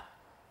it up?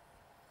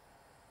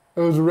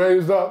 It was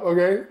raised up,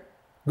 okay?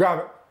 Grab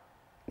it.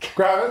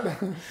 Grab it.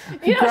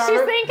 You know, Grab she's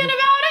it. thinking about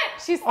it.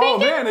 She's thinking. Oh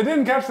man, it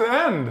didn't catch the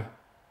end.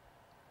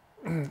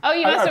 Oh,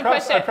 you must have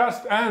pushed I it.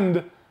 pressed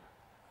end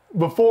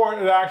before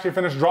it actually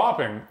finished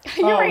dropping.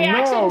 Your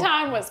reaction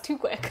time was too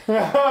quick.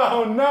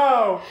 Oh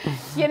no!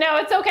 You know,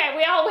 it's okay.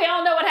 We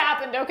all know what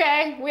happened,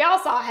 okay? We all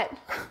saw it.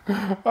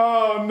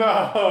 Oh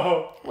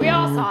no! We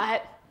all saw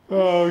it.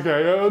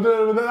 Okay,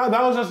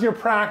 that was just your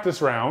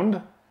practice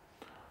round.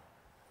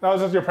 That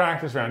was just your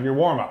practice round, your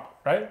warm-up,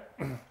 right?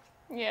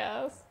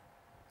 Yes.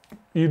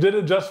 You did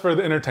it just for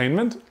the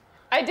entertainment?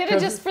 I did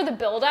it just for the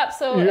build-up,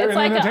 so You're it's an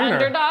like an entertainer.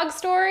 underdog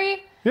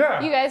story.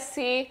 Yeah. You guys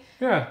see.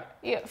 Yeah.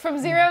 From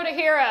zero to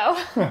hero.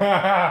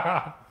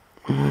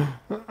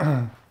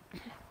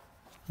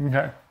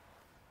 Okay.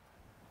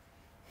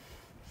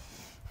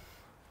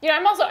 You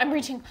know, I'm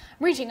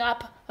reaching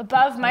up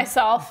above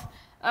myself.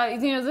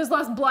 You know, there's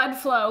less blood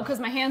flow because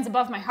my hand's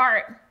above my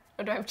heart.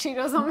 Or do I have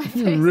Cheetos on my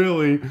face?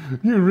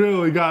 You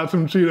really got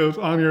some Cheetos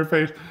on your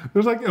face.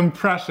 There's like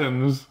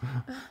impressions.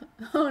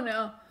 Oh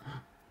no.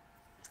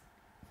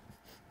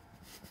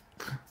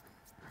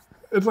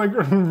 It's like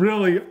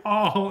really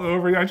all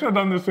over you. I should have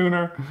done this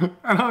sooner.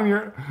 And on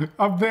your,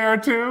 up there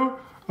too.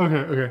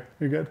 Okay,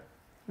 you're good.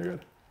 You're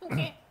good.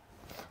 Okay.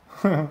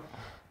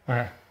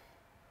 Okay.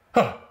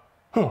 Ha,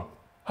 ha,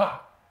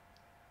 ha.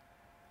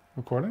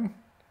 Recording?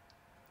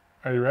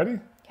 Are you ready?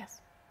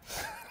 Yes.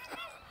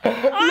 I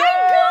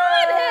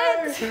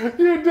got it!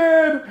 You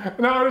did!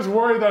 Now I was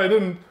worried that I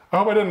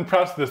hope I didn't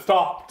press the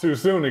stop too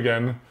soon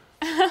again.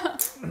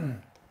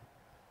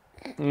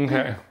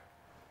 Okay.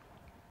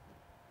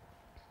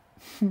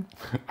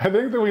 I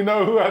think that we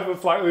know who has a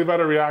slightly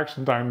better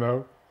reaction time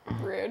though.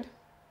 Rude.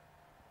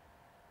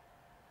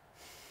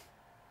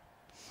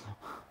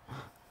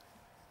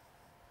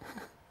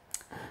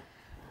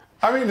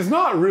 I mean, it's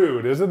not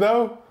rude, is it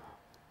though?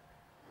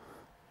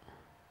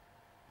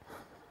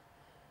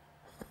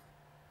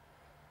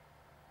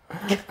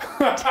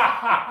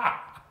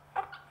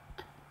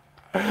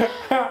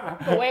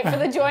 But wait for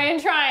the joy and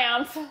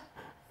triumph.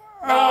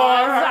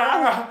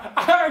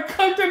 I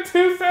cooked it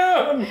too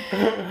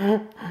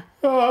soon!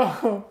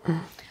 Oh.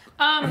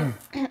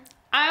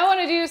 I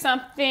want to do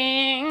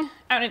something.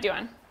 I want to do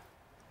one.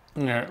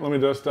 Okay, let me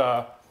just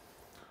go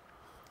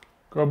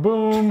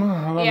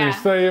boom. Let me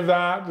save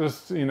that,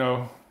 just, you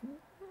know,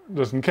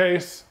 just in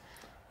case.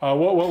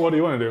 What do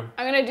you want to do?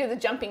 I'm going to do the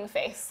jumping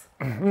face.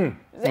 Aim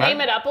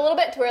it up a little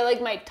bit to where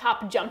like my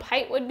top jump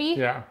height would be.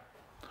 Yeah.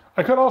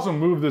 I could also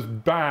move this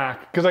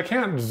back because I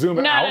can't zoom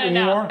it out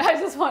anymore. No. I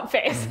just want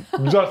face.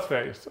 Just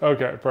face.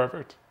 Okay,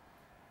 perfect.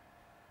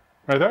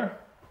 Right there?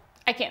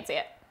 I can't see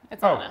it.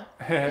 It's on a...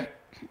 Right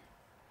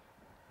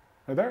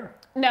there?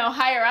 No,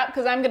 higher up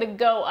because I'm going to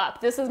go up.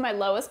 This is my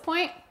lowest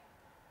point.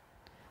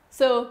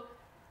 So,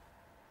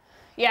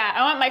 yeah,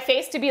 I want my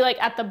face to be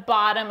like at the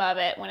bottom of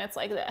it when it's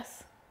like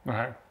this.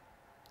 Okay.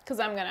 Because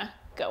I'm going to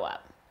go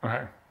up.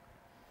 Okay.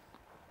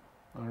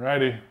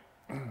 Alrighty.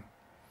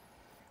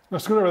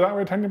 Let's scoot over that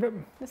way a tiny bit.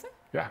 This way?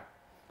 Yeah.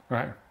 All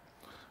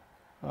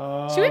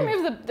right. Should we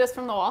move this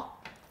from the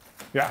wall?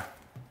 Yeah.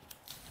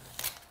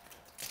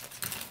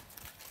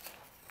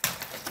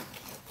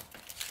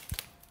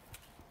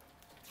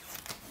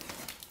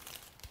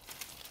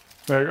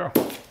 There you go.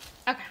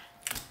 Okay.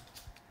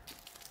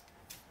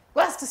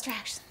 Less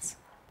distractions.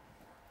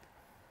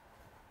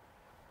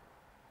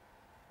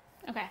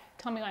 Okay,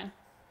 tell me when.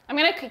 I'm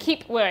gonna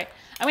keep, wait.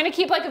 I'm gonna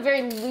keep like a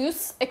very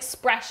loose,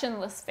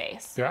 expressionless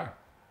face. Yeah.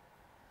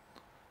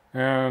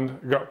 And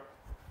go.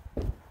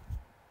 All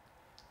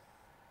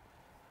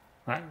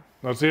right,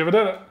 let's see if it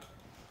did it.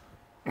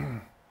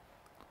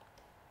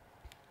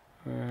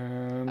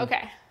 And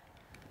Okay.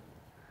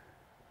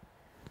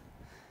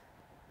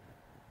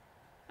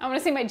 I want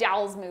to see my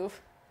jowls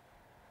move.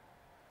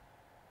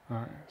 all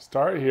right,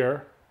 start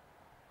here.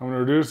 I'm gonna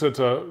reduce it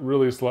to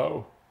really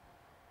slow.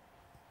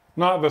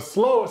 Not the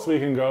slowest we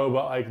can go,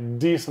 but like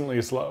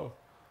decently slow.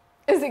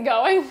 Is it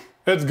going?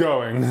 It's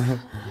going.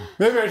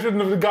 Maybe I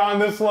shouldn't have gone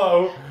this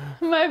slow.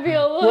 Might be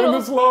a little. When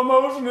the slow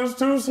motion is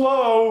too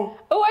slow.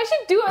 Oh, I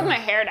should do it with my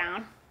hair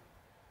down.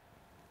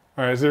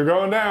 All right, so you're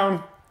going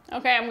down.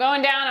 Okay, I'm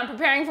going down. I'm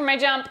preparing for my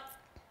jump.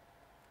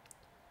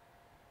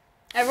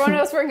 Everyone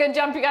knows for a good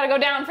jump, you gotta go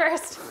down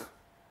first.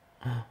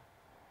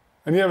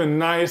 And you have a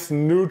nice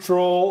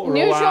neutral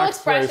relaxed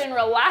expression, face.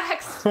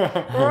 relaxed.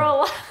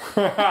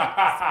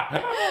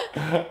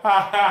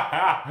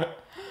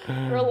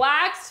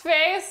 Relaxed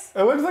face.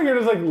 It looks like you're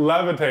just like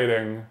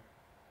levitating.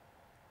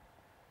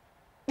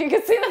 You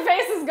can see the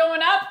face is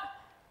going up.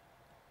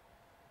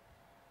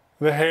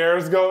 The hair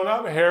is going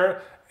up.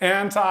 Hair,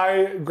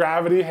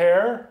 anti-gravity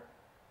hair.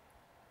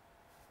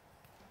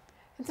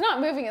 It's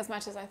not moving as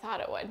much as I thought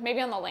it would.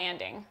 Maybe on the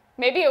landing.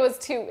 Maybe it was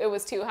too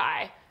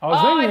high.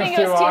 I think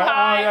it was too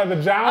high. Oh yeah, the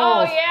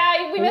jowls. Oh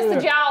yeah, we missed the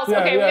jowls.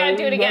 Yeah, okay, we gotta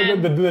do it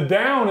again. The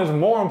down is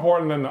more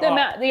important than the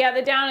up. Yeah,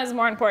 the down is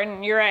more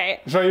important. You're right.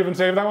 Should I even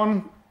save that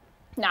one?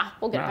 Nah,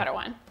 we'll get a better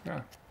one.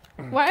 Yeah.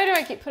 Why do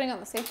I keep putting on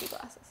the safety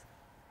glasses?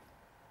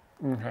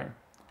 Okay.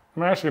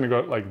 I'm actually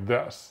gonna go like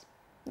this.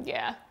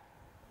 Yeah.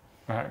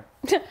 Okay.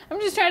 I'm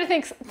just trying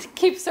to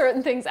keep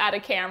certain things out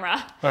of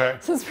camera. Okay.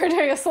 Since we're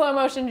doing a slow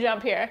motion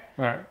jump here.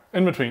 All right.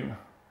 In between.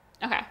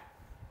 Okay.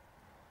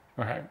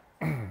 Okay.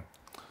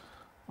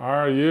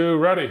 Are you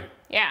ready?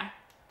 Yeah.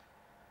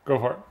 Go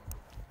for it.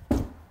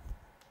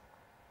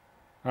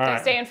 All right.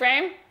 Stay in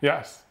frame?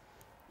 Yes.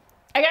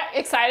 I got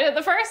excited at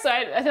the first, so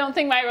I don't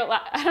think I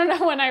don't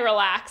know when I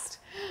relaxed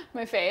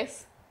my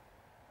face.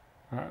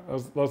 All right,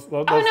 let's.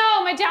 Oh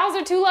no, my jowls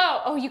are too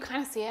low. Oh, you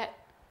kind of see it.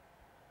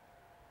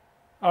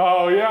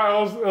 Oh yeah,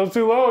 it was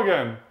too low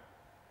again.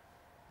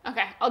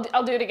 Okay,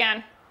 I'll do it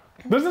again.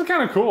 This is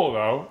kind of cool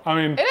though. I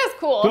mean, It is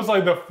cool. just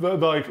like the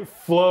like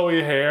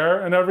flowy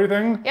hair and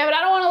everything. Yeah, but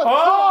I don't want to look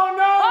Oh cool.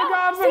 no, it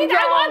got some See, jowls.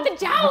 I want the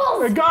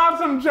jowls. It got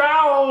some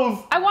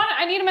jowls.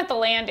 I need them at the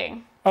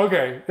landing.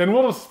 Okay, and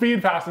we'll just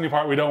speed past any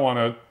part we don't want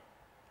to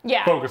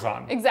Yeah. focus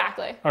on.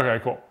 Exactly. Okay,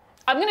 cool.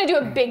 I'm gonna do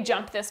a big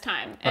jump this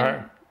time. And All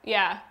right.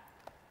 Yeah.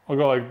 I'll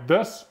go like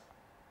this.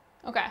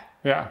 Okay.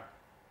 Yeah.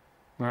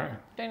 All right.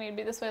 Do I need to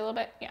be this way a little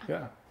bit? Yeah.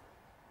 Yeah.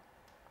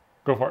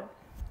 Go for it.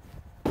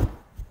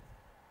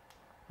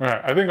 All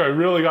right, I think I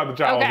really got the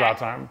jowls Okay. that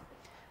time.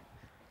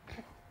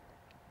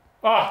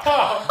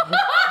 Oh,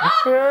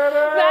 here it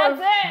is. That's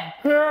it.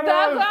 Here it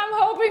That's is. what I'm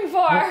hoping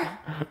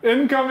for.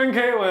 Incoming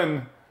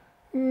Katelyn.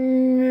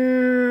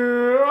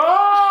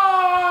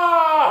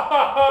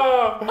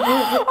 Oh!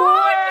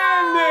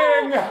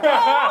 Landing!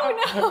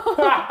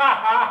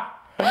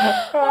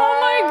 Oh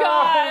my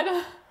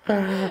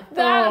god.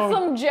 That's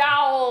some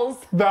jowls.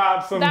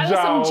 That's some That is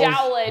some jowls.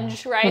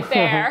 jowlage right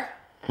there.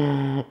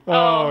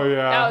 Oh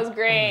yeah. That was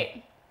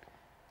great.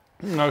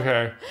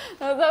 Okay.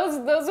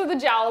 Those are the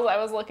jowls I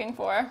was looking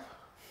for.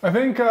 I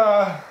think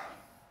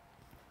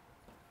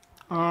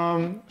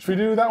should we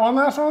do that one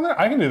last one there?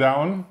 I can do that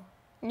one.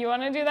 You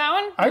want to do that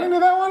one? I can do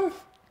that one.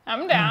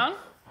 I'm down.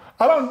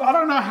 I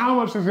don't know how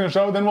much it's gonna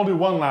show. Then we'll do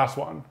one last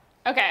one.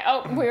 Okay.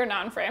 Oh, we're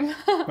not in frame.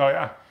 Oh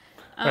yeah.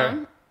 Okay.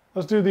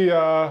 Let's do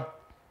the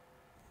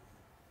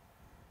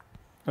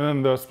and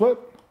then the split.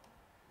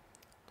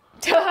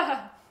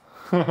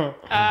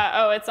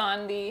 Oh, it's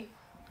on the.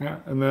 Yeah,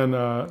 and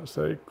then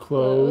say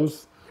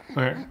close.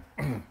 Okay.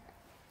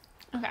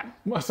 Okay.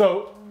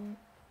 So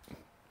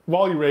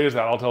while you raise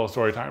that, I'll tell a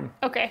story time.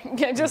 Okay.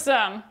 Just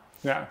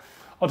Yeah.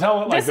 I'll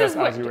tell it like This this is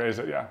as what- you raise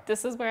it. Yeah.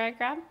 This is where I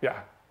grab. Yeah.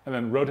 And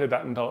then rotate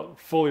that until it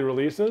fully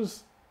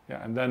releases.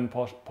 Yeah, and then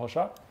push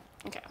up.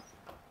 Okay.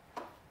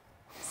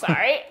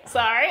 Sorry.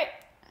 Sorry.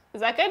 Is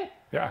that good?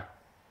 Yeah.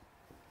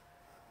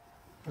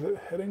 Is it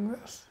hitting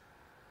this?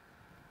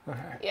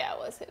 Okay. Yeah, it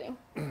was hitting.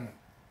 All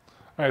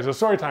right, so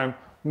story time.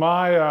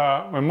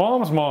 My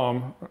mom's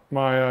mom,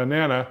 my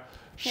Nana,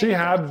 she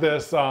had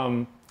this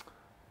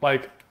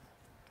like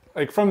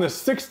from the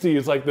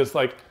 60s, like this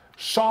like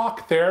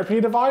shock therapy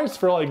device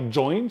for like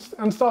joints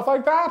and stuff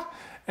like that.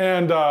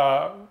 And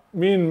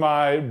me and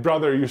my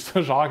brother used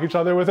to shock each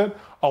other with it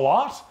a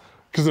lot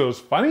because it was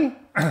funny.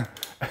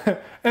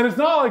 And it's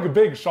not like a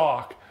big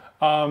shock.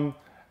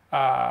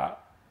 I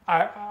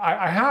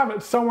have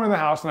it somewhere in the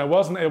house and I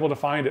wasn't able to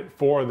find it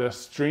for this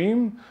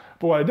stream.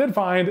 But what I did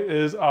find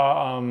is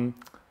a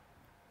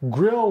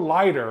grill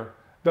lighter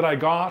that I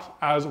got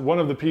as one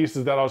of the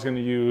pieces that I was going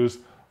to use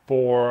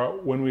for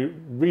when we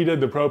redid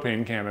the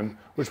propane cannon,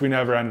 which we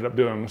never ended up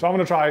doing. So I'm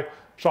going to try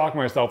shock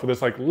myself with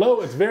this like low,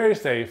 it's very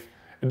safe.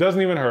 It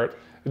doesn't even hurt.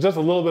 It's just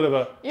a little bit of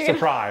a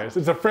surprise.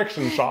 It's a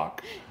friction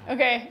shock.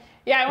 Okay.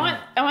 Yeah,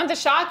 I want the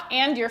shock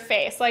and your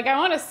face. Like I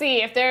want to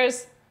see if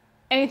there's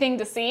anything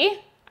to see.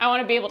 I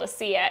want to be able to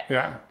see it.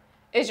 Yeah.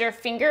 Is your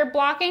finger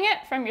blocking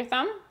it from your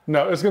thumb?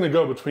 No, it's going to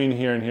go between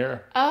here and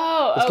here.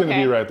 Oh, It's okay. going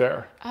to be right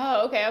there.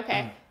 Oh, okay,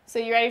 okay. So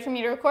you ready for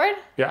me to record?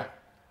 Yeah.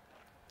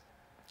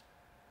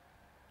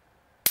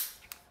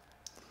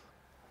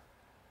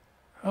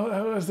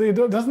 Oh, see, it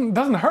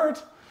doesn't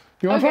hurt.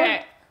 You want to try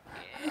Okay.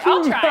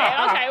 I'll try it.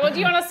 I'll try it. Well, do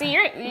you want to see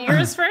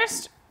yours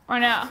first or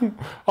no? it?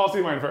 I'll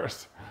see mine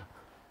first.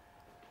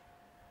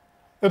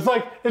 It's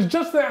like, it's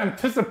just the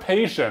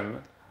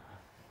anticipation.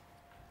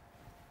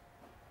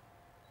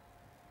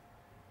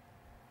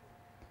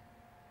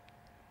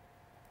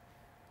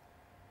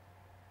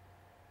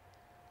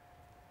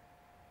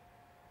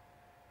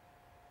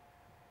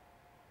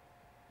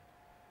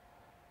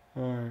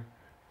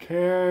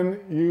 Can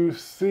you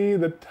see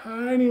the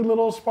tiny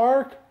little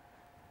spark?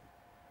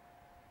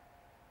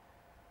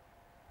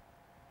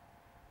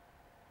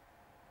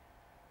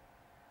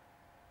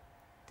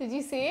 Did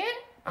you see it?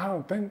 I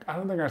don't think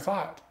I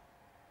saw it.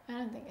 I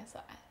don't think I saw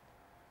it.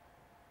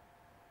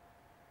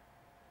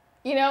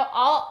 You know,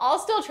 I'll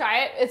still try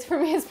it. It's for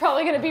me, it's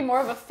probably going to be more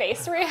of a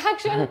face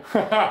reaction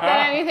than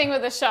anything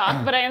with a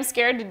shock, but I am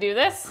scared to do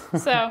this.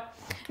 So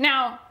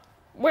now,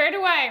 where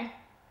do I,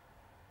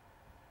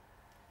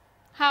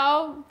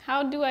 how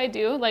do I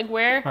do? Like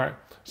where? All right.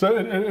 So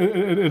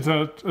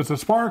it's a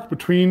spark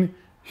between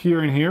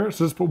here and here.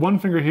 So just put one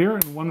finger here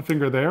and one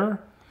finger there.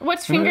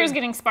 Which finger is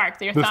getting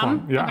sparked? Your This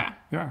thumb? one. Yeah.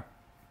 Okay.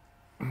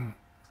 Yeah.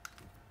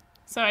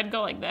 So I'd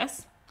go like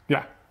this.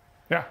 Yeah.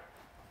 Yeah.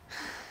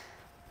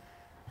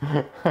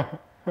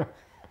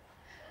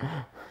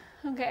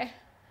 Okay.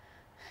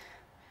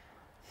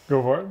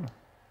 Go for it.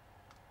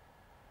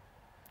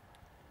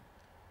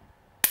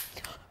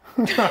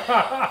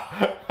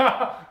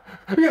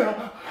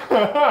 Oh,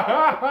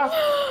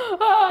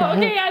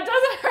 okay, yeah, it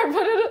doesn't hurt,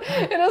 but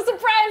it is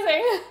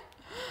surprising.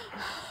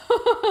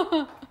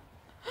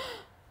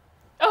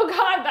 Oh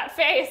God, that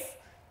face.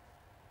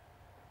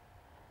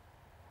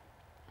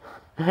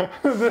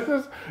 This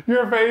is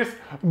your face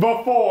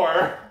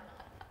before.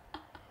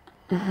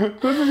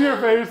 This is your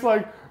face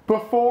like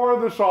before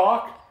the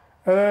shock.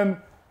 And then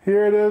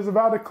here it is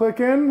about to click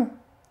in.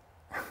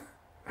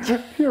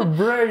 You're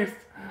braced.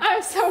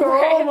 I'm so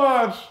braced.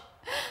 Much.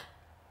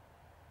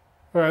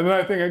 All right, then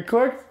I think it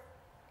clicked.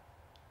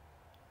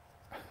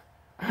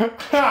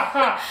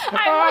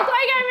 I look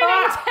like I'm in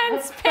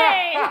intense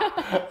pain.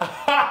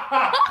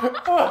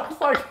 Looks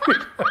like you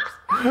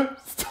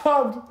just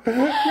stopped.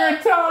 You're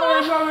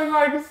telling me something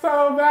like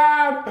so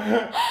bad.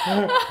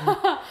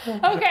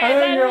 Okay. And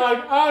then you're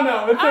like, oh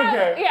no, it's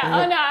okay. Yeah,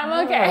 oh no, I'm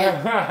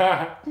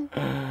okay.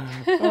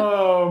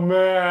 Oh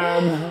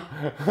man.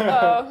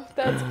 Oh,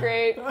 that's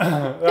great.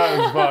 That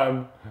was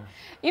fun.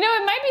 You know,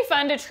 it might be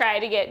fun to try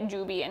to get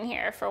Jooby in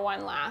here for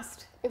one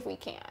last, if we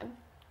can.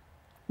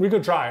 We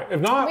could try. If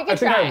not, I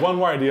think I have one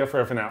more idea for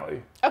a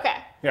finale. Okay.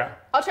 Yeah.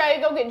 I'll try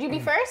to go get Jooby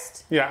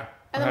first. Yeah.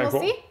 And then we'll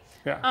see.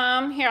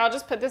 Yeah. Here, I'll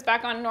just put this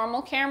back on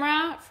normal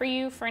camera for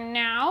you for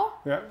now.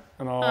 Yeah.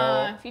 And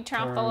I'll if you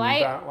turn off the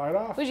light. that light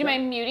off. Would you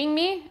mind muting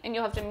me? And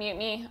you'll have to mute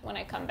me when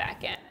I come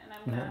back in. And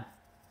I'm gonna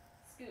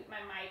scoot my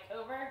mic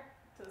over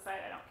to the side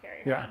I don't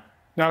carry Yeah. on.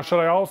 Now, should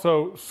I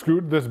also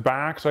scoot this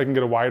back so I can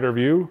get a wider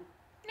view?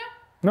 No.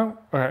 No?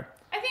 Okay.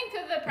 I think the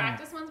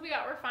practice ones we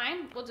got were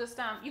fine. We'll just,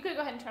 you could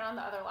go ahead and turn on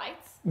the other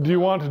lights. Do you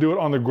want to do it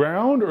on the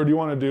ground or do you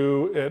want to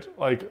do it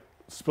like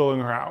spilling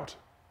her out?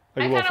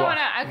 Like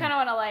I kind of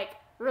want to like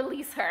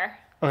release her.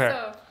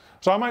 Okay.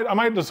 So I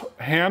might just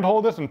hand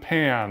hold this and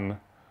pan.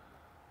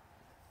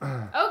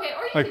 Okay, or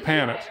you like could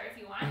pan do it. wider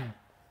if you want.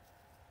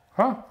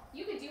 Huh?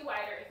 You could do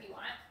wider if you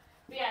want.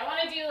 But yeah, I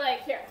want to do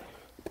like here.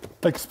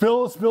 Like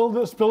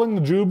spilling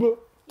the Joob,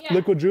 Yeah.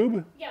 liquid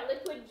Joob? Yeah,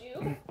 liquid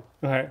Joob.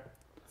 Okay.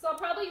 So I'll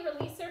probably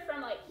release her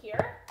from like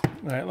here.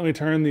 All right, let me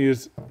turn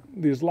these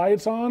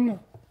lights on.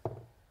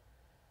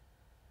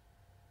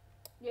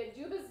 Yeah,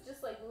 Joob is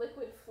just like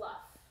liquid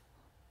fluff.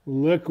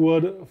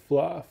 Liquid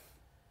fluff.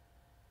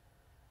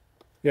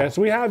 Yeah,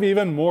 so we have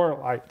even more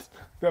light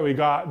that we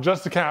got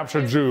just to capture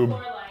There's Joob.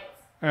 more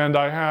lights. And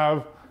I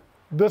have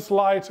this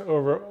light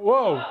over, whoa.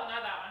 Oh, not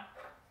that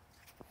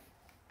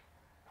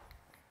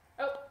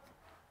one. Oh,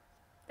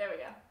 there we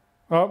go.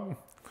 Oh,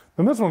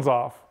 then this one's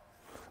off.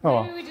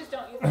 Oh, Maybe we just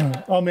don't use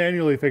it. I'll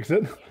manually fix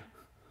it.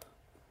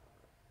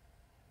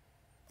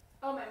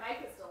 Oh, my mic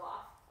is still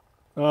off.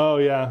 Oh,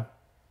 yeah.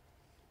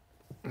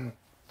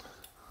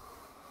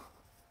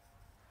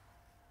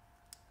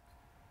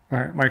 All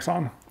right, mic's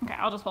on. Okay,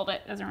 I'll just hold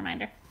it as a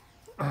reminder.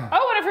 Oh,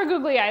 what if her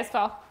googly eyes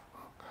fell?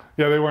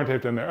 Yeah, they weren't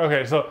taped in there.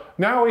 Okay, so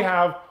now we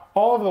have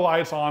all of the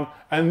lights on,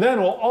 and then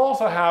we'll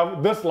also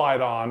have this light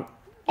on.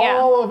 Yeah.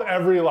 All of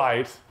every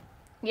light.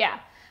 Yeah.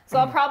 So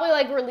I'll probably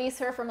like release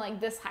her from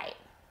like this height.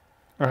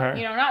 Okay.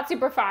 You know, not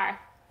super far.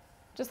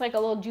 Just like a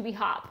little Jooby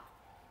hop.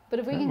 But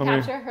if we can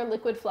capture her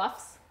liquid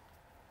fluffs.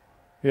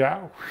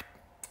 Yeah.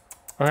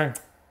 Okay,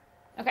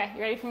 Okay,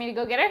 you ready for me to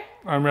go get her?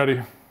 I'm ready.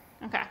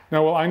 Okay.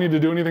 Now, will I need to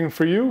do anything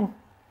for you?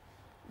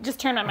 Just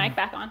turn my mic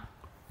back on.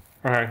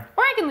 Okay.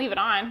 Or I can leave it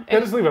on.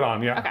 Yeah, just leave it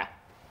on, yeah. Okay.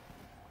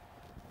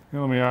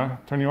 Here, let me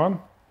turn you on.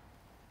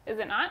 Is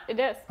it not? It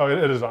is. Oh,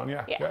 it is on,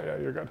 yeah. Yeah. Yeah,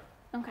 you're good.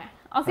 Okay.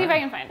 I'll see if I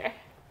can find her.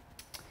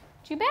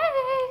 Joob.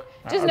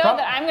 Just know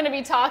that I'm going to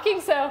be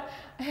talking, so.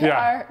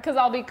 Yeah. Because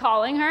I'll be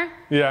calling her.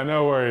 Yeah,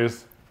 no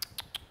worries.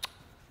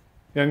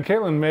 Yeah, and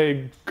Katelyn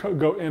may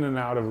go in and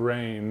out of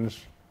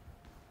range.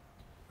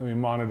 Let me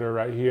monitor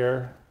right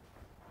here.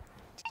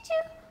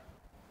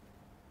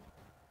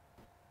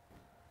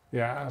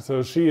 Yeah,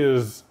 so she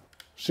is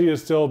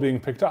still being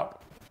picked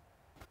up.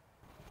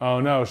 Oh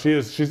no,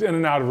 she's in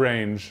and out of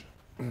range.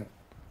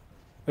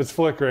 It's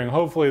flickering.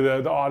 Hopefully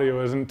the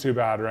audio isn't too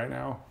bad right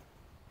now.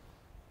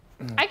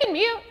 I can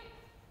mute.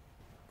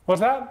 What's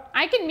that?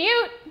 I can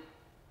mute.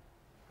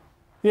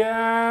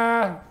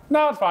 Yeah,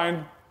 no, it's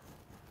fine.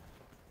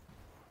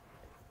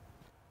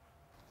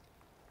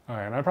 All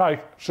right, and I probably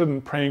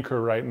shouldn't prank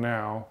her right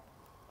now.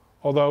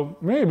 Although,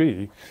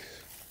 maybe.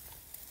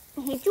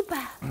 Hey,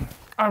 Joob.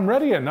 I'm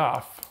ready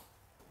enough.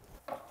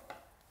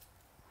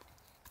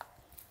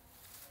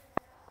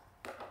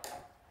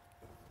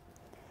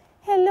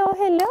 Hello,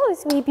 hello,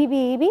 sweetie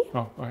baby.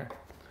 Oh, okay.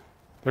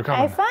 They're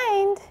coming. I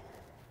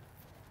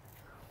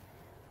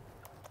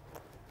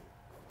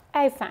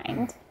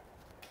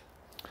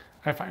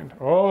find.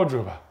 Oh,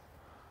 Juba.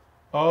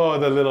 Oh,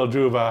 the little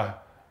Juba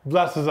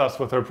blesses us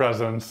with her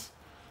presence.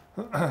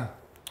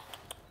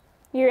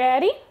 You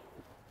ready?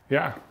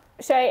 Yeah.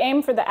 Should I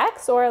aim for the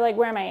X or like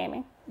where am I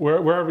aiming?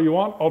 Wherever you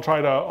want, I'll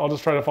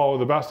just try to follow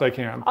the best I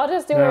can. I'll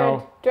just do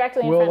her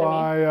directly in front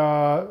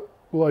of me.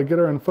 Will I get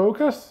her in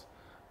focus?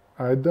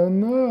 I don't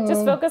know.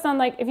 Just focus on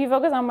if you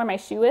focus on where my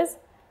shoe is,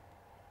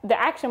 the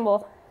action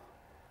will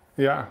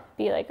be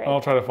like right. I'll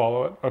try to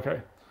follow it.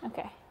 Okay.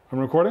 Okay. I'm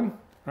recording?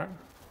 All right.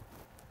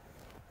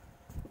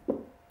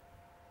 Good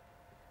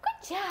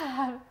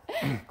job.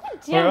 Good job,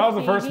 Okay, that was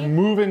the first baby.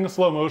 moving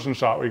slow motion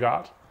shot we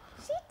got.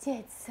 She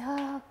did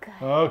so good.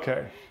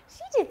 Okay. She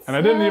did so And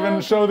I didn't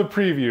even show the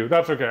preview.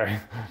 That's okay.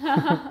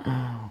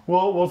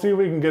 We'll see if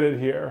we can get it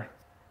here.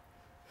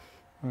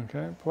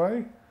 Okay,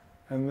 play.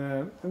 And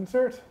then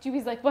insert.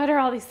 Joobie's like, what are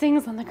all these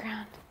things on the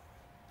ground?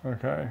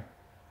 Okay.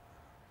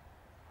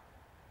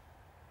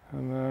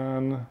 And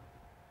then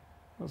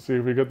let's see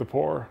if we get the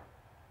pour.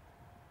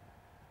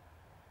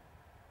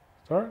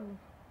 Start.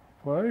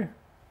 Play.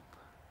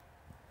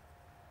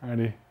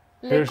 Alrighty.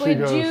 Here she Liquid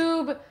goes.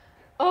 Joob.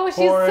 Oh, she's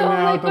Pouring so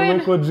out liquid. the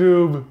liquid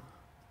Joob.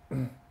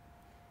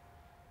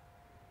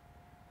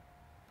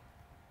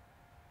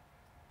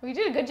 We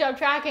did a good job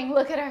tracking.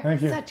 Look at her.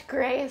 Thank you. Such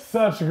grace.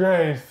 Such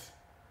grace.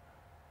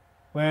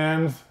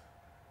 Lands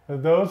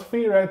with those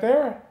feet right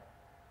there.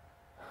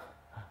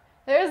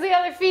 There's the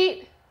other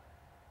feet.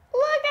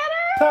 Look at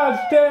her.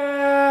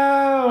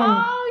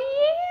 Touchdown!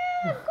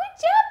 Oh, yeah. Good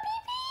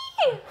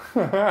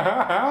job,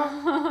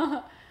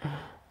 baby.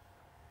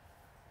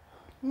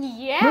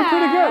 Yeah. You're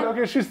pretty good.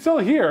 Okay, she's still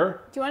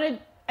here. Do you want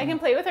to? I can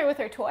play with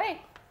her toy.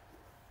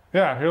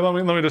 Yeah, here,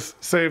 let me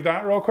just save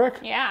that real quick.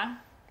 Yeah.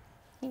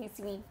 You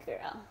sweet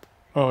girl.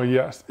 Oh,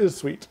 yes, is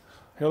sweet.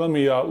 Here, let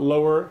me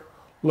lower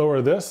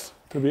this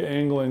to be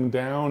angling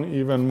down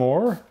even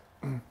more.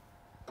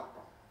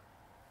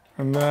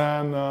 And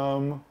then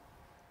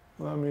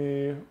let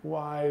me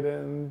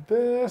widen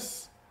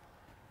this.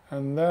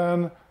 And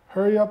then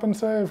hurry up and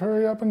save,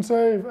 hurry up and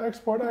save.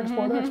 Export,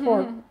 export,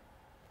 export.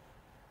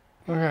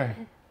 Okay.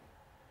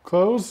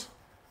 Close.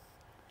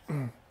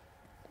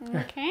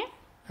 Okay.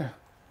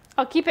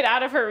 I'll keep it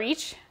out of her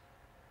reach.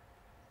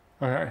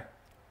 Okay.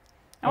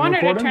 I want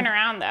her to recording? turn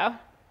around though.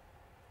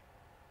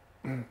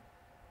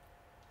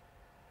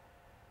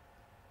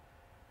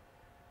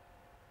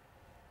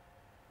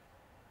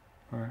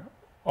 All right.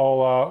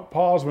 I'll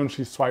pause when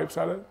she swipes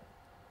at it.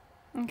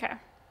 Okay.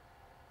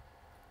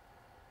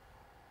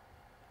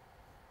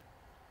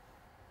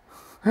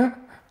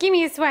 Give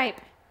me a swipe.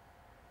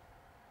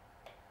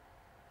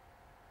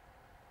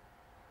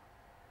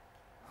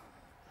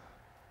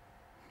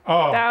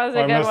 Oh, That was a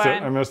I good missed one.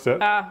 it. I missed it.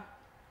 Oh.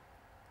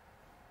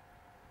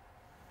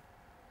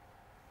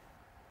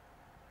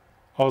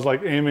 I was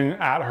like aiming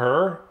at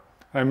her.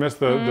 I missed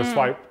the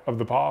swipe of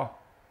the paw.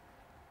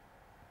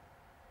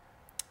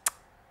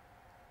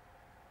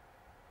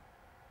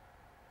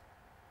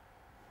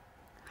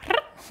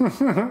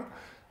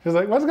 She's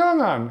like, what's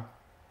going on?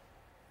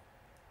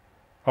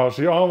 Oh,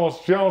 she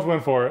almost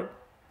went for it.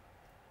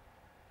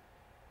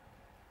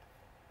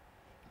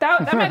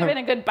 That might have been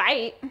a good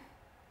bite.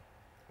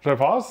 Should I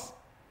pause?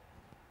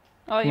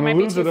 Oh, you I'm might gonna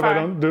be lose too it if I far.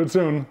 don't do it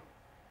soon.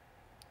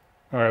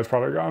 All right, it's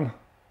probably gone.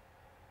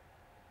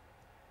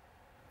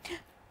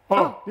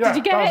 Oh, yeah, did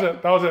you get that was it?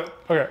 it. That was it.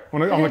 Okay, I'm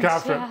gonna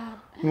capture it. job.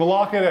 I'm gonna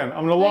lock it in.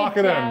 I'm gonna lock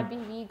it Good job, in.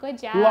 baby. Good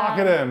job. Lock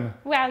it in.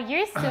 Wow,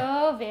 you're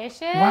so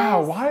vicious.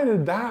 Wow, why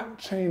did that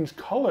change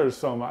colors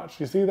so much?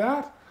 You see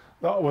that?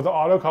 With the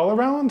auto color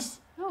balance?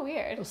 Oh,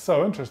 weird. It's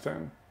so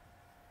interesting.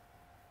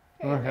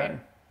 Very Okay. weird.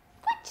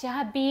 Good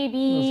job,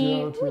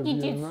 baby. Let's go Ooh, to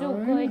you did so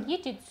V9. good. You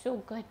did so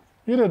good.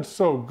 You did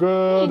so Here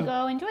good. you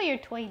go. Enjoy your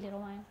toy, little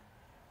one.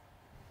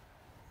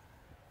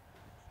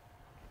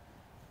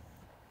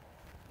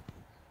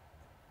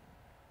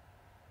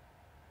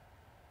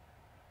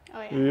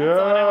 Oh, yeah. That's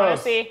the one I want Yes.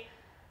 to see.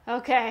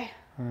 Okay.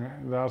 All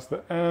right, that's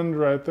the end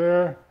right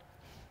there.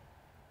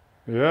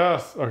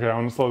 Yes. Okay, I'm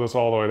gonna slow this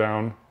all the way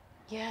down.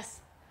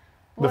 Yes.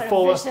 The What a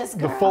fullest, vicious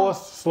the girl.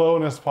 fullest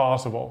slowness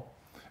possible.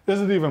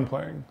 Is it even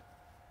playing?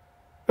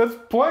 It's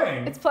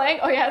playing. It's playing?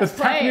 Oh, yeah, It's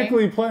playing.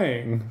 technically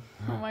playing.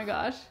 Oh, my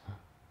gosh.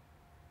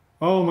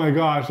 Oh my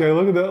gosh! Yeah,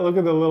 look at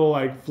the little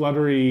like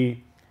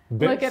fluttery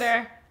bits. Look at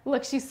her.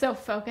 Look, she's so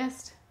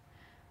focused.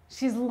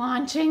 She's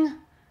launching.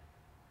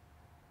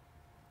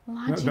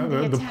 Launching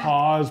the The attack.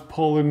 paws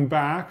pulling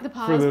back The for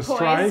paws the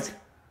strike.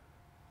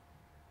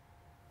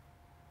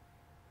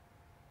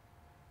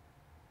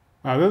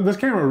 poised. This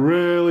camera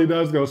really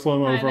does go slow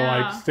mo I for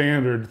like know.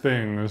 standard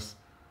things.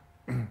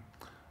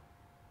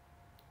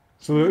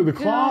 So the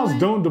claws Going.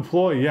 don't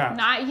deploy yet.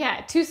 Not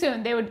yet. Too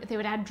soon. They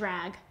would add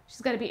drag. She's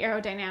got to be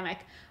aerodynamic.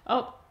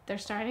 Oh, they're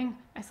starting.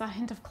 I saw a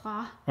hint of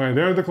claw. All right,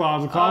 there's the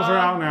claws. The claws are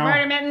out now.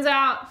 Murder mittens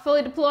out.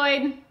 Fully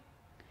deployed.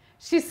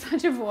 She's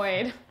such a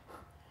void.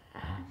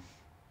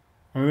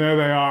 And there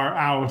they are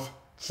out.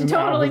 She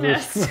totally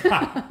missed. She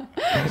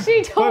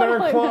But totally her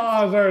missed.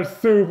 claws are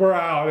super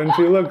out and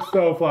she looks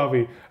so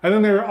fluffy. And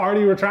then they were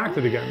already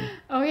retracted again.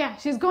 Oh yeah,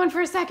 she's going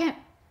for a second.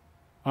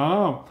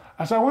 Oh,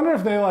 so I wonder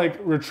if they like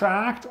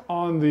retract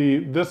on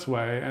this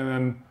way and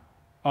then,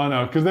 oh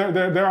no, because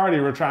they're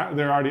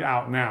already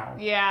out now.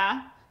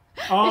 Yeah.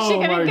 Oh Is she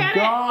gonna my get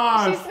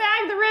gosh! it? She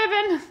snagged the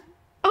ribbon.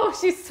 Oh,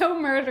 she's so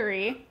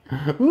murdery.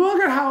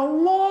 Look at how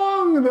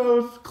long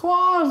those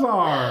claws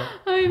are.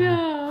 I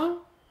know.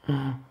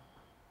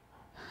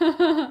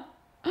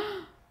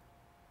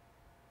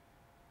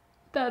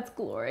 That's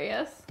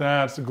glorious.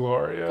 That's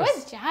glorious.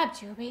 Good job,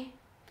 Jooby.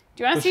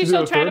 Do you want to see if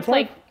she'll try to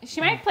play?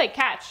 She might play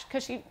catch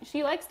because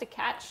she likes to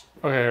catch.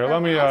 Okay, here,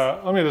 let me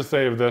just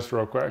save this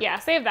real quick. Yeah,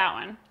 save that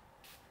one.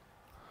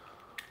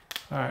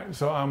 All right,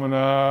 so I'm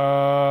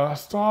gonna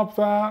stop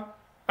that,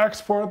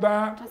 export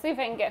that. Let's see if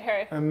I can get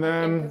her and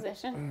then, in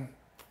position.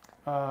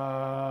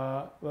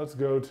 Let's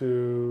go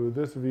to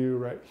this view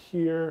right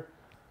here.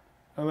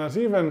 And that's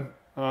even,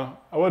 I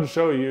would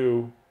show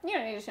you. You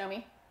don't need to show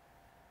me.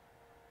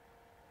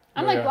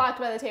 I'm like blocked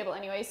by the table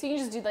anyway, so you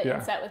can just do the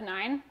inset with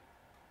 9.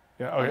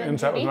 Yeah, okay,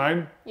 inset with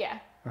 9? Yeah.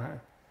 Okay.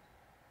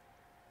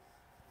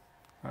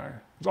 All right,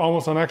 it's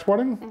almost done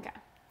exporting? Okay.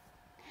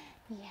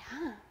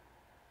 Yeah.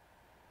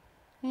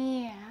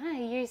 Yeah,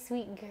 you're a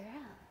sweet girl.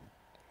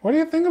 What do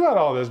you think about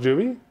all this,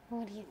 Jooby?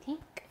 What do you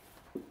think?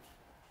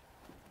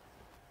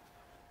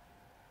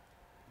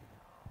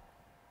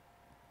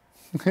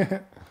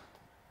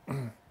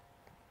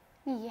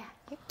 Yeah,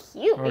 you're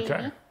cute, baby.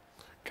 Okay.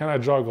 Can I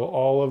juggle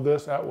all of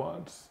this at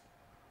once?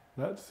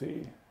 Let's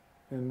see.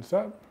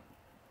 Inset.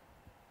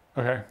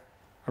 Okay.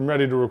 I'm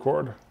ready to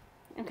record.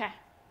 Okay.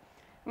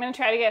 I'm going to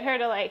try to get her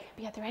to like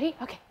be at the ready.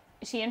 Okay.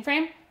 Is she in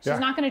frame? She's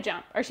not going to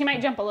jump. Or she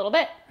might jump a little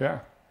bit. Yeah.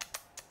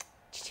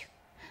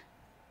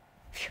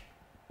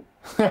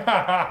 Okay,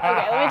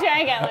 let me try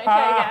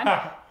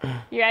again.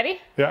 You ready?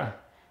 Yeah.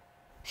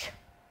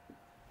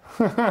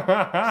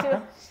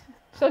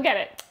 She'll get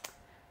it.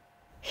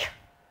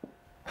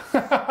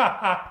 Come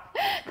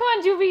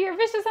on, Jooby, you're a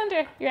vicious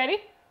hunter. You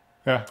ready?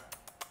 Yeah.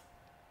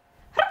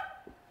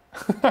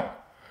 I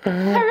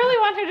really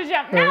want her to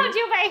jump. No,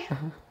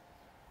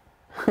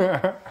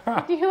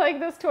 Jooby! Do you like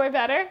this toy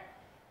better?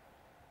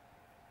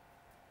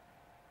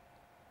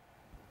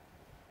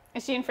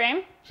 Is she in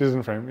frame? She's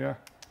in frame, yeah.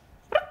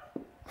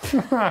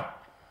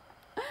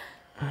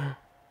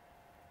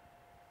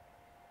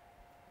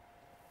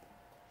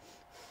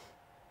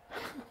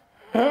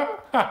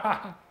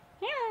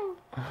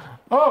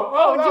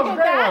 Oh, that was a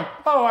great one.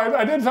 Oh,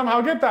 I did somehow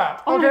get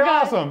that. Oh okay,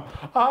 awesome.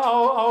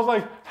 I was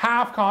like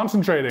half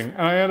concentrating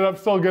and I ended up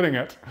still getting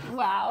it.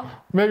 Wow.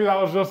 Maybe that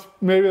was just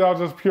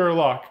pure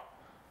luck.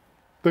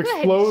 The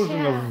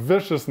explosion of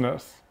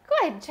viciousness.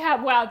 Good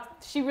job. Wow,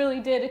 she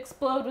really did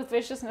explode with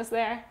viciousness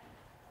there.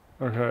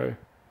 Okay.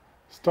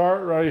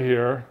 Start right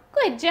here.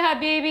 Good job,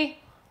 baby.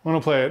 I'm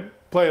gonna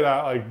play it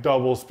at like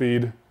double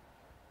speed.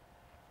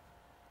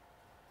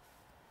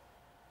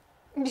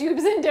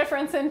 Joob's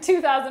indifference in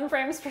 2,000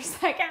 frames per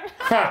second.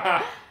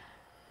 Yeah,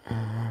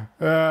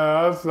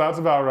 that's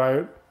about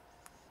right.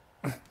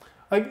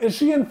 Like, is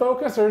she in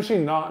focus or is she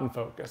not in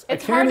focus?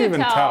 It's I can't hard to even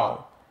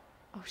tell.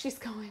 Oh, she's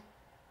going.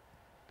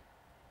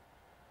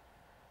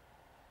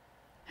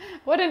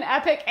 What an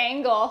epic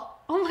angle.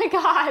 Oh my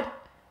God.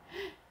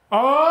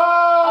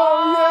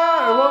 Oh,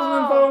 yeah, it wasn't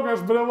in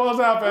focus, but it was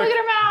epic. Look at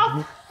her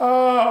mouth.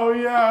 Oh,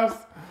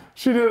 yes.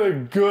 She did a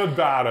good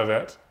bat of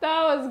it.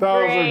 That was That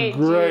great,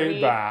 was a great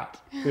Jooby.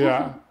 bat.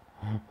 Yeah.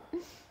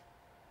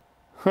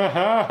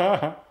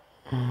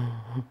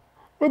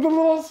 With the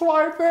little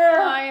swipe there.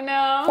 I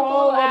know.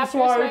 Follow-up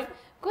swipe.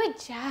 Good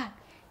job.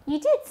 You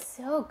did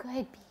so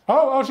good, B.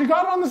 Oh, she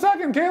got it on the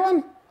second,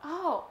 Katelyn.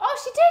 Oh,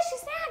 she did. She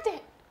snagged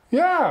it.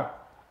 Yeah.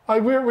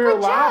 Like we were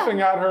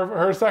laughing at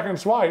her second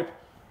swipe.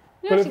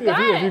 No, But she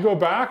if you go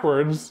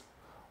backwards,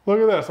 look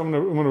at this. I'm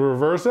gonna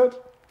reverse it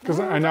because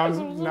I now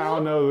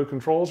know the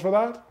controls for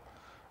that.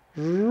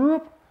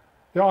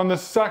 Yeah, on the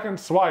second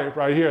swipe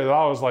right here that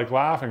I was like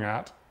laughing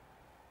at.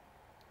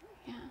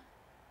 Yeah.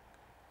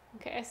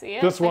 Okay, I see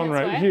it. This one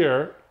right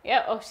here.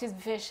 Yeah. Oh, she's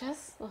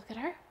vicious. Look at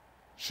her.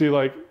 She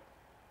like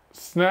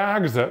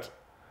snags it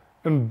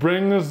and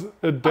brings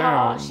it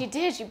down. Oh, she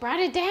did. She brought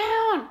it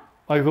down.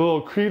 Like the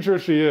little creature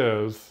she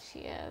is. She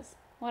is.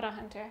 What a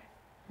hunter.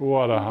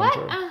 What a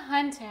hunter. What a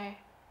hunter.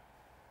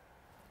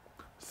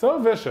 So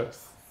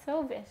vicious.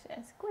 So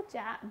vicious. Good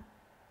job.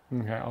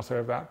 Okay, I'll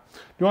save that. Do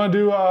you want to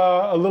do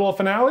a little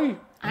finale?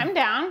 I'm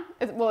down.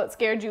 Will it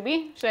scare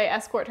Jooby? Should I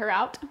escort her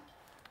out?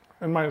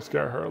 It might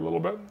scare her a little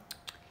bit.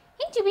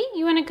 Hey, Jooby,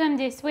 you want to come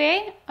this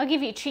way? I'll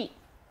give you a treat.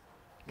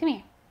 Come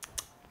here.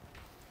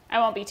 I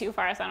won't be too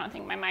far, so I don't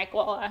think my mic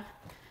will. Come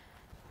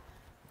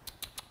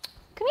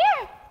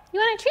here. You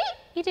want a treat?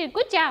 You did a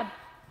good job.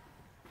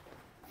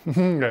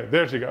 Okay,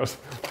 there she goes.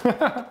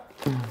 So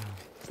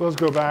let's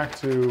go back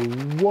to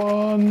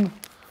 1.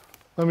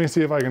 Let me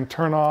see if I can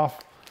turn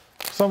off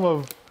some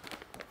of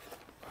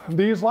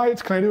these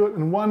lights. Can I do it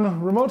in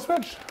one remote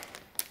switch?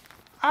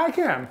 I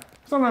can.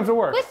 Sometimes it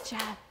works. Good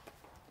job.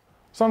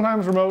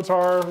 Sometimes remotes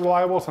are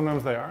reliable,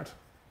 sometimes they aren't.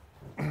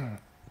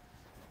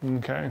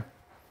 Okay.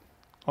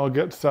 I'll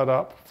get set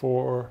up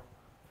for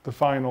the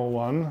final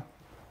one.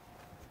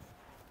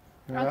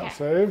 Get that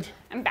saved.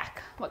 I'm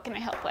back. What can I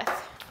help with?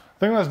 I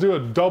think let's do a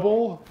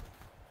double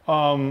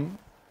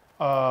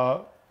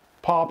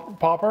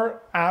popper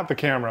at the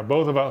camera,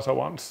 both of us at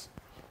once.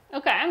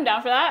 Okay, I'm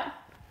down for that.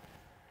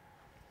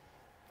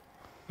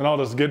 And I'll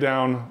just get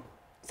down.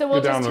 So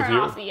we'll just turn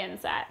off the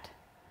inset.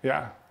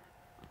 Yeah.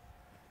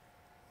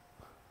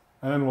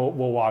 And then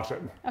we'll watch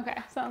it. Okay,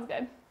 sounds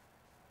good.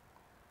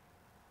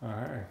 All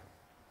right.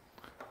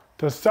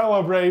 To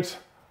celebrate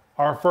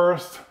our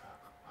first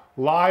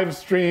live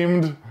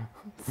streamed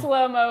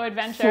Slow-mo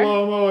adventure.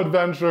 slow-mo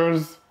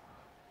adventures.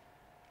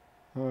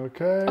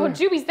 Okay. Oh,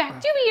 Jooby's back.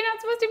 Jooby, you're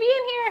not supposed to be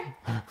in here.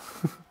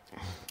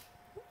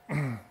 Do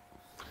you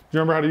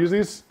remember how to use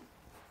these?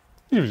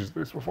 You've used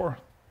these before.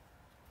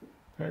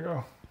 There you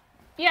go.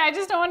 Yeah, I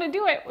just don't want to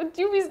do it.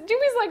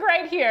 Jooby's like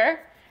right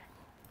here.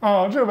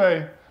 Oh,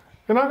 Joob,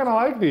 you're not gonna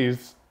like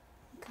these.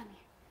 Come here.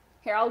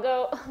 Here, I'll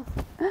go.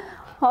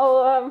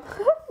 I'll,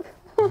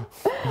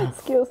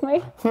 excuse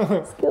me.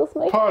 Excuse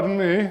me. Pardon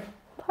me.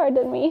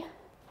 Pardon me.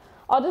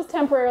 I'll just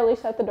temporarily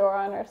shut the door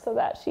on her so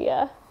that she,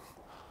 I'll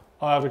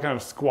have to kind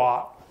of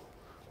squat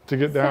to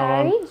get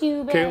down Sorry, on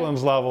Joob.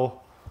 Katelyn's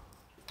level.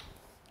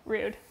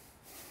 Rude.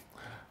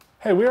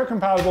 Hey, we are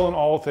compatible in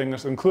all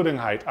things, including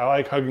height. I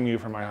like hugging you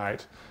for my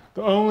height.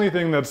 The only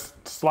thing that's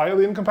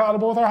slightly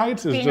incompatible with our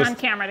heights is Being just on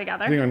camera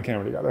together. being on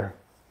camera together.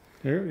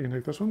 Here, you can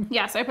take this one.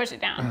 Yeah, so I push it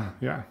down.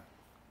 Yeah.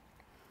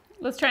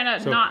 Let's try to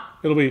So not.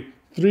 it'll be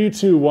 3,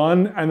 2,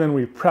 1, and then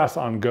we press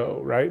on go,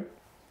 right?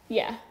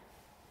 Yeah.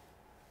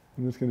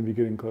 And it's going to be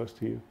getting close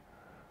to you.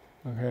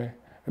 Okay.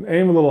 And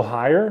aim a little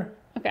higher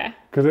Okay.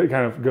 because it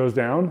kind of goes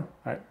down.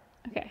 All right.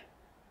 Okay.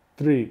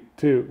 3,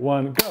 2,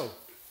 1, go.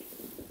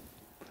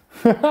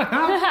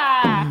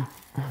 yeah.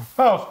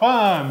 Oh,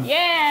 fun.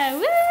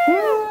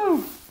 Woo!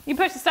 Woo! You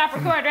push the stop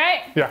record,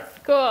 right? Yeah.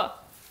 Cool.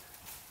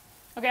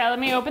 Okay, let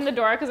me open the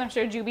door because I'm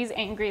sure Jooby's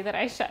angry that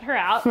I shut her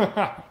out,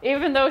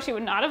 even though she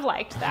would not have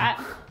liked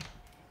that.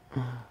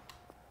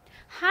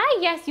 Hi,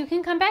 yes, you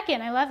can come back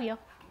in. I love you.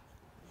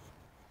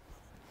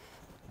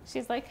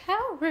 She's like,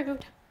 how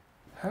rude.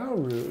 How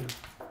rude.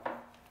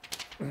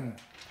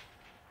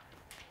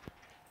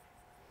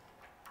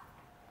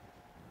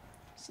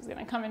 She's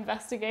gonna come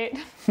investigate.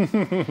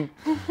 Jooby,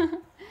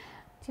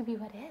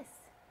 what is?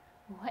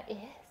 What is?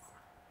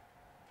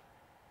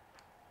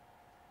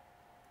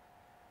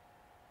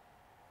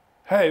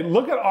 Hey,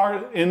 look at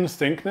our in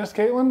syncness,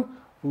 Katelyn.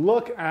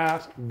 Look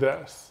at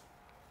this.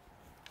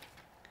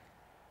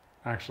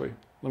 Actually,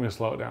 let me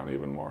slow it down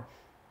even more.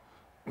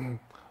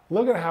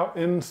 Look at how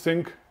in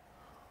sync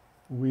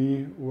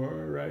we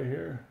were right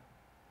here.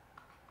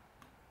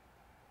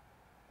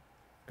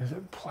 Is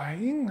it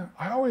playing?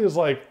 I always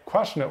like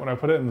question it when I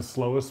put it in the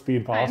slowest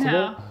speed possible. I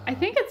know. I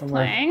think it's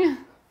playing.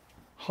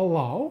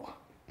 Hello?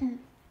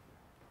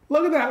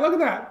 Look at that, look at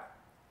that.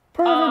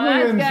 Oh, Perfectly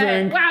that's in good.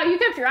 sync. Wow, you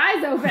kept your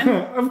eyes open.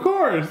 Of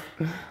course.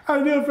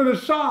 I do it for the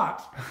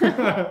shot.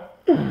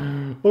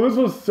 Well, this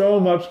was so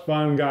much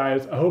fun,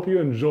 guys. I hope you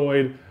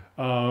enjoyed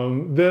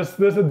this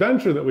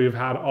adventure that we've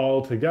had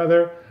all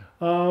together.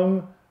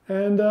 I'm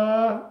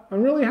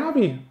really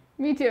happy.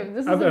 Me too.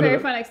 This is a very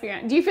fun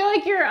experience. Do you feel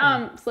like your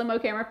slow-mo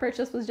camera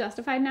purchase was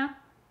justified now?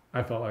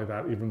 I felt like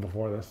that even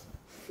before this.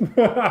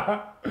 All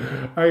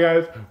right,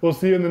 guys. We'll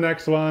see you in the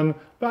next one.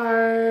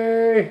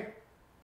 Bye.